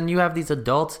 because then you have these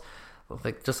adults,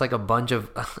 like, just like a bunch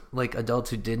of like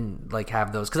adults who didn't, like,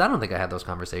 have those, because I don't think I had those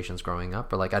conversations growing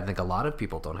up, or, like, I think a lot of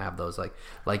people don't have those,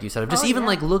 like you said, of just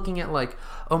like looking at, like,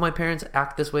 oh, my parents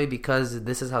act this way because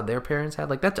this is how their parents had,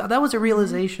 like, that was a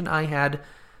realization I had,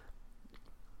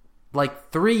 like,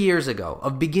 3 years ago,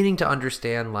 of beginning to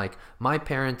understand, like, my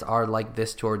parents are like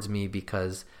this towards me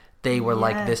because they were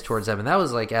like this towards them. And that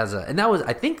was, like, and that was,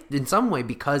 I think, in some way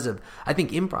because of, I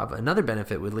think improv, another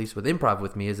benefit, at least with improv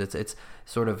with me, is it's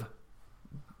sort of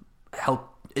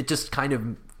help, it just kind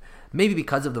of, maybe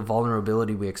because of the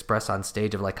vulnerability we express on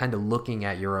stage, of, like, kind of looking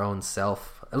at your own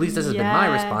self. At least this has been my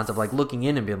response, of, like, looking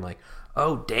in and being like,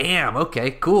 oh, damn,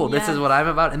 okay, cool, this is what I'm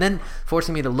about. And then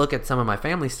forcing me to look at some of my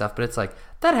family stuff. But it's like,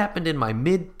 that happened in my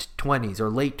mid-20s or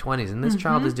late 20s, and this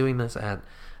child is doing this at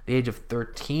the age of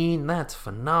 13. That's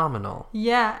phenomenal.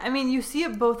 Yeah, I mean, you see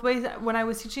it both ways. When I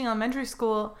was teaching elementary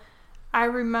school, I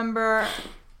remember,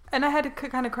 and I had to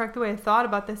kind of correct the way I thought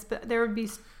about this, but there would be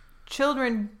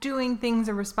children doing things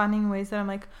or responding in ways that I'm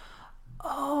like,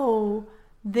 oh,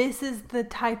 this is the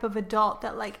type of adult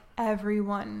that, like,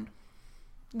 everyone,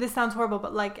 this sounds horrible,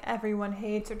 but, like, everyone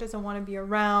hates or doesn't want to be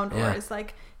around, or is,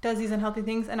 like, does these unhealthy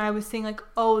things. And I was seeing, like,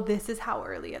 oh, this is how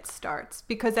early it starts,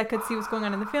 because I could see what's going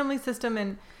on in the family system,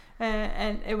 and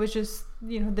it was just,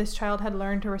 this child had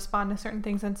learned to respond to certain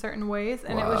things in certain ways,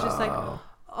 and it was just like,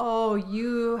 oh,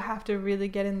 you have to really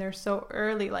get in there so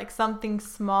early. Like, something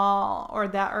small or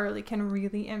that early can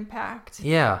really impact.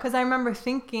 Yeah. Because I remember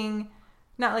thinking,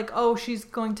 not like, oh, she's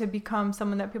going to become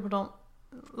someone that people don't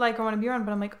like or want to be around,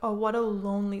 but I'm like, oh, what a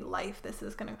lonely life this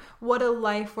is going to, what a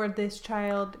life where this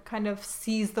child kind of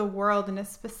sees the world in a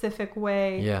specific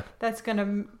way. Yeah. That's going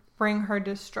to bring her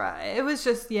distress. It was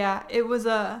just,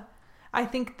 I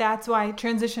think that's why I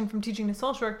transitioned from teaching to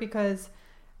social work, because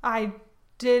I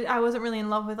wasn't really in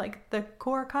love with, like, the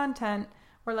core content,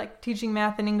 or, like, teaching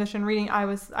math and English and reading.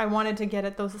 I wanted to get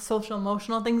at those social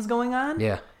emotional things going on.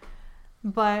 Yeah.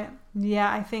 But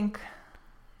yeah, I think.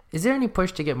 Is there any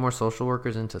push to get more social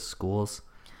workers into schools?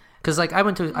 Because, like,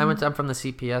 I'm from the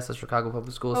CPS, the Chicago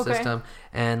Public School System,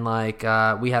 and, like,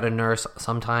 we had a nurse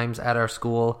sometimes at our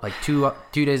school, like, two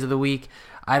days of the week.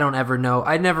 I don't ever know.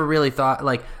 I never really thought,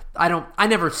 like, I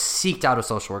never seeked out a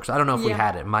social worker, so I don't know if we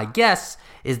had it. My guess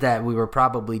is that we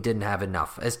probably didn't have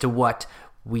enough as to what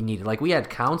we needed, like, we had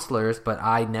counselors, but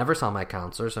I never saw my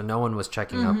counselor, so no one was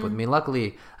checking up with me.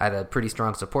 Luckily, I had a pretty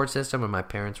strong support system, and my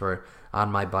parents were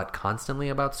on my butt constantly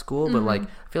about school. But like,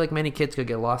 I feel like many kids could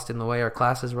get lost in the way. Our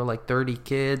classes were like 30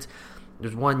 kids.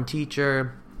 There's one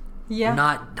teacher.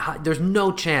 There's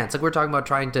no chance. Like, we're talking about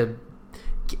trying to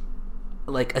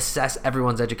like assess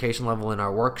everyone's education level in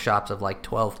our workshops of like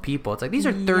 12 people. It's like, these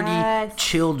are 30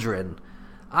 children.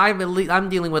 I'm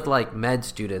dealing with like med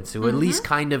students who at least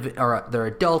kind of they're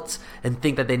adults and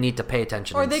think that they need to pay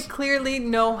attention. Or they clearly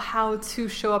know how to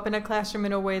show up in a classroom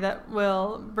in a way that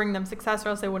will bring them success, or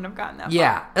else they wouldn't have gotten that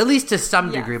far. At least to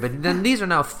some degree. But then these are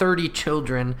now 30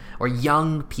 children or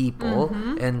young people,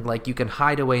 and like, you can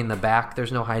hide away in the back.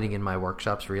 There's no hiding in my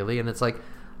workshops, really. And it's like,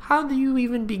 how do you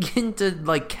even begin to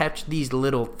like catch these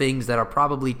little things that are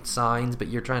probably signs, but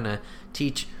you're trying to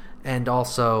teach and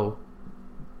also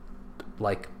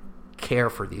like care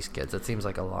for these kids? It seems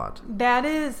like a lot.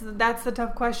 That's the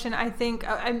tough question. I think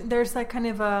there's like kind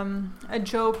of a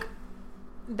joke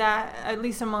that, at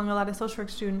least among a lot of social work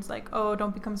students, like, oh,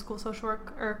 don't become a school social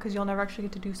worker because you'll never actually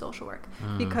get to do social work.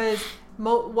 Because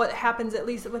what happens, at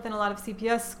least within a lot of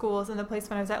CPS schools, in the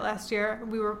placement I was at last year,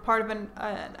 we were part of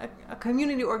a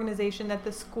community organization that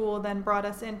the school then brought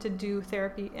us in to do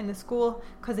therapy in the school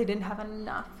because they didn't have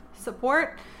enough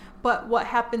support. But what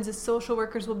happens is social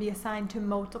workers will be assigned to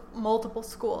multiple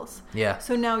schools. Yeah.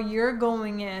 So now you're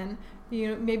going in,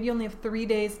 maybe you only have 3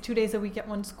 days, 2 days a week at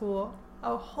one school,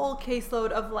 a whole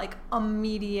caseload of like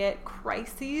immediate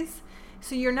crises.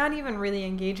 So you're not even really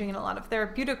engaging in a lot of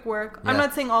therapeutic work. Yeah. I'm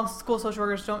not saying all school social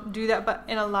workers don't do that, but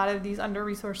in a lot of these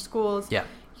under-resourced schools,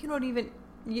 you don't even,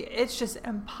 it's just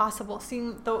impossible.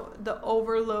 Seeing the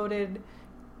overloaded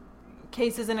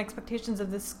cases and expectations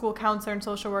of the school counselor and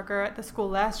social worker at the school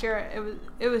last year,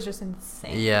 it was just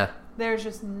insane. Yeah. There's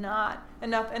just not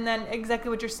enough. And then exactly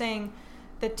what you're saying,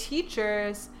 the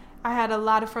teachers, I had a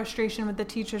lot of frustration with the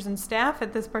teachers and staff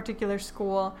at this particular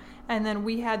school. And then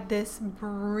we had this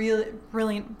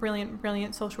brilliant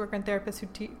social worker and therapist who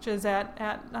teaches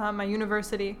at my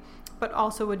university, but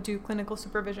also would do clinical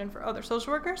supervision for other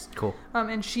social workers. Cool.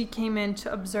 And she came in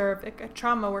to observe a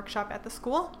trauma workshop at the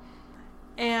school.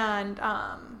 And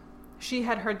she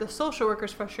had heard the social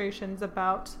workers' frustrations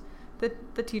about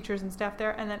the teachers and staff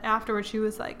there. And then afterwards, she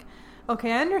was like,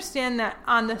 okay, I understand that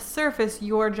on the surface,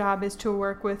 your job is to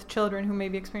work with children who may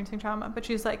be experiencing trauma. But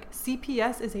she's like,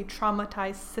 CPS is a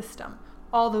traumatized system.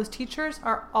 All those teachers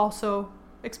are also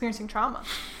experiencing trauma.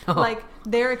 Like,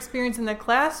 their experience in the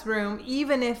classroom,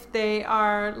 even if they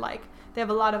are like, they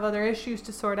have a lot of other issues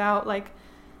to sort out, like,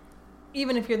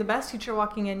 even if you're the best teacher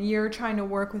walking in, you're trying to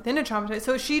work within a traumatized.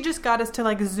 So she just got us to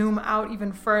like zoom out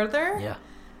even further. Yeah.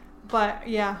 But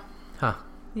yeah. Huh.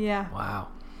 Yeah. Wow.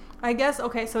 I guess,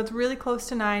 okay, so it's really close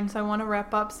to 9, so I want to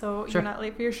wrap up so you're not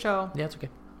late for your show. Yeah, it's okay.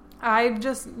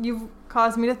 You've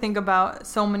caused me to think about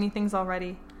so many things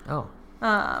already. Oh,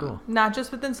 cool. Not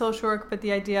just within social work, but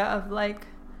the idea of like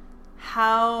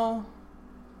how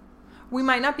we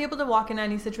might not be able to walk in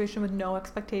any situation with no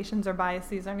expectations or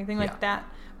biases or anything like that.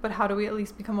 But how do we at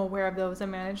least become aware of those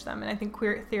and manage them? And I think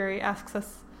queer theory asks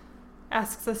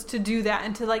us to do that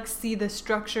and to like see the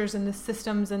structures and the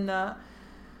systems and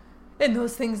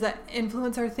those things that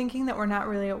influence our thinking that we're not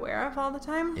really aware of all the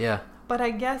time. Yeah. But I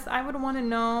guess I would want to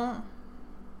know,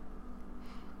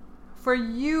 for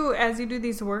you, as you do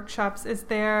these workshops, is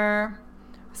there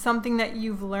something that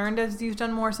you've learned as you've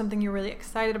done more, something you're really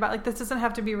excited about? Like, this doesn't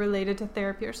have to be related to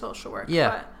therapy or social work. Yeah.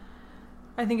 But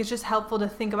I think it's just helpful to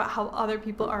think about how other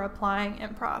people are applying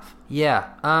improv. Yeah.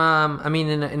 I mean,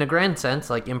 in a grand sense,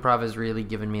 like, improv has really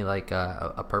given me like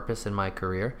a purpose in my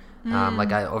career.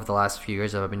 Like, over the last few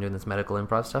years, I've been doing this medical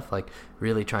improv stuff, like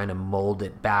really trying to mold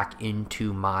it back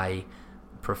into my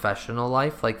professional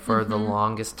life, like for the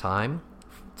longest time.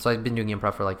 So I've been doing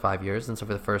improv for like 5 years. And so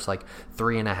for the first like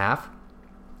 3.5,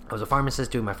 I was a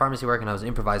pharmacist doing my pharmacy work, and I was an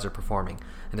improviser performing.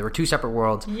 And there were two separate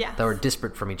worlds that were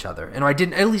disparate from each other. And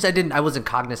I wasn't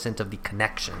cognizant of the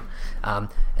connection. And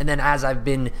then as I've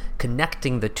been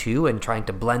connecting the two and trying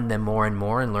to blend them more and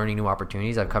more and learning new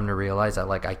opportunities, I've come to realize that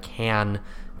like I can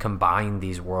combine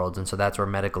these worlds. And so that's where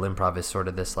medical improv is sort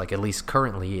of this, like, at least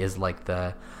currently, is like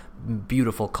the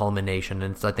beautiful culmination.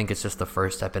 And I think it's just the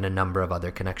first step in a number of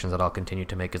other connections that I'll continue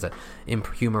to make. Is that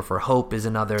Humor for Hope is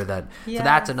another that so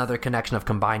that's another connection of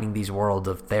combining these worlds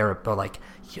of therapy, like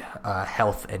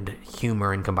health and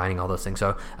humor, and combining all those things.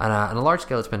 So on a large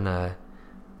scale, it's been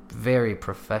very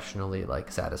professionally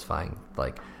like satisfying.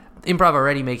 Like, improv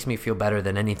already makes me feel better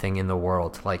than anything in the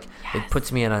world. Like, it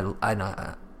puts me in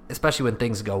a especially when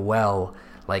things go well.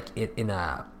 like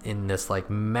in this like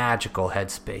magical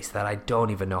headspace that I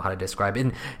don't even know how to describe.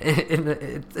 And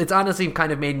it's honestly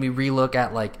kind of made me relook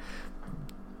at like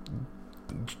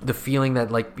the feeling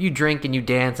that like you drink and you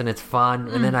dance and it's fun,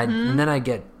 and then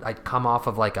I come off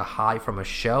of like a high from a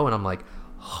show, and I'm like,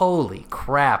 holy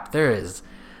crap, there is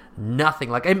nothing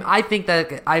like. I think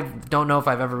that I don't know if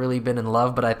I've ever really been in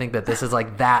love, but I think that this is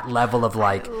like that level of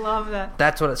like. I love that.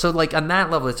 That's what. So like on that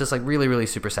level, it's just like really, really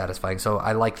super satisfying. So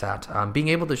I like that. Being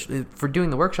able to for doing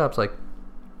the workshops, like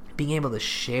being able to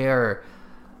share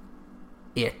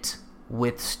it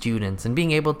with students and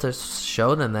being able to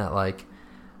show them that like,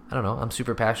 I don't know, I'm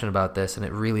super passionate about this, and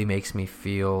it really makes me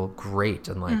feel great.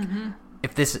 And like,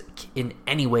 if this in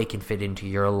any way can fit into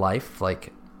your life,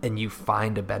 like, and you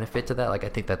find a benefit to that, like, I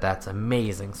think that that's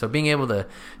amazing. So being able to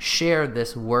share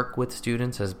this work with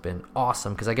students has been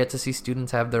awesome, because I get to see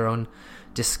students have their own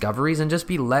discoveries and just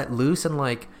be let loose. And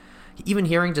like, even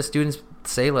hearing just students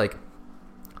say like,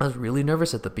 I was really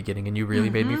nervous at the beginning, and you really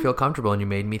made me feel comfortable, and you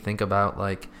made me think about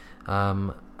like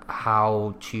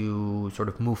how to sort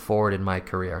of move forward in my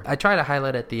career. I try to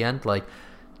highlight at the end, like,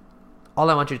 all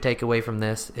I want you to take away from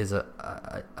this is a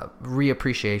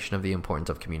reappreciation of the importance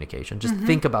of communication. Just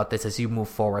think about this as you move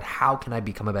forward. How can I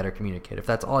become a better communicator? If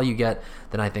that's all you get,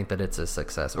 then I think that it's a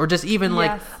success. Or just even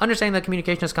like understanding that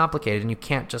communication is complicated, and you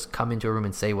can't just come into a room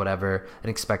and say whatever and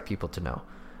expect people to know.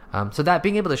 So that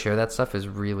being able to share that stuff is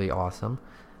really awesome.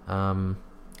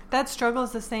 That struggle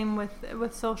is the same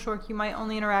with social work. You might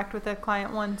only interact with a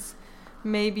client once.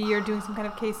 Maybe you're doing some kind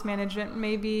of case management.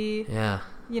 Maybe,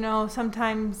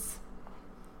 sometimes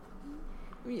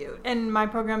in my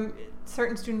program,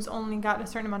 certain students only got a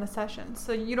certain amount of sessions.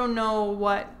 So you don't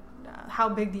know how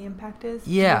big the impact is.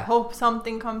 Yeah. You hope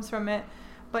something comes from it.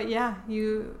 But yeah,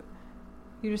 you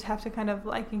just have to kind of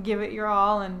like give it your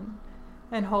all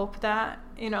and hope that,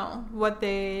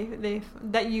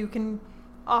 that you can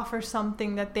offer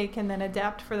something that they can then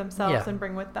adapt for themselves and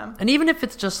bring with them. And even if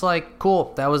it's just like,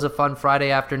 cool, that was a fun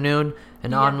Friday afternoon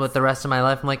and on with the rest of my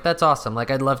life, I'm like, that's awesome. Like,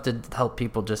 I'd love to help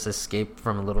people just escape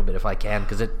from a little bit if I can,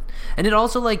 because it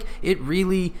also like, it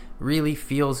really, really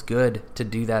feels good to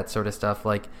do that sort of stuff.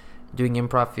 Like, doing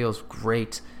improv feels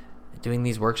great. Doing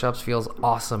these workshops feels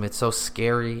awesome. It's so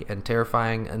scary and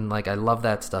terrifying, and like, I love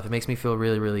that stuff. It makes me feel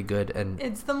really, really good. And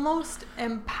it's the most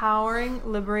empowering,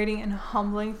 liberating, and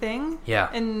humbling thing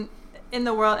in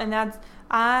the world. And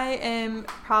I am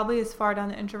probably as far down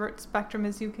the introvert spectrum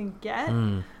as you can get.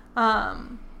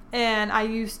 And I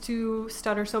used to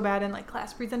stutter so bad in like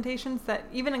class presentations that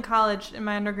even in college, in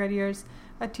my undergrad years,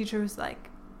 a teacher was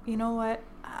like, you know what,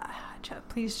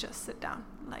 please just sit down.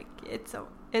 Like, it's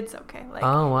okay. Like,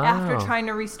 after trying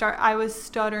to restart, I was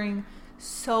stuttering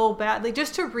so badly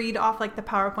just to read off like the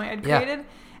PowerPoint I'd created.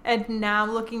 And now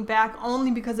looking back,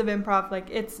 only because of improv, like,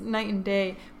 it's night and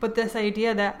day. But this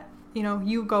idea that,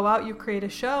 you go out, you create a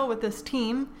show with this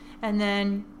team, and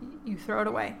then you throw it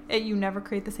away. You never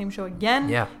create the same show again.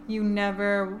 Yeah. You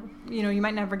never, you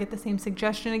might never get the same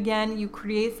suggestion again. You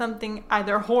create something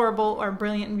either horrible or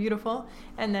brilliant and beautiful,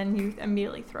 and then you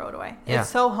immediately throw it away. Yeah.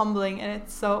 It's so humbling, and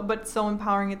but so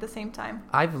empowering at the same time.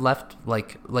 I've left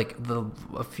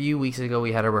a few weeks ago,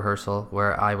 we had a rehearsal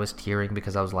where I was tearing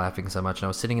because I was laughing so much, and I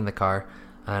was sitting in the car,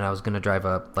 and I was going to drive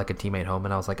a teammate home,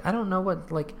 and I was like, I don't know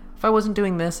what, like, if I wasn't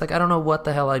doing this, like, I don't know what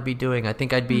the hell I'd be doing. I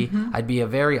think I'd be a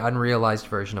very unrealized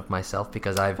version of myself,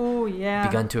 because I've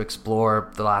begun to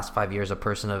explore the last 5 years a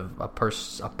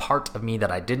part of me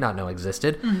that I did not know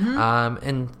existed.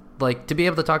 And like, to be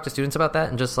able to talk to students about that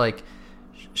and just like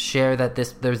share that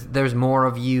there's more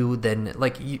of you than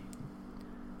like you.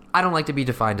 I don't like to be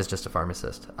defined as just a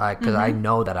pharmacist, because I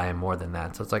know that I am more than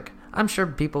that. So it's like, I'm sure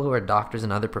people who are doctors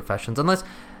and other professions, unless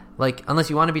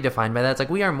you want to be defined by that, it's like,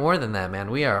 we are more than that, man.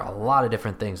 We are a lot of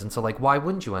different things. And so like, why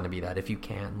wouldn't you want to be that if you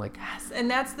can? Like, yes. And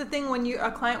that's the thing, when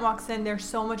a client walks in, there's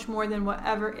so much more than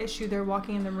whatever issue they're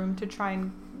walking in the room to try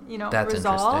and, that's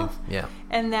resolve. Interesting. Yeah.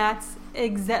 And that's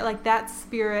like that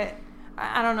spirit.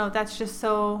 I don't know. That's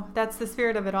the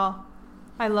spirit of it all.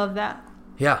 I love that.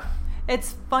 Yeah.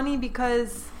 It's funny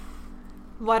because,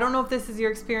 I don't know if this is your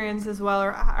experience as well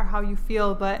or how you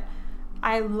feel, but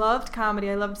I loved comedy.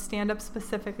 I loved stand-up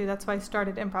specifically. That's why I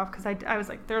started improv, because I was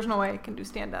like, there's no way I can do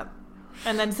stand-up.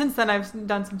 And then since then I've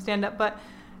done some stand-up, but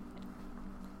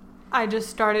I just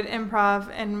started improv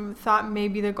and thought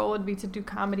maybe the goal would be to do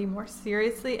comedy more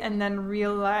seriously, and then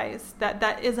realized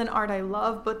that is an art I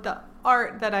love, but the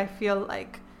art that I feel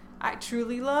like I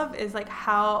truly love is like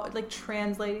how, like,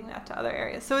 translating that to other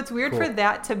areas. So it's weird for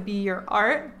that to be your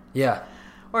art. Yeah.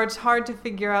 Or it's hard to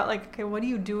figure out, like, okay, what do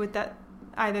you do with that,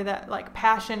 either that like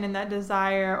passion and that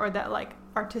desire or that like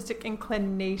artistic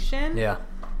inclination. Yeah.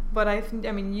 But I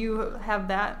mean, you have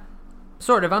that.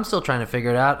 Sort of. I'm still trying to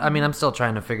figure it out. I mean, I'm still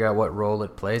trying to figure out what role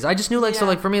it plays. I just knew, like, so,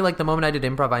 like, for me, like, the moment I did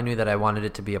improv, I knew that I wanted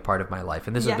it to be a part of my life.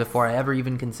 And this was before I ever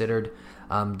even considered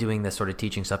doing this sort of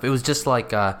teaching stuff. It was just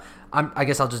like, I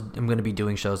guess I'm going to be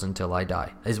doing shows until I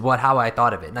die, is how I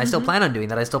thought of it. And I still plan on doing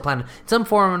that. I still plan, in some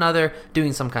form or another,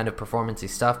 doing some kind of performance-y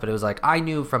stuff. But it was like, I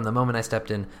knew from the moment I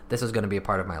stepped in, this was going to be a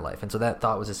part of my life. And so that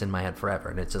thought was just in my head forever.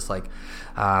 And it's just, like,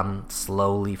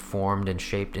 slowly formed and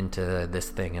shaped into this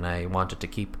thing. And I wanted to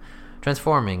keep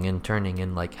transforming and turning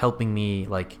and, like, helping me,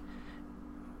 like,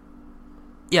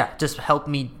 just help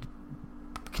me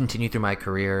continue through my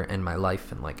career and my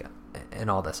life and, like, and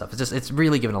all that stuff. It's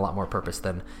really given a lot more purpose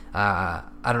than I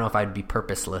don't know if I'd be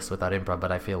purposeless without improv,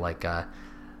 but I feel like I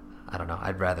don't know,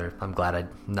 I'm glad I'm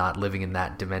not living in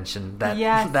that dimension,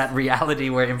 that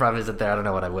reality where improv isn't there. I don't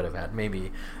know what I would have had.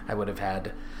 Maybe I would have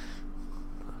had,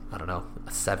 I don't know,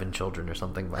 7 children or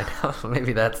something by now.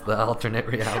 Maybe that's the alternate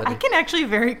reality. I can actually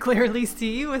very clearly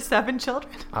see you with 7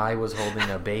 children. I was holding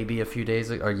a baby a few days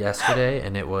ago, or yesterday,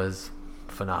 and it was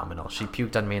phenomenal. She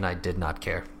puked on me and I did not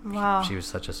care. Wow. She was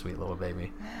such a sweet little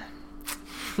baby.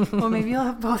 Well, maybe you'll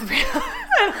have both.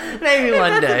 Maybe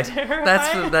one day.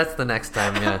 That's the next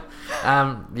time.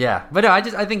 Yeah. But no,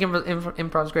 I think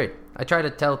improv's great. I try to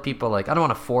tell people, like, I don't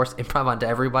want to force improv onto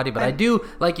everybody, but I do,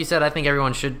 like you said, I think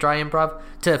everyone should try improv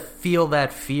to feel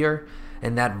that fear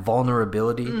and that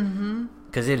vulnerability,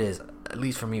 because it is, at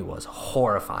least for me, was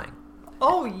horrifying.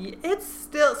 Oh, it's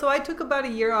still. So I took about a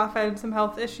year off. I had some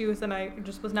health issues and I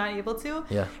just was not able to.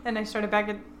 Yeah. And I started back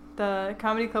at the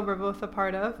comedy club we're both a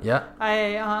part of. Yeah. I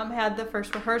had the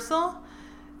first rehearsal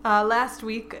last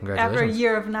week after a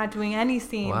year of not doing any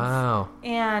scenes. Wow.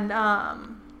 And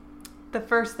the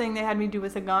first thing they had me do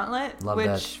was a gauntlet. Love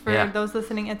which that. For those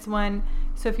listening, it's when,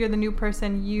 so if you're the new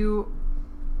person,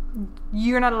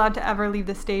 you're not allowed to ever leave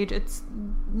the stage. It's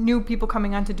new people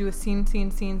coming on to do a scene,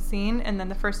 and then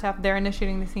the first half they're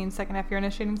initiating the scenes, second half you're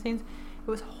initiating the scenes. It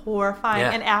was horrifying.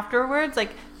 And afterwards,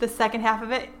 like, the second half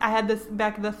of it, I had this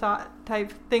back of the thought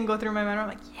type thing go through my mind.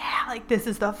 I'm like, this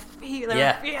is the feel. Feel it.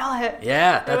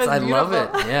 Yeah, I love it.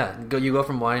 Yeah, you go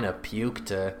from wanting to puke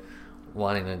to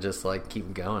wanting to just, like,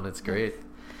 keep going. It's great.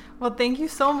 Well, thank you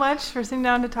so much for sitting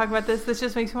down to talk about this. This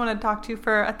just makes me want to talk to you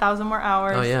for 1,000 more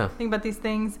hours. Oh, yeah. Think about these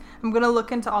things. I'm going to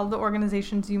look into all the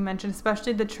organizations you mentioned,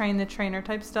 especially the train the trainer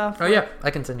type stuff. Oh, yeah. I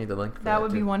can send you the link for that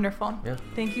would be wonderful. Yeah.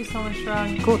 Thank you so much,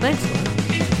 Sharag. Cool. Thanks.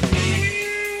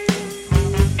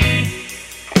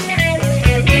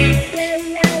 Yeah.